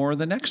to do more in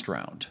the next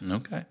round.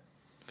 Okay.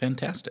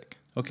 Fantastic.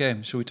 Okay,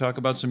 should we talk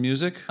about some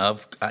music?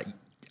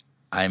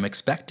 I'm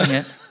expecting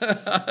it.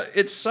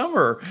 It's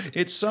summer.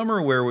 It's summer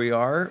where we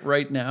are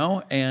right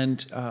now,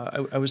 and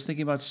I was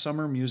thinking about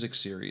summer music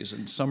series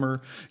and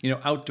summer,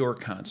 outdoor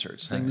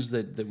concerts, things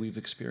that we've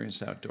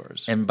experienced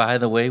outdoors. And by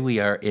the way, we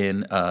are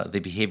in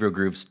the Behavioral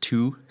Grooves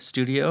 2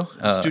 studio.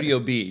 Studio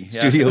B.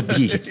 Studio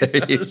B.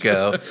 There you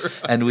go.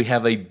 And we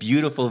have a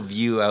beautiful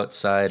view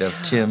outside of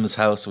Tim's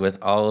house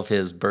with all of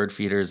his bird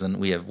feeders, and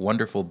we have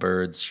wonderful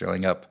birds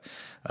showing up.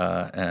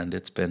 And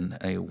it's been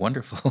a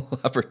wonderful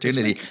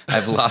opportunity.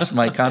 I've lost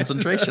my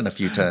concentration a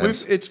few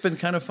times. It's been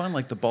kind of fun,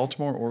 like the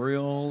Baltimore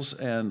Orioles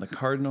and the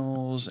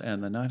Cardinals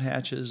and the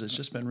Nuthatches. It's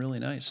just been really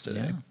nice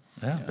today.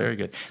 Yeah, very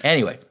good.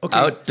 Anyway,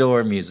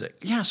 outdoor music.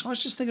 Yeah, so I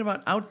was just thinking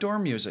about outdoor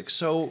music.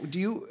 So do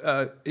you,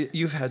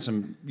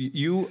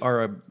 you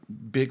are a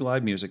big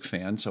live music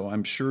fan, so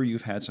I'm sure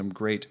you've had some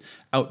great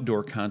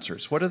outdoor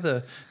concerts. What are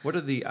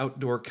the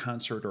outdoor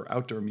concert or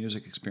outdoor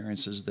music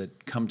experiences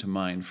that come to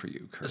mind for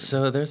you, Kurt?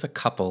 So there's a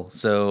couple.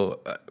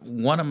 So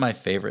one of my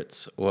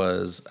favorites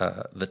was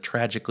the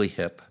Tragically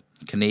Hip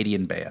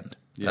Canadian band,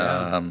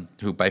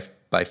 who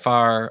by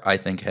far, I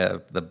think,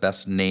 have the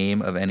best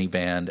name of any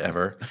band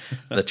ever,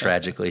 the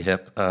Tragically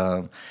Hip.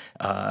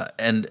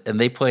 And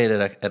they played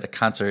at a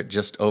concert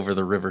just over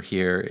the river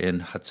here in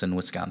Hudson,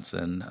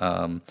 Wisconsin.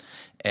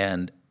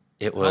 And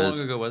it was... How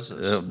long ago was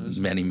this?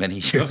 Many, many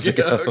years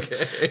ago.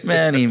 Okay.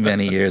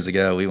 Many years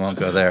ago. We won't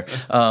go there.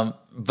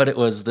 But it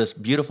was this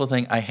beautiful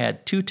thing. I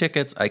had 2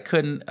 tickets.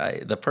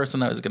 The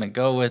person I was going to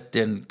go with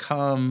didn't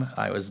come.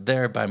 I was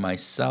there by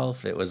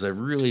myself. It was a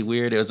really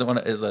weird. It was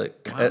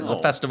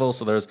a festival,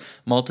 so there was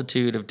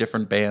multitude of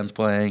different bands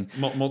playing.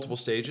 Multiple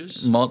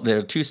stages. There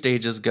were 2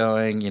 stages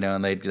going,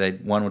 and they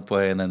one would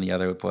play and then the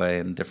other would play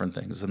and different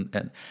things.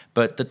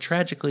 But the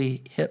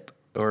Tragically Hip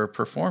were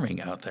performing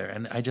out there,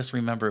 and I just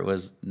remember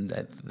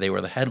they were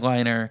the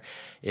headliner.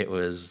 It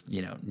was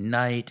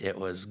night. It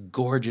was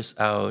gorgeous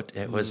out.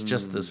 It was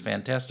just this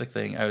fantastic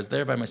thing. I was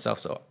there by myself,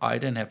 so I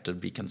didn't have to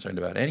be concerned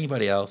about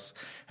anybody else.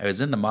 I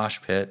was in the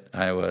mosh pit.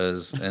 I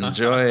was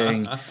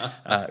enjoying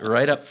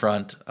right up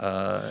front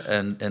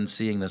and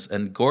seeing this.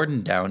 And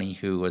Gordon Downey,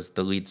 who was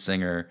the lead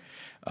singer,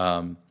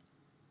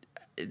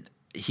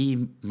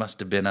 he must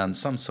have been on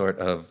some sort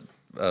of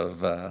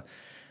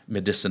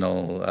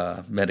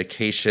medicinal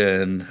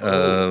medication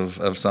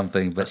of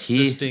something, but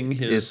assisting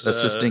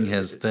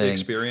his thing.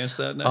 Experience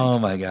that night. Oh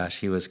my gosh,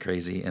 he was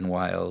crazy and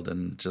wild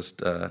and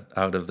just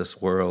out of this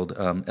world.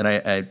 And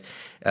I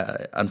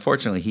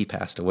unfortunately, he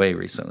passed away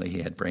recently.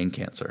 He had brain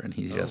cancer, and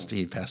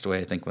he passed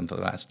away, I think, within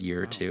the last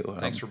year or two.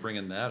 Thanks for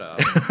bringing that up.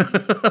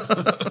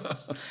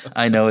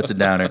 I know it's a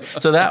downer.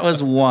 So that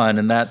was one,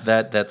 and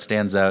that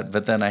stands out.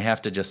 But then I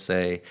have to just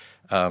say,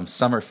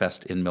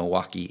 Summerfest in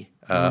Milwaukee.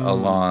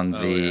 Along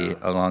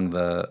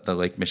the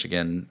Lake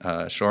Michigan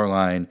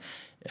shoreline,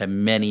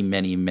 and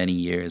many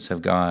years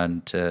have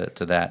gone to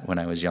that when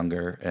I was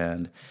younger,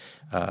 and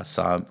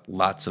saw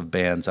lots of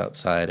bands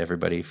outside.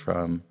 Everybody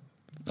from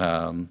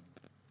the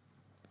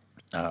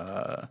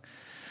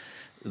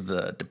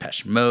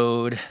Depeche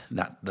Mode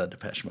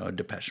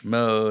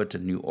to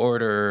New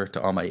Order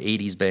to all my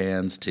 '80s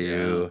bands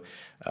to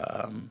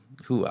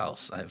who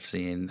else I've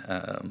seen,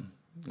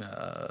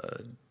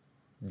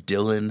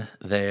 Dylan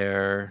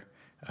there.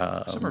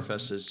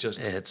 Summerfest is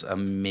it's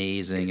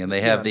amazing, and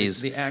they have these.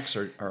 The acts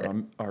are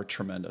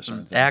tremendous,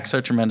 aren't they? Acts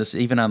are tremendous.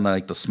 Even on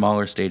the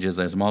smaller stages,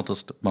 there's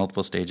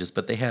multiple stages.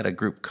 But they had a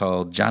group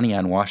called Johnny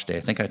on Wash Day. I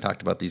think I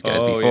talked about these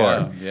guys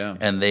before. Yeah.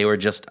 And they were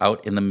just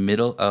out in the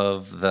middle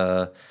of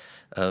the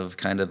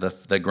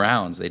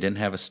grounds. They didn't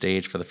have a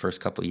stage for the first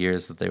couple of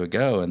years that they would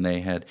go, and they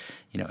had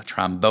a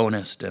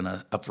trombonist and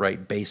an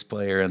upright bass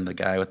player and the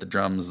guy with the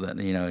drums that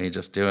he's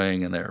just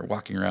doing, and they're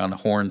walking around the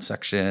horn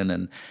section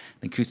and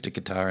an acoustic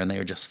guitar, and they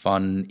were just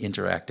fun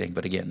interacting.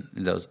 But again,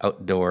 those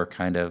outdoor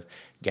kind of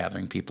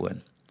gathering people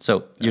in.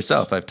 So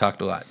yourself, I've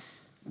talked a lot.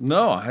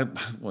 No,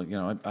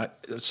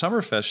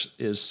 Summerfest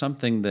is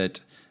something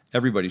that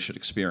everybody should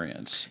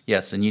experience.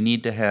 Yes, and you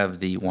need to have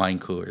the wine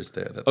coolers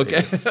there.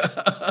 Okay.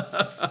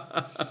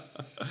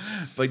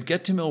 But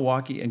get to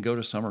Milwaukee and go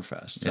to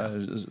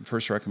Summerfest.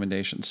 First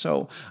recommendation.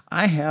 So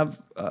I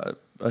have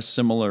a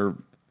similar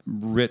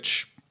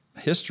rich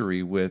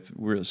history with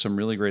some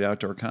really great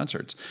outdoor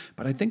concerts.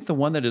 But I think the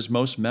one that is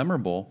most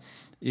memorable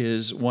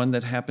is one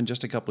that happened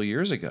just a couple of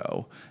years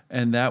ago,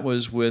 and that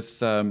was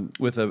with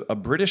a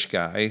British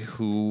guy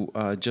who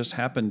just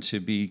happened to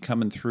be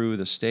coming through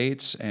the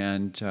States,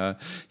 and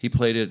he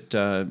played at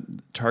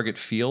Target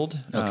Field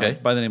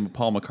by the name of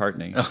Paul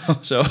McCartney.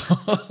 So,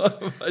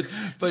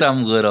 but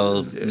some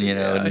little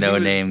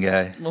no-name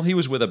guy. Well, he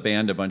was with a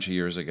band a bunch of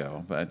years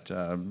ago, but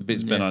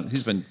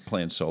he's been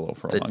playing solo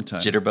for a long time.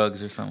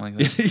 Jitterbugs or something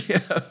like that.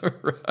 Yeah,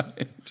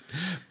 right.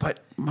 But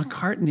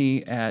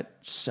McCartney, at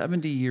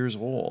 70 years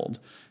old,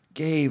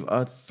 gave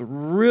a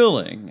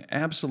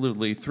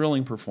absolutely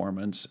thrilling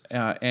performance,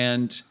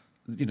 and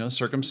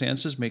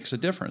circumstances makes a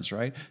difference,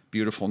 right?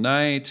 Beautiful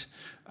night,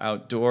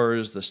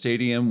 outdoors, the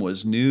stadium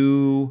was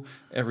new,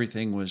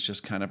 everything was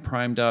just kind of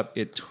primed up.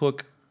 It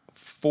took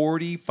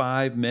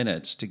 45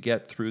 minutes to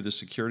get through the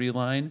security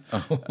line,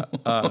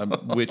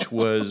 which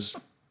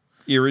was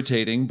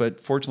irritating, but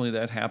fortunately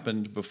that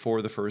happened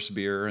before the first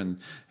beer, and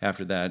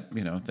after that,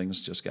 things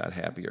just got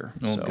happier.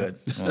 Good.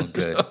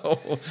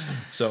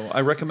 So I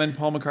recommend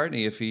Paul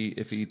McCartney if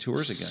he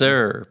tours again.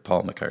 Sir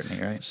Paul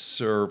McCartney, right?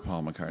 Sir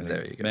Paul McCartney.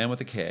 There you go. Man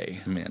with a K.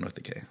 Man with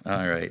a K.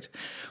 All right.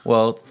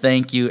 Well,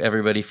 thank you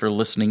everybody for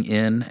listening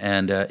in,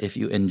 and if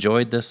you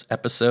enjoyed this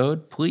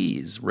episode,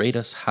 please rate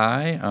us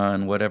high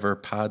on whatever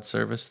pod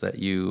service that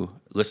you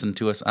listen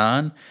to us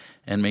on,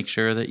 and make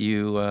sure that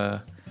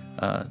you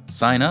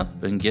sign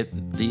up and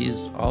get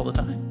these all the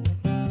time.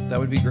 That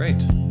would be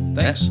great.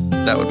 Thanks.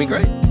 That would be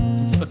great.